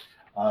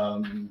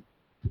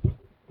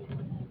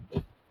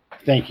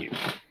 thank you.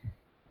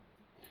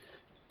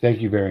 Thank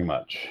you very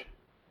much.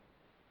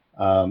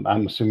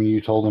 I'm assuming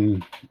you told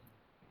him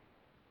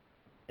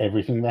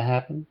everything that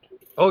happened?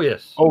 Oh,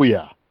 yes. Oh,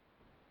 yeah.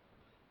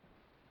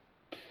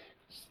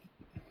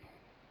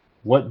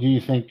 What do you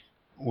think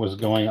was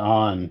going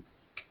on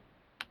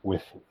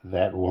with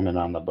that woman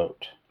on the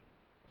boat?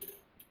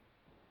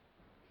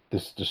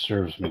 This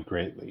disturbs me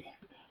greatly.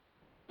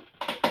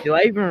 Do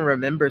I even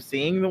remember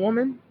seeing the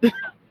woman?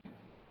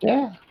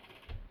 Yeah.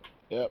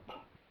 Yep.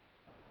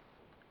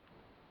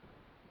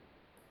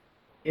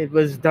 It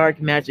was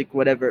dark magic,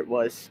 whatever it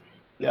was.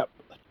 Yep.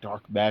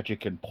 Dark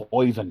magic and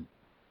poison.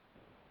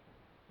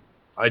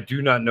 I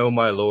do not know,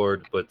 my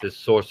lord, but this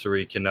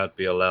sorcery cannot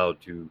be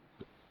allowed to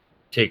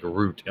take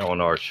root on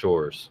our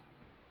shores.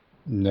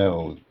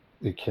 No,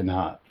 it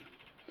cannot.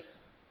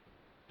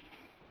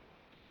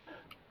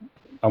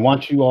 I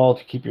want you all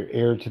to keep your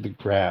ear to the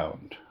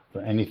ground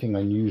for anything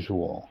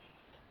unusual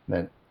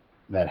that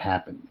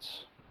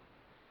happens.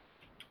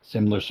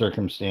 Similar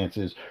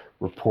circumstances,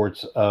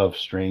 reports of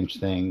strange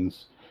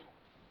things,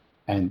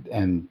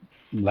 and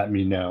let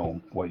me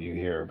know what you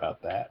hear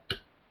about that.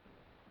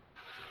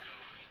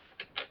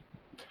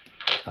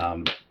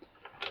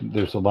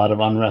 There's a lot of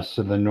unrest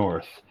to the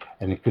north,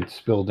 and it could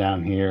spill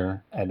down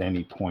here at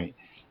any point.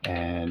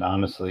 And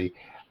honestly,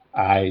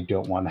 I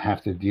don't want to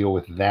have to deal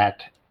with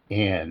that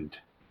and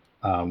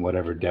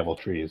whatever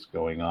deviltry is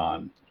going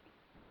on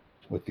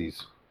with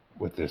this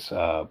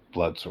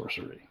blood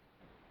sorcery.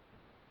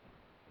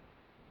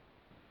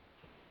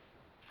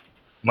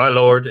 My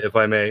lord, if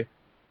I may.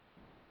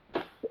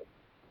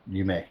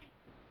 You may.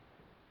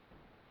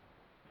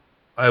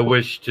 I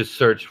wish to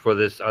search for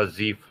this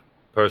Azif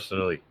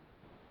personally.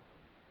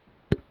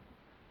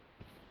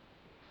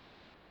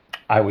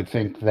 I would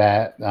think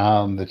that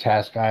the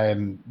task I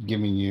am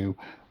giving you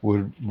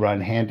would run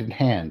hand in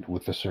hand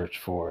with the search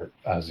for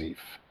Azif.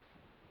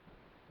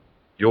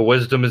 Your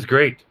wisdom is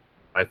great.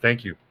 I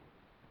thank you.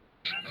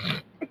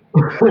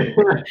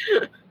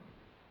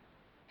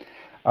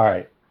 All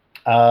right.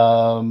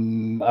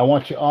 I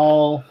want you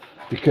all,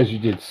 because you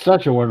did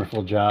such a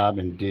wonderful job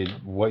and did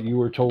what you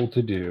were told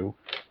to do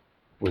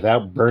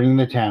without burning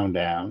the town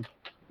down,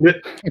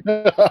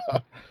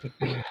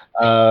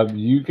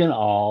 you can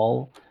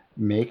all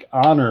make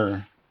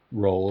honor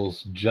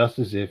rolls just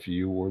as if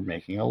you were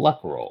making a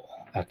luck roll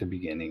at the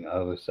beginning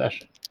of a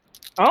session.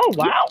 Oh,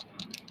 wow.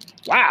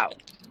 Wow.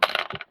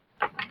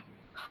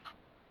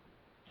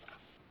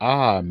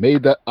 I blew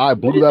that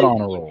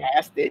honor roll.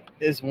 Passed it.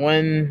 It's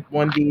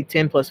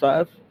 1d10 plus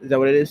 5. Is that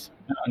what it is?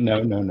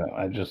 No.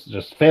 I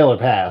just fail or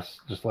pass.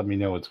 Just let me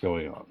know what's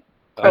going on.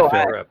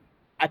 I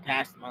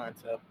passed mine,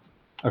 so.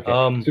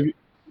 Okay. So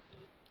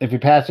if you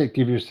pass it,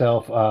 give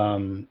yourself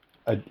a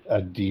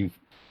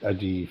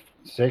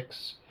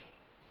D6.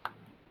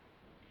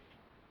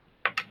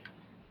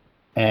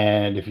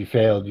 And if you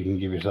failed, you can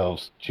give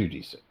yourselves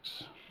 2d6.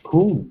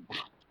 Cool.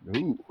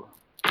 Ooh.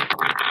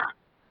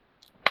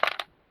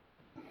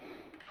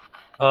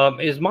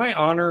 Is my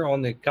honor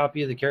on the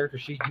copy of the character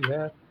sheet you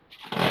have?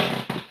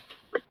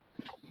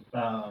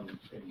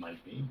 It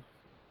might be.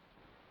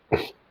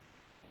 I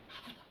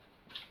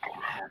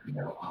have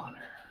no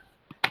honor.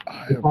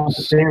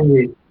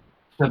 Sandy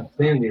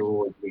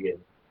will begin.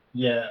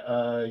 Yeah,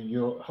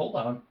 hold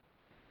on.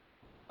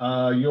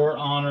 Your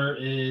honor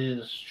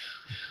is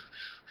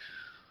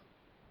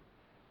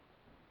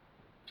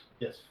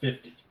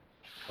 50.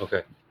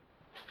 Okay.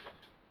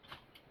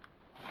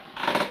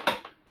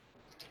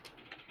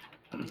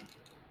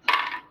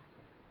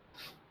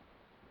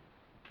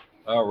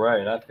 All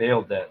right, I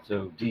failed that.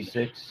 So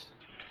D6.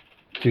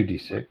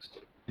 2d6.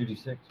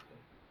 2d6.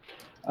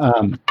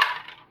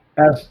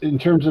 As in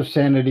terms of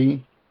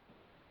sanity,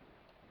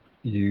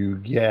 you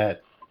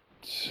get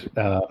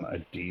a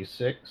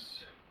d6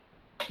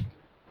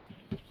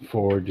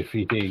 for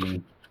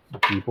defeating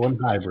people and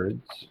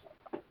hybrids.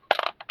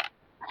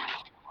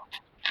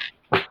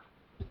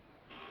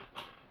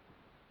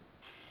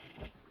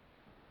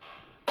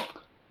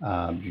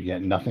 You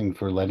get nothing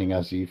for letting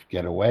Azif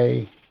get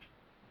away,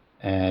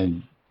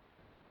 and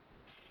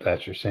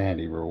that's your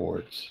sanity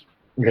rewards.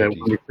 Okay,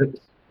 D6.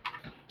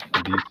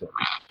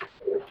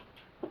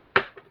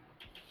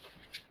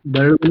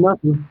 better than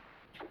nothing.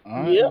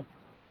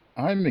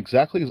 I'm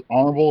exactly as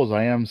honorable as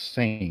I am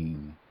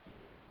sane.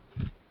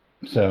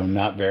 So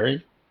not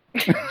very.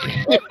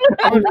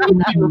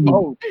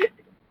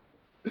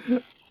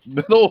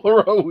 Middle of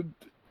the road.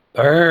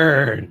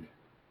 Burn.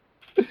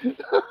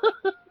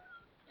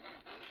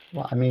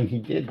 Well, I mean, he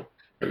did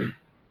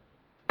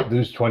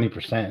lose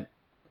 20%.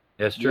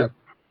 That's true.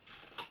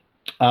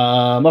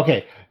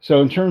 Okay,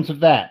 so in terms of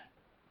that,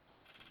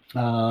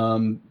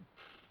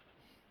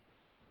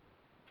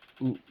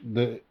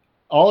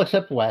 all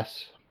except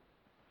Wes,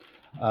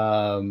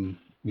 you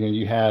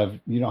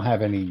don't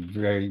have any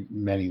very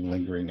many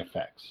lingering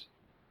effects,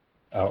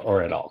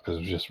 or at all,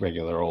 because it's just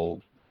regular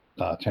old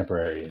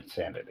temporary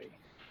insanity.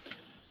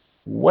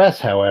 Wes,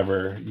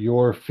 however,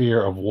 your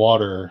fear of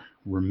water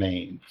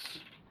remains.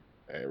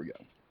 There we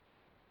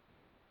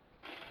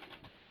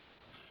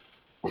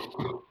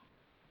go.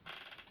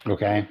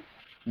 Okay.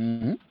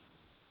 Mm-hmm.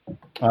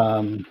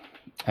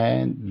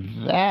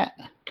 And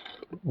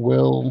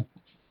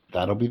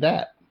that'll be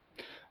that.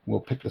 We'll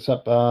pick this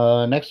up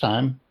next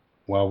time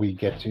while we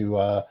get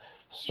to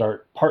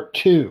start part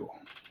 2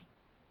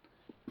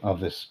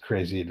 of this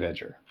crazy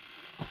adventure.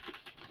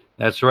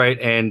 That's right.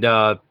 And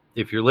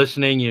if you're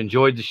listening, you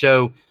enjoyed the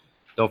show,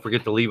 don't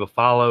forget to leave a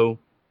follow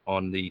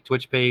on the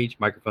Twitch page,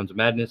 Microphones of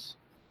Madness.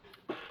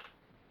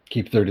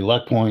 Keep 30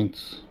 luck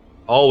points.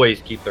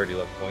 Always keep 30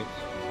 luck points.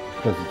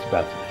 Because it's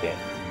about to get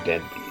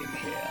deadly in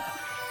here.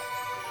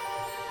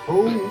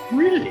 Oh,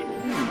 really?